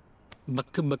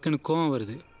 பக்கு பக்குன்னு கோவம்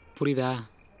வருது, புரியுதா?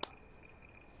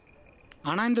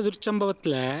 ஆனால் இந்த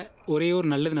துர்ச்சம்பவத்தில் ஒரே ஒரு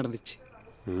நல்லது நடந்துச்சு.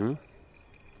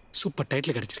 சூப்பர்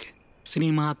டைட்டில் கிடச்சிருக்கு,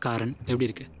 சினிமாக்காரன். எப்படி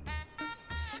இருக்கு?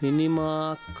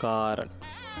 சினிமாக்காரன்.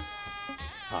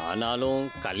 ஆனாலும்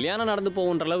கல்யாணம் நடந்து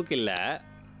போகுன்ற அளவுக்கு இல்லை.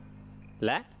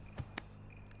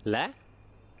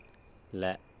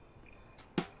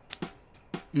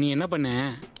 நீ என்ன பண்ண?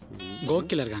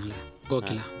 கோகிலா இருக்காங்களே,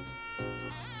 கோகிலா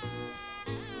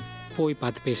போய்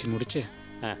பார்த்து பேசி முடிச்சு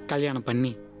கல்யாணம்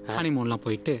பண்ணி ஹனிமூன்லாம்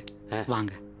போயிட்டு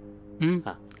வாங்க.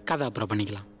 கதை அப்புறம்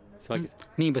பண்ணிக்கலாம்.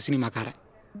 நீ இப்போ சினிமாக்காரன்.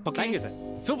 Okay? Thank you sir.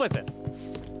 Super sir.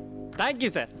 Thank you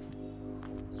sir.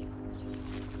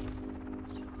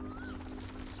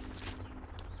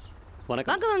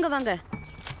 வணக்கம். வாங்க வாங்க வாங்க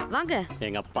வாங்க.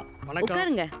 எங்க அப்பா.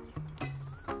 உட்காருங்க.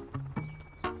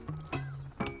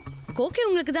 கோகி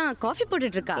உங்களுக்கு தான் காஃபி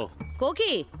போட்டுட்டு இருக்கா.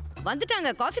 கோகி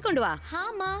வந்துட்டாங்க, காஃபி கொண்டு வா.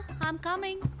 ஆமா, ஐம்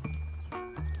கமிங்.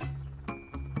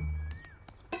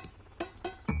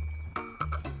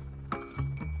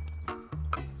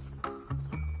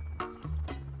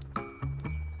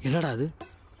 என்னடா அது,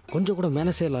 கொஞ்சம் கூட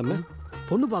மேனஸே இல்லாம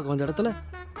பொண்ணு பார்க்க வந்த இடத்துல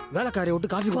வேலைக்காரியை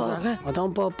விட்டு காஃபி கொடுக்குறாங்க.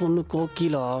 அதான்ப்பா பொண்ணு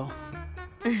கோகிலா.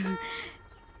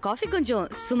 காஃபி கொஞ்சம்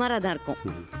சுமாரா தான் இருக்கும்.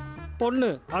 பொண்ணு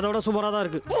அதோட சுமாராக தான்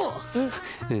இருக்கு.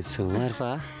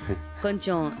 சுமார்ப்பா.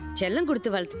 கொஞ்சம் செல்லம்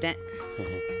கொடுத்து வளர்த்துட்டேன்.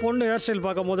 பொண்ணு ஹேர் ஸ்டைல்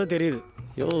பார்க்கும் போதே தெரியுது.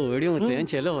 யோ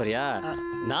வெடியும் செல்ல வரியா?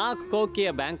 நான்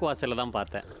கோகிய பேங்க் வாசல்ல தான்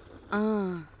பார்த்தேன்.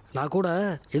 நான் கூட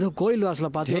ஏதோ கோயில் வாசல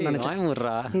பார்த்தேன்னு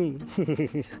நினைச்சேன்.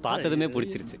 பார்த்ததுமே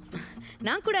பிடிச்சிருச்சு.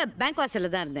 நான் கூட பேங்க்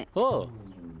வாசல்ல தான் இருந்தேன். ஓ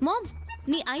மாம்,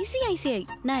 நீ ஐசிஐசிஐ,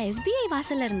 நான் எஸ்பிஐ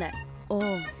வாசல்ல இருந்தேன். ஓ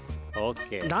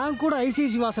ஓகே. நான் கூட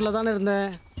ஐசிஐசி வாசல்ல தானே இருந்தேன்,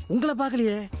 உங்களை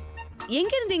பார்க்கலையே.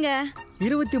 எங்க இருந்தீங்க?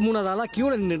 23 நாளா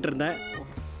கியூல நின்றுட்டு இருந்தேன்.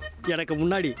 எனக்கு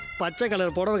முன்னாடி பச்சை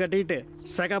கலர் புடவை கட்டிக்கிட்டு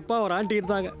சகப்பா ஒரு ஆண்டி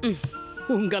இருந்தாங்க.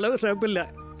 உங்க அளவு சிறப்பு இல்லை.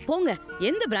 போங்க,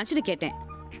 எந்த பிரான்ச்னு கேட்டேன்.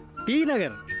 டி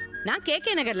நகர். நான்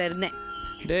கேகே நகர்ல இருந்தேன்.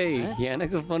 டேய்,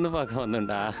 எனக்கு பொண்ணு பார்க்க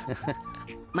வந்தேன்டா.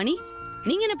 மணி,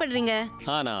 நீங்க என்ன பண்றீங்க?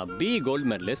 நான் B gold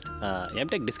medallist.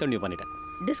 MTech discontinue பண்ணிட்டேன்.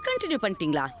 டிஸ்கண்டினியூ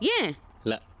பண்ணிட்டீங்களா? ஏன்?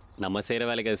 இல்லை, நம்ம செய்கிற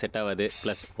வேலைக்கு அது செட் ஆகாது.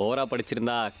 ப்ளஸ் ஓவரா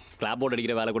படிச்சிருந்தா கிளாப் போர்டு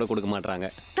அடிக்கிற வேலை கூட கொடுக்க மாட்டாங்க.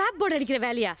 கிளாப் போர்டு அடிக்கிற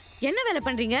வேலையா? என்ன வேலை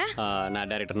பண்றீங்க? நான்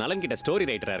டைரக்டர் நலன் கிட்ட ஸ்டோரி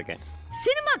ரைட்டரா இருக்கேன்.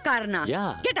 சினிமாக்காரனா? யா.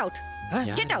 Get out.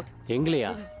 Get out.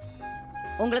 எங்களையா?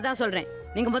 உங்களை தான் சொல்றேன்.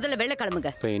 நீங்க முதல்ல வெளில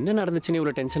கிளம்புங்க. இப்போ என்ன நடந்துச்சுன்னு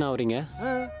இவ்வளோ டென்ஷன் ஆகுறீங்க?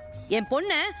 என்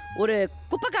பொண்ண ஒரு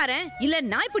குப்பைக்காரன் இல்ல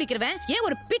நாய் பிடிக்கிறவன், ஏன்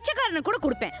ஒரு பிச்சைக்காரனை கூட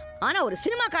கொடுப்பேன். ஆனா ஒரு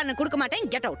சினிமாக்காரனை கொடுக்க மாட்டேன்.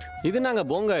 Get out. இது நாங்க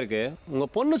போங்கா இருக்கு. உங்க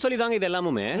பொண்ணு சொல்லி தாங்க இது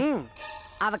எல்லாமே.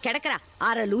 அவ கிடக்குறா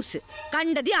அரை லூசு,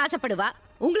 கண்டதையும் ஆசைப்படுவா.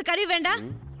 உங்களுக்கு அறிவு வேண்டாம்?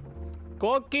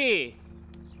 கோக்கி.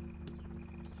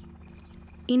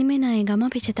 இனிமே நான் எங்கள் அம்மா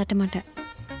பேச்சை தட்ட மாட்டேன்.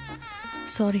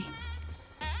 சாரி.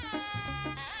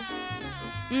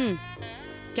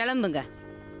 கிளம்புங்க.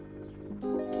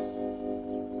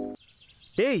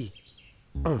 டேய்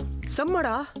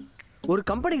செம்மடா, ஒரு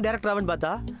கம்பெனிக்கு டைரக்டர் ஆவன்னு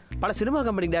பார்த்தா பல சினிமா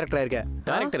கம்பெனிக்கு டைரக்டர் ஆயிருக்க.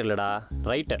 டைரக்டர் இல்லடா,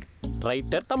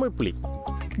 ரைட்டர் தமிழ் புலி.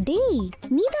 டேய்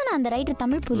நீ தானே அந்த ரைட்டர்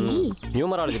தமிழ் புலி?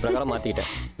 நியூமராலஜி பிரகாரம்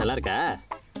மாத்திட்டேன். நல்லா இருக்கா?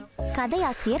 கதை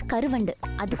ஆசிரியர் கருவண்டு,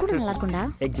 அது கூட நல்லா இருக்கும்டா.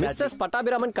 மிஸ்ஸஸ்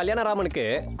பட்டாபிராமன் கல்யாணராமனுக்கு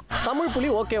தமிழ் புலி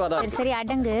ஓகேவா தான்? சரி சரி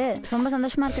அடங்கு, ரொம்ப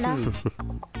சந்தோஷமா இருக்குடா.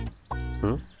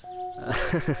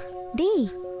 டேய்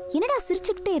என்னடா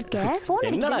சிரிச்சுக்கிட்டே இருக்க? போன்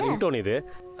என்னடா ரிங்டோன் இது?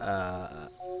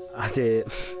 அது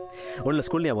ஒன்றும்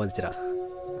ஸ்கூல் ஞாபகம் வந்துச்சுடா.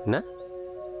 என்ன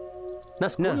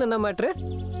நான் ஸ்கூல்ல என்ன மேட்ரு?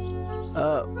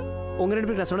 உங்க ரெண்டு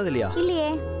பேருக்கு நான் சொன்னது இல்லையா?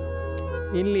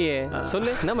 இல்லையே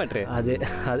சொல்லு, என்ன மேட்ரு? அது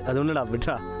அது ஒன்றுடா,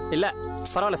 விட்றா. இல்ல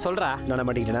பரவாயில்ல சொல்றா. நான்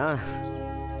மாட்டிக்கிட்டேனா?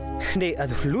 டேய்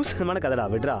அது லூசனமான கதைடா,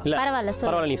 விட்றா. இல்ல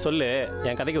பரவாயில்ல நீ சொல்லு,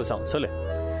 என் கதைக்கு உசம் சொல்லு.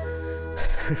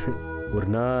 ஒரு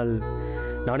நாள்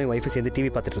நானும் என் ஒய்ஃபு சேர்ந்து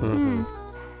டிவி பார்த்துட்டு இருந்தோம்.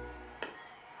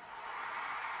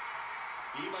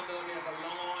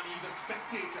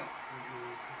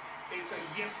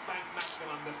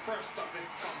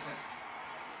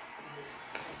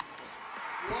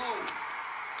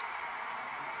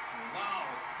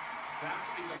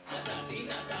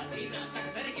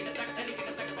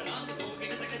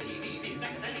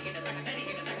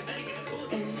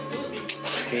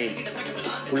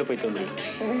 உள்ள போய் தோணு.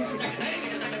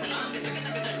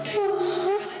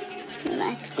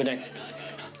 Good night.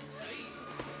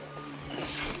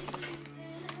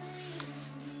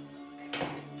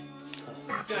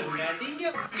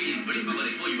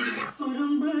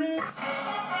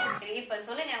 இப்ப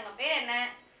சொல்லுங்க உங்க பேர் என்ன?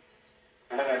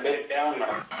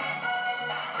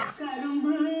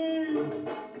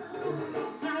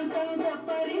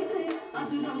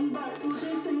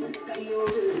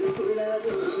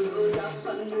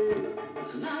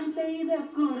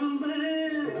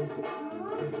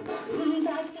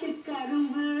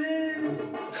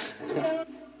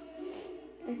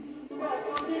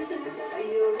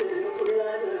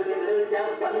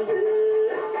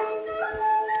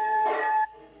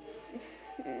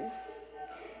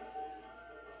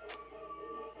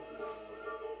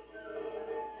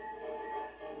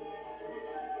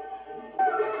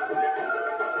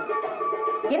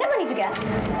 என்ன பண்ணிட்டு இருக்க?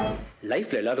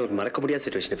 லைஃப்ல எல்லாரும் ஒரு மறக்க முடியாத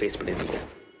சிச்சுவேஷனை ஃபேஸ் பண்ணிருக்கீங்க.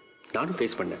 நானும்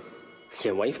ஃபேஸ் பண்ணேன்.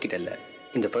 என் ஒய்ஃப் கிட்ட இல்ல,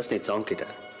 இந்த ஃபர்ஸ்ட் நைட் சாங் கிட்ட.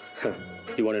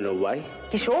 You want to know why?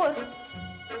 Kishore,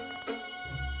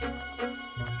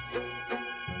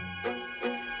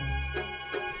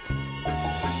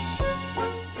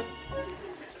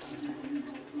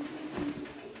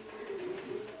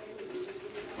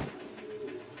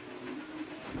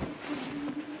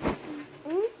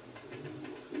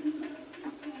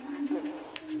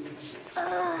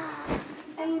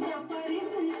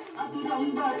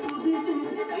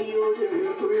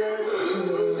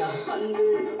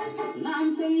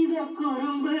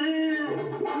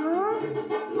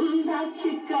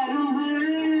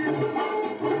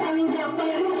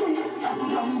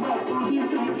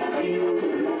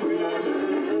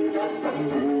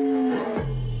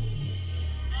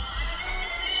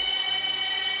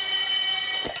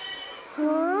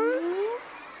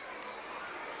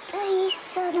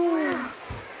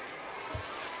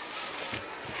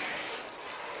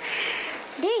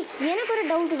 எனக்கு ஒரு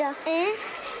டவுட்டுடா.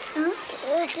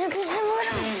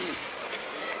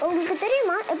 உங்களுக்கு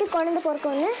தெரியுமா எப்படி குழந்தை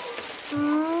பிறக்கும்னு?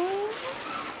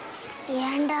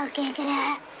 ஏன்டா கேட்குற?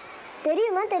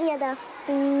 தெரியுமா தெரியாதா?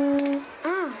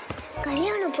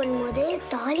 கல்யாணம் பண்ணும்போது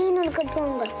தாலின்னு ஒன்று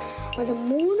கட்டுவாங்க. அது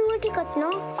 3 வாட்டி கட்டினா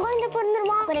குழந்தை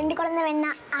பிறந்துருமா? 2 குழந்தை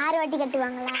வேணா 6 வாட்டி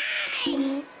கட்டுவாங்களா?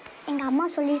 எங்கள் அம்மா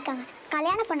சொல்லியிருக்காங்க,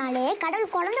 கல்யாணம் பண்ணாலே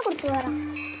கடவுள் குழந்தை கொடுத்து வரான்.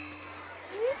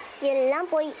 எல்லாம்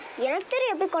போய் எனக்கு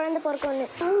தெரியும் எப்படி குழந்தை பிறக்கும்னு.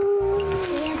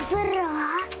 எப்படா?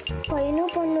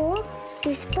 பையனும் பொண்ணும்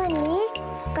கிஸ் பண்ணி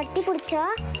கட்டி பிடிச்சா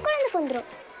குழந்தை பிறந்துடும்.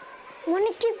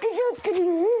 உனக்கு எப்படி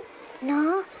தெரியும்?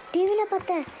 நான் டிவியில்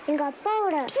பார்த்தேன். எங்கள்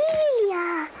அப்பாவோட. டிவிலையா?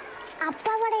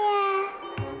 அப்பாவோடைய?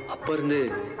 அப்ப இருந்து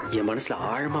என் மனசுல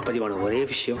ஆழமா பதிவான ஒரே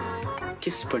விஷயம்,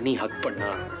 கிஸ் பண்ணி ஹக்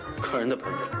பண்ணா குழந்தை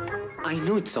பிறந்துடும். I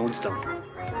know it sounds down,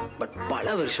 but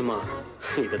பல வருஷமா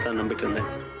இதைத்தான் நம்பிட்டு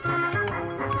இருந்தேன்.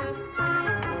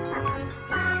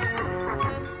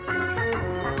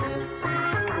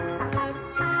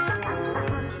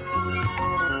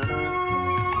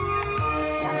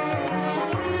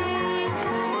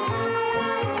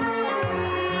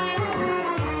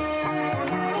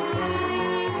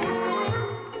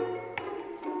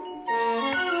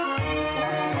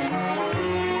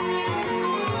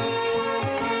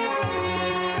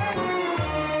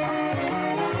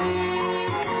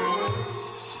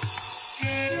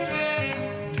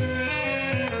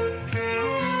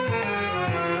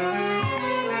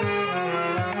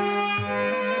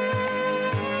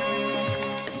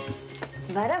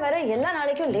 எல்லா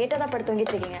நாளைக்கும் லேட்டா தான் படுத்து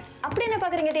தூங்கிட்டு இருக்கீங்க. அப்படி என்ன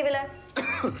பாக்குறீங்க டிவில?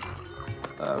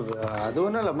 அது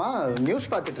ஒன்றும் இல்லைம்மா,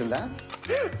 நியூஸ் பார்த்துட்டு இருந்தேன்.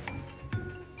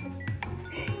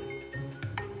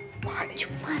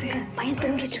 சும்மா இருங்க, பையன்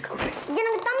தூங்கிட்டு இருக்க.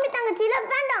 எனக்கு தம்பி தங்கச்சியில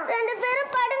வேண்டாம், 2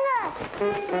 பேரும் படுங்க.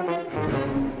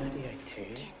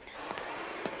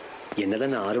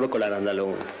 என்னதான் நான் ஆர்வக்கோளாக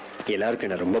இருந்தாலும் எல்லாருக்கும்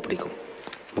என்ன ரொம்ப பிடிக்கும்.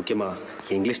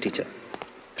 முக்கியமாக English teacher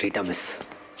Rita miss.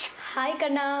 Hi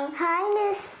கண்ணா. Hi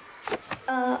miss.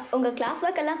 உங்கள் கிளாஸ்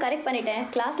ஒர்க் எல்லாம் கரெக்ட் பண்ணிட்டேன்.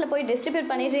 கிளாஸில் போய்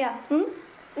டிஸ்ட்ரிபியூட் பண்ணிடுறியா?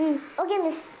 Okay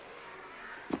miss.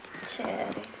 சரி.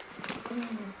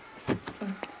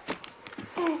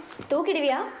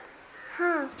 தூக்கிடுவியா?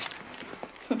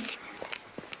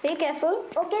 Be careful.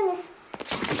 Okay, miss.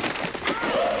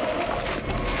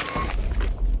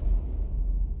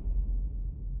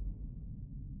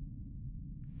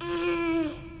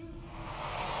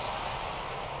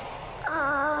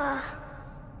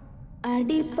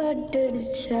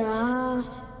 அடிபட்டுடுச்சா?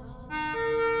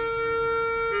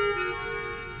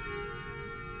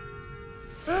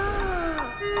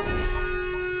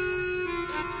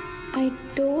 I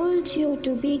told you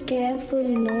to be careful,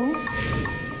 no?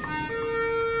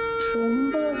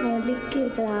 ரொம்ப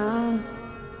வலிக்குதா?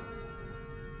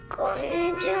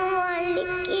 கொஞ்சம்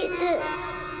வலிக்குது.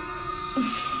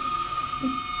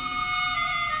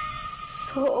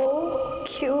 So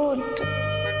cute.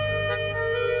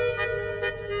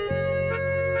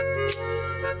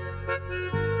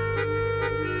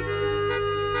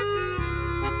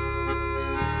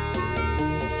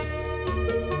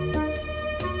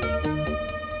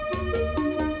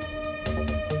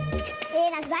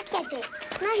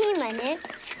 நான் ஹீமன்.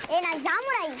 நான்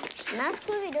சாமுராய். நான்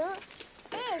ஸ்கூபிடு.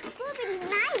 ஸ்கூபிடு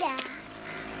நாய்டா.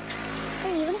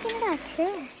 இவனுக்கு என்னடா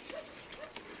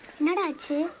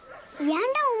ஆச்சு?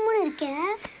 ஏன்டா உம்முன்னு இருக்க?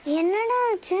 என்னடா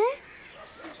ஆச்சு?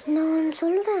 நான்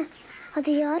சொல்லுவேன்,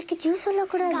 அது யாருக்கிட்டையும்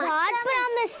சொல்லக்கூடாது. God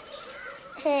promise.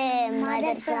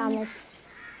 Mother promise.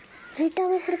 Rita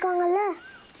miss இருக்காங்கல்ல,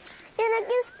 எனக்கு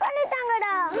கிஸ்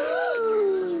பண்ணிட்டாங்கடா.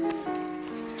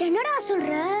 என்னடா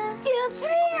சொல்ற?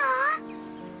 எப்படிடா?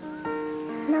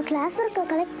 நான் கிளாஸ் ஒர்க்கை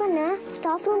கலெக்ட் பண்ண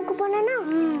ஸ்டாஃப் ரூமுக்கு போனேன்னா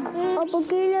அப்போ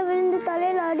கீழே விழுந்து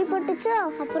தலையில அடிபட்டுச்சா.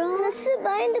 அப்புறம் மிஸ்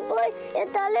பயந்து போய்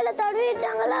என் தலையில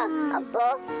தடவிட்டாங்களா.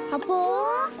 அப்போ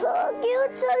so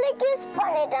cute சொல்லி கிஸ்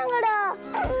பண்ணிட்டாங்கடா.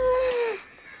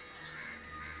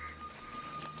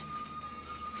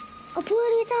 அப்போ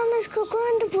ரீட்டா மிஸ்க்கு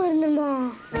குழந்தை பிறந்துருமா?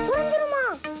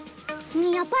 நீ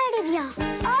அப்பா ஆயிடுவியா?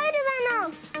 ஆயிடுவேனா?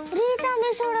 ரீட்டா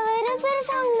மிஸ்ஸோட வயிறு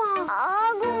பெருசாகுமா?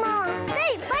 ஆகுமா?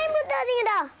 டேய்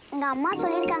பயமுத்தாதீங்கடா. எங்க அம்மா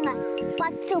சொல்லிருக்காங்க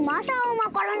 10 மாசம் ஆகுமா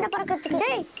குழந்தை பிறக்கிறதுக்கு.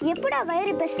 டேய் எப்படா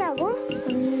வயிறு பெருசாகும்?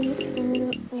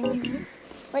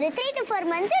 ஒரு 3 to 4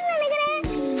 months நினைக்கிறேன்.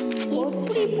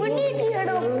 எப்படி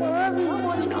பண்ணிட்டியடா பாவி.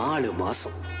 4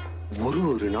 மாசம்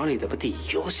ஒரு நாள் இதை பத்தி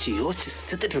யோசிச்சு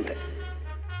செத்துட்டு இருந்தேன்.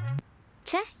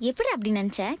 ச்சே, எப்படி அப்படி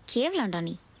நினைச்ச? கேவலம்டா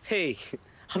நீ. ஹேய்,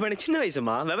 அப்ப எனக்கு சின்ன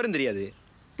வயசுமா, விவரம் தெரியாது.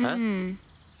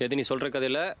 எது நீ சொல்ற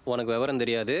கதையில உனக்கு விவரம்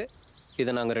தெரியாது.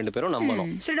 இதை நாங்க 2 பேரும்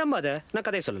நம்பணும். சரி நம்பாத, நான்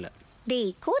கதையை சொல்லல.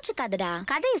 டேய் கோச்சுக்காதடா,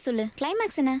 கதையை சொல்லு.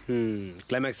 கிளைமேக்ஸ் என்ன?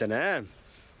 கிளைமேக்ஸ் என்ன?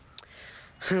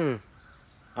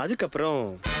 அதுக்கப்புறம்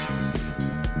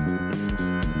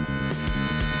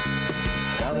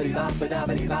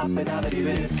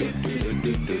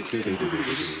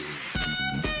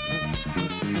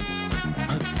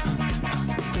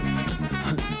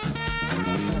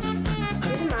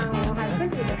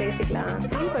பேசிக்கலாம்.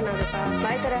 ஃபீல் பண்ணாதப்பா.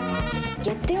 பயத்தர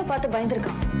எத்தையோ பார்த்து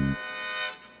பயந்துருக்கான்.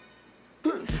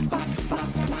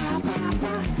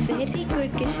 Very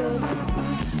good, Kishore.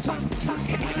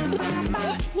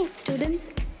 Students,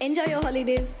 enjoy your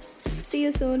holidays. See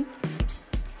you soon.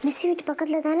 Miss வீட்டு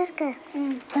பக்கத்துல தானே இருக்க.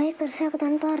 வயிறு பெருசாக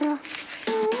தான் பாடுறா.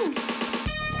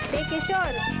 டேய்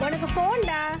கிஷோர், உனக்கு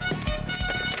ஃபோன்டா.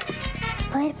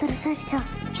 வயிறு பெருசாகிடுச்சா?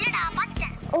 இல்லடா,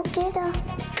 பார்த்துட்டேன். ஓகேடா.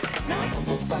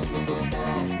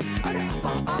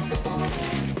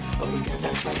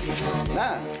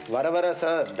 வர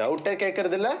சார் டவுட்டே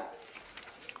கேட்கறது இல்ல.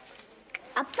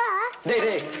 அப்பா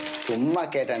டேய் சும்மா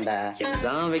கேட்டேன்டா.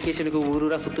 எல்லாம் வெக்கேஷனுக்கு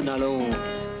ஊரூரா சுத்தினாலும்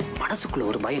மனசுக்குள்ள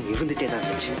ஒரு பயம் இருந்துட்டே தான்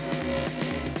இருந்துச்சு.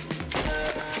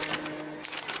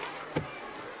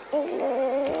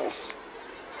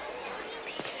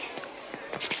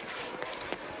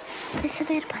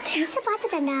 மிஸ்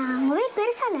பார்த்துட்டேன்டா. அவங்க வீட்டு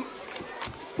பெருசால.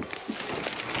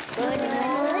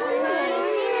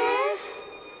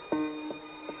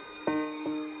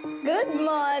 Good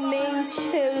morning,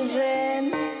 children.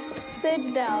 Sit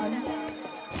down.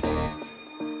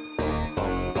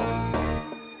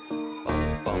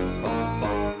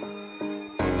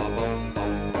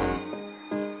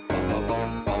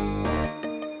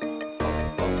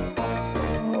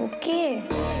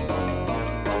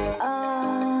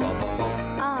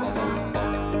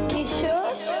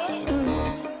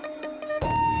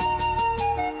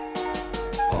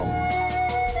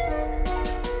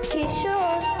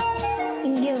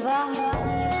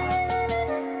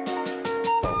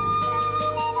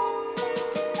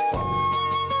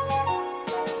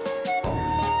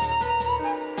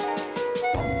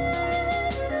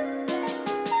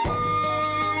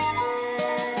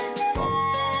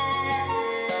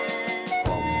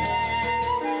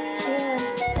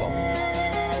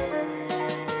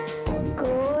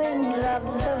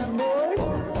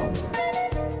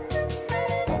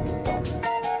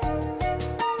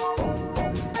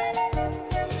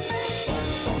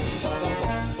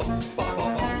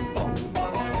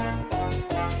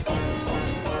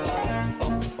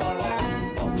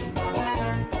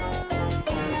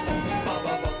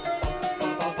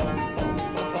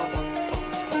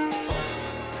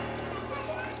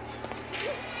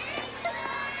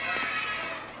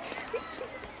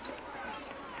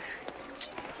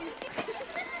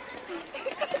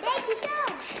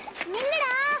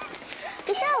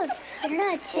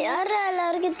 என்னாச்சு? யாரா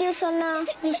எல்லாருக்கிட்டையும் சொன்னா?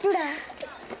 விஷ்ணுடா.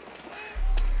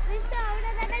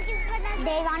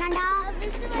 டேய் வானாண்டா.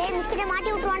 டேய் மிஸ்கிட்ட மாட்டி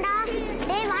விட்டுவான்டா.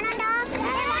 டேய் வானாண்டா.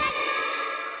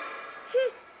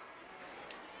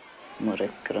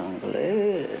 முறைக்கிறாங்களே.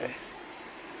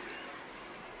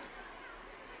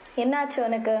 என்னாச்சு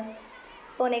உனக்கு?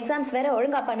 போன எக்ஸாம்ஸ் வேற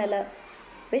ஒழுங்கா பண்ணல.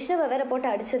 விஷ்ணுவை வேற போட்டு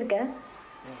அடிச்சிருக்க.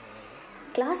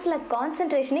 கிளாஸ்ல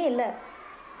கான்சென்ட்ரேஷனே இல்லை.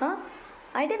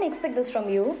 I didn't expect this from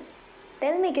you.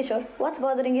 Tell me, Kishore, what's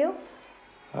bothering you?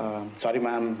 Sorry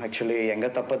ma'am, actually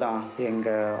எங்கள் தப்பு தான்.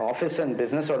 எங்கள் ஆஃபீஸ் அண்ட்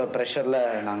பிஸ்னஸோட ப்ரெஷரில்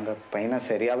நாங்கள் பையனை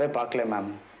சரியாகவே பார்க்கல ma'am.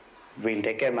 Wheel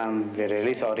take care ma'am. We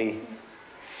really sorry.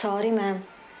 Sorry ma'am,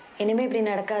 இனிமே இப்படி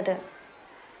நடக்காது.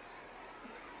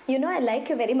 You know I like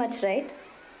you very much, right?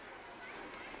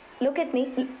 Look at me.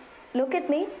 Look at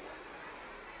me.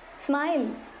 Smile.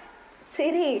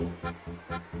 சிரி.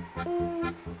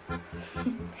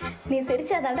 நீ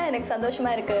சிரிச்சாதாண்டா எனக்கு சந்தோஷமா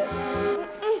இருக்கு.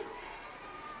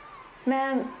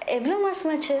 மேம் எவ்வளோ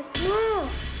மாசமாச்சு?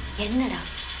 என்னடா?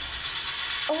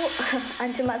 ஓ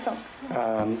 5 மாசம்.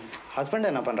 ஹஸ்பண்ட்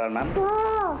என்ன பண்ணுறாரு மேம்?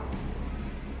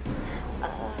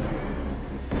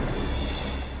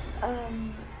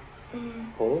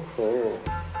 ஓஹோ.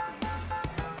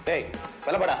 டேய்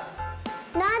வெலப்படா.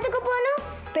 நான் அதுக்கு போகணும்.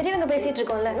 பெரியவங்க பேசிட்டு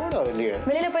இருக்கோம்ல.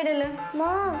 வெளியில போயிடு. இல்ல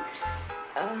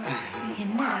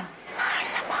என்ன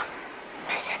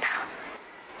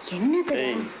என்னது?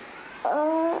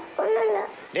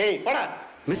 டேய் போடா.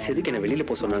 மிஸ் எதுக்கு என்ன வெளியில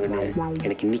போக சொன்னாங்கன்னு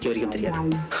எனக்கு இன்னைக்கு வரைக்கும் தெரியாது.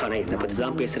 ஆனா என்ன பத்தி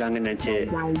தான் பேசுறாங்கன்னு நினைச்சு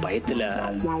பயத்துல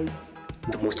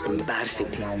the most embarrassing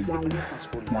thing.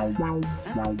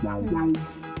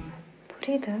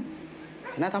 புரியுது.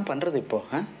 என்னதான் பண்றது இப்போ?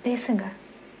 பேசுங்க.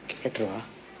 கேட்டுருவா.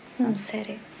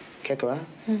 சரி கேட்கவா?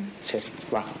 சரி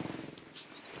வா.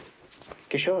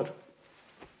 கிஷோர்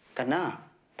கண்ணா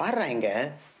பாடுறா. இங்க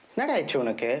என்னடா ஆயிடுச்சு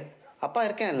உனக்கு? அப்பா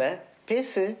இருக்கேன்ல,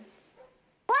 பேசு.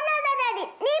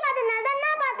 நீ பார்த்தனால தான்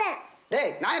நான் பார்த்தேன்.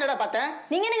 டேய் நான் என்னடா பார்த்தேன்?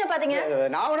 நீங்க என்னங்க பாத்தீங்க?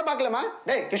 நான் ஒன்னும் பார்க்கலமா.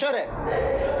 டேய் கிஷோர்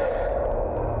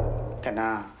கண்ணா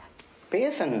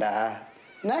பேசண்டா.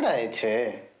 என்னடா ஆயிடுச்சு?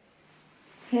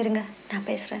 இருங்க நான்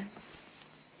பேசுறேன்.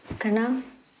 கண்ணா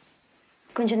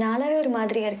கொஞ்ச நாளாவே ஒரு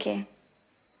மாதிரியா இருக்கே.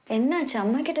 என்னாச்சு?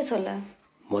 அம்மா கிட்ட சொல்ல.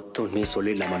 மொத்தம் உண்மையை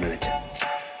சொல்லிடலாமா நினைச்சேன்.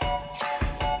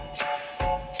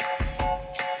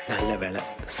 நல்ல வேலை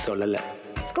சொல்லல.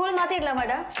 ஸ்கூல்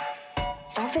மாத்திடலாமாடா?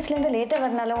 ஆஃபீஸ்ல இருந்து லேட்டா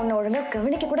வரனால உன்னை ஒழுங்கா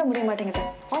கவனிக்க கூட முடிய மாட்டேங்குது.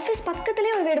 ஆஃபீஸ்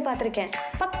பக்கத்துலேயே ஒரு வீடு பார்த்துருக்கேன்.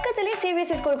 பக்கத்துலேயே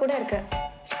சிபிஎஸ்சி ஸ்கூல் கூட இருக்கு.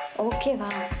 ஓகேவா?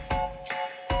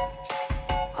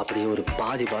 அப்படியே ஒரு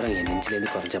பாதி வாரம் என்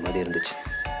நெஞ்சிலேருந்து குறைஞ்ச மாதிரி இருந்துச்சு.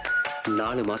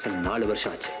 4 மாசம் 4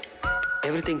 வருஷம் ஆச்சு.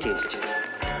 Everything change.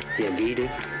 என் வீடு,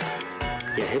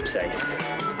 என் ஹிப் சைஸ்,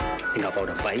 எங்கள்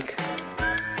அப்பாவோட bike,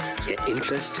 N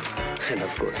interest and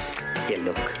of course N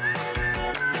look.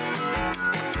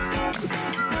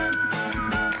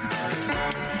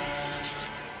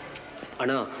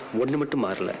 ஆனால் ஒன்று மட்டும்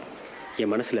மாறல.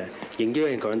 என் மனசில் எங்கேயோ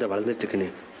என் குழந்தை வளர்ந்துட்டு இருக்குன்னு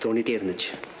தோணிட்டே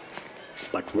இருந்துச்சு.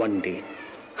 பட் ஒன் டே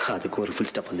அதுக்கு ஒரு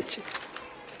ஃபுல் ஸ்டாப் வந்துச்சு.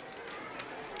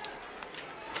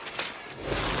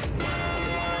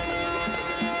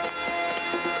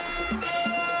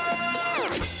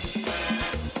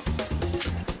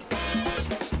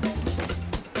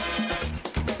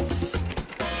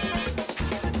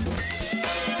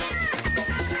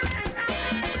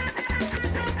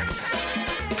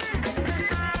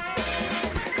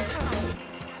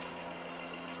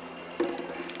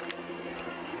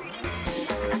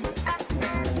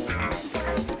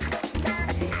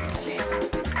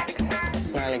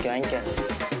 நாளைக்கு வாங்கிக்க.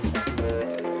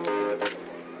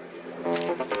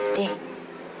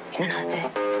 என்னாச்சு?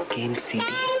 Game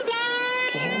CD.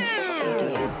 கேம்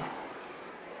சிடியா?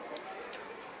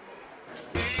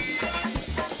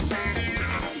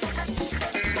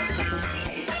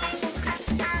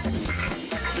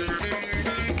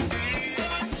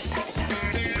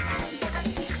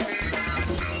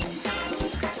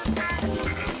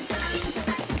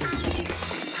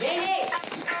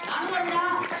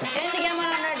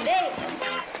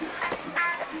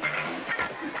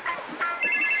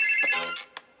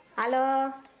 ஹலோ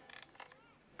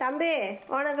தம்பி,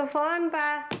 உனக்கு ஃபோன்பா.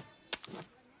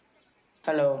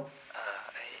 ஹலோ.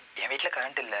 என் வீட்டில்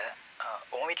கரண்ட் இல்லை.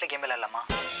 உன் வீட்டில் கேம் விளையாடலாமா?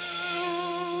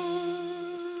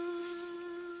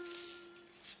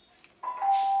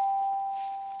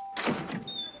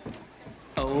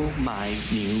 Oh my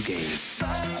new game.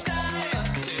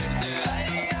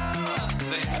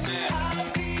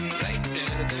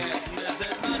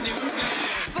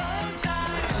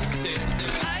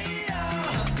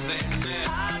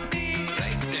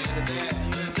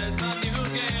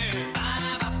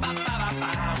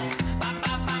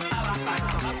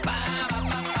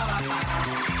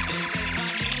 This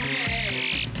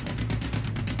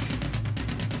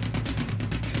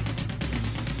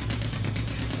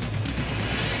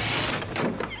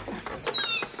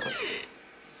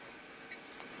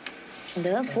இந்த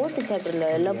 4th சாப்டர்ல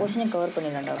எல்லா போர்ஷனையும் கவர்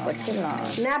பண்ணிடலாம்டா, படிச்சிடலாம்.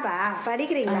 என்னப்பா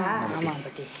படிக்கிறீங்களா? ஆமா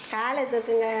பாட்டி. காலை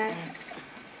தூக்குங்க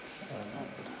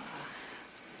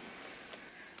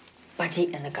பாட்டி.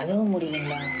 அந்த கதவு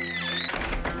முடியுங்களா?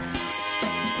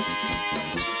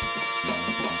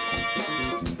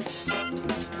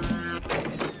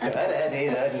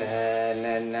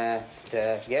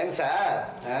 ஏன் சார்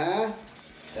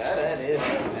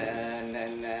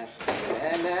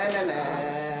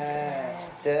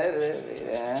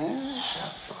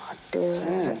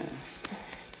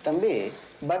தம்பி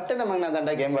பட்டன் மங்கனா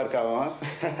தாண்டா கேம் ஒர்க் ஆகும்.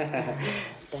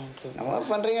 நம்ம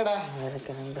பண்றீங்கடா,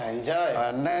 என்ஜாய்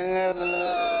பண்ணுங்க.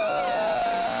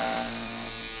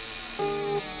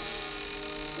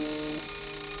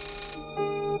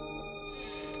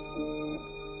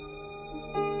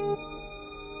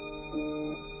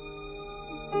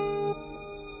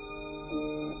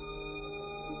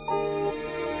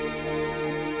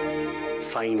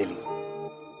 ஃபைனலி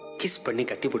கிஸ் பண்ணி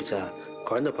கட்டி பிடிச்சா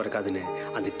குழந்தை பிறக்காதுன்னு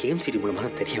அந்த கேம் சிடி மூலமாக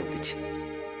தான் தெரிய வந்துச்சு.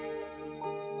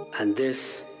 And this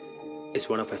is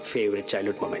one of my favourite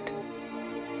childhood moment.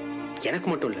 எனக்கு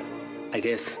மட்டும் இல்லை, ஐ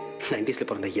கெஸ் 90s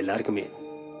பிறந்த எல்லாருக்குமே.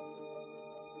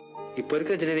 இப்போ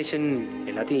இருக்கிற ஜெனரேஷன்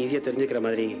எல்லாத்தையும் ஈஸியாக தெரிஞ்சுக்கிற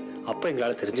மாதிரி அப்போ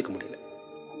எங்களால் தெரிஞ்சுக்க முடியல.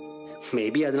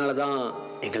 மேபி அதனால தான்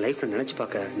எங்கள் லைஃப்பில் நினச்சி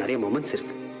பார்க்க நிறைய மொமெண்ட்ஸ்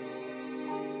இருக்குது.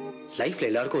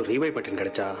 லைஃப்பில் எல்லாருக்கும் ஒரு ரீவைவ் பட்டன்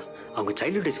கிடைச்சா அவங்க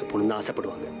சைல்ட்ஹுட் டேஸ்க்கு போகணுன்னு தான்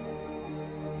ஆசைப்படுவாங்க.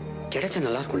 கிடைச்சா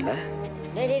நல்லா இருக்கும்ல?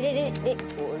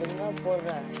 ஒழுங்கா போடுற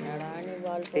நடானி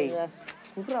பால் போடுற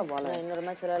குடுறா பால். இன்னொரு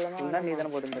மேட்ச் விளையாடலாமா? நீ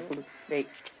தானே போடுங்க குடு. டேய்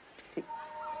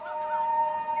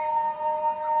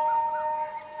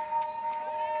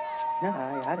என்னடா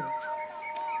யாரு?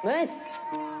 மிஸ்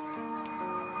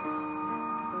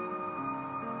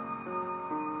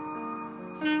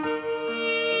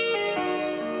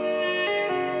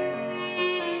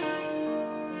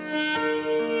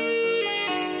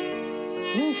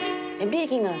மிஸ் எப்படி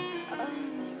இருக்கீங்க?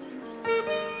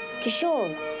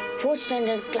 Kishore 4th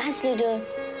standard class leader,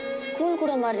 school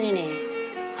கூட மாறினேனே.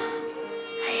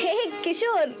 ஹே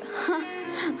கிஷோர்,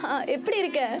 எப்படி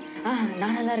இருக்க?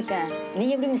 நான் நல்லா இருக்கேன்.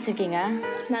 நீங்க எப்படி மிஸ் இருக்கீங்க?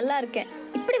 நல்லா இருக்கேன்.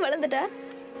 இப்படி வளர்ந்துட்ட?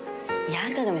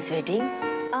 யாருக்காக மிஸ் வெயிட்டிங்?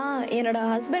 என்னோட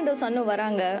ஹஸ்பண்டும் சன்னும்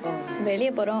வராங்க,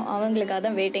 வெளியே போகிறோம், அவங்களுக்காக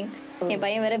தான் வெயிட்டிங். என்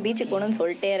பையன் வேற பீச்சுக்கு போகணும்னு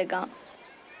சொல்லிட்டே இருக்கான்.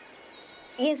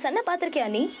 என் சன்னை பார்த்துருக்கியா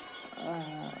நீ?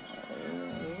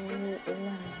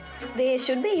 They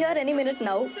should be here any minute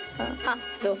now.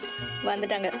 தோ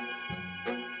வந்துட்டாங்க.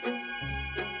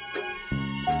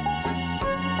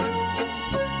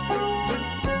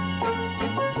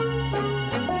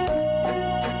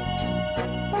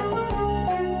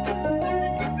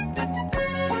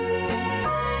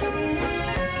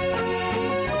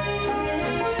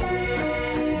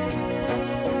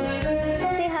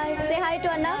 Say hi to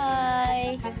Anna. Hi.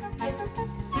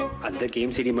 அந்த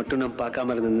கேம் சிடி மட்டும் நான்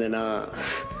பார்க்காம இருந்தேன்னா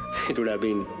it would have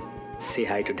been say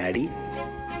hi to daddy.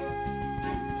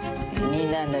 நீ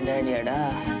தான் அந்த டேடியாடா.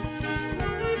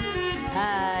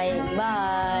 Hi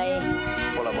bye.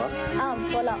 போலாமா?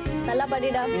 போலாம். நல்லா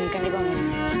படிடா. கண்டிப்பா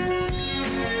மிஸ்.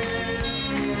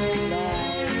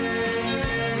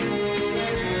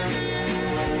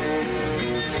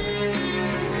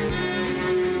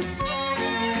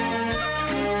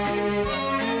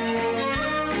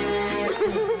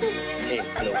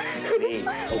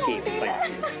 Okay fine.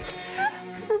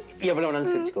 எவ்வளவு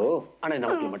வேணாலும் சிரிச்சுக்கோ, ஆனா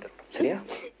நமக்கு மட்டும் சரியா?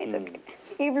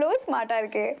 இவ்வளோ ஸ்மார்ட்டா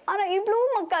இருக்கு, ஆனா இவ்வளோ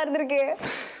மக்கா இருந்திருக்கு.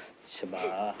 சபா,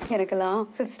 எனக்கெல்லாம்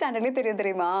 5th ஸ்டாண்டர்ட்லயே தெரியும்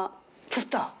தெரியுமா?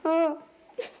 5th-ஆ?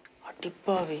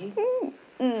 அடிப்பாவி.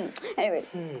 Anyway,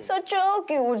 such a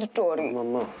cute story.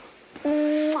 அம்மா.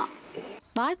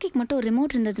 வாழ்க்கைக்கு மட்டும் ஒரு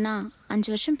ரிமோட் இருந்ததுன்னா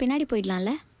 5 வருஷம் பின்னாடி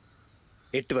போயிடலாம்ல?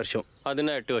 8 வருஷம்.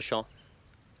 அதுனா 8 வருஷம்.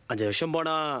 5 வருஷம்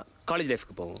போனா காலேஜ்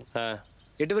லைஃப்க்கு போவோம்.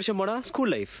 8 வருஷம் போனா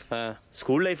ஸ்கூல் லைஃப்.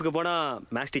 ஸ்கூல் லைஃப்க்கு போனா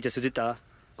மேக்ஸ் டீச்சர் சுஜிதா,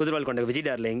 குதிரவால் கொண்ட விஜய்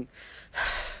டார்லிங்,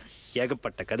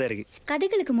 ஏகப்பட்ட கதை இருக்கு.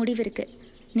 கதைகளுக்கு முடிவு இருக்கு,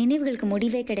 நினைவுகளுக்கு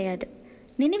முடிவே கிடையாது.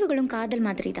 நினைவுகளும் காதல்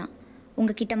மாதிரி தான்,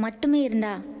 உங்ககிட்ட மட்டுமே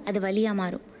இருந்தா அது வலியா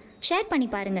மாறும். ஷேர் பண்ணி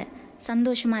பாருங்க,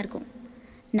 சந்தோஷமா இருக்கும்.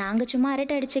 நாங்கள் சும்மா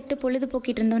அரட்டை அடிச்சுக்கிட்டு பொழுது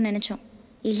போக்கிட்டு இருந்தோம்னு நினச்சோம்.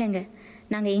 இல்லைங்க,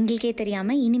 நாங்கள் எங்களுக்கே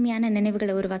தெரியாமல் இனிமையான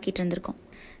நினைவுகளை உருவாக்கிட்டு இருந்திருக்கோம்.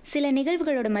 சில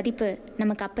நிகழ்வுகளோட மதிப்பு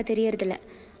நமக்கு அப்போ தெரியறதில்ல,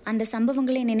 அந்த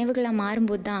சம்பவங்களே நினைவுகளாக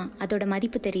மாறும்போது தான் அதோட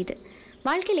மதிப்பு தெரியுது.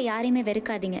 வாழ்க்கையில் யாரையுமே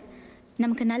வெறுக்காதீங்க.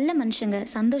 நமக்கு நல்ல மனுஷங்க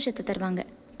சந்தோஷத்தை தருவாங்க,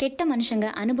 கெட்ட மனுஷங்க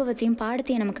அனுபவத்தையும்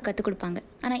பாடத்தையும் நமக்கு கற்றுக் கொடுப்பாங்க.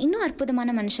 ஆனால் இன்னும் அற்புதமான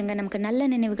மனுஷங்க நமக்கு நல்ல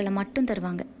நினைவுகளை மட்டும்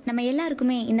தருவாங்க. நம்ம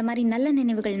எல்லாருக்குமே இந்த மாதிரி நல்ல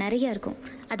நினைவுகள் நிறைய இருக்கும்,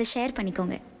 அதை ஷேர்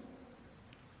பண்ணிக்கோங்க.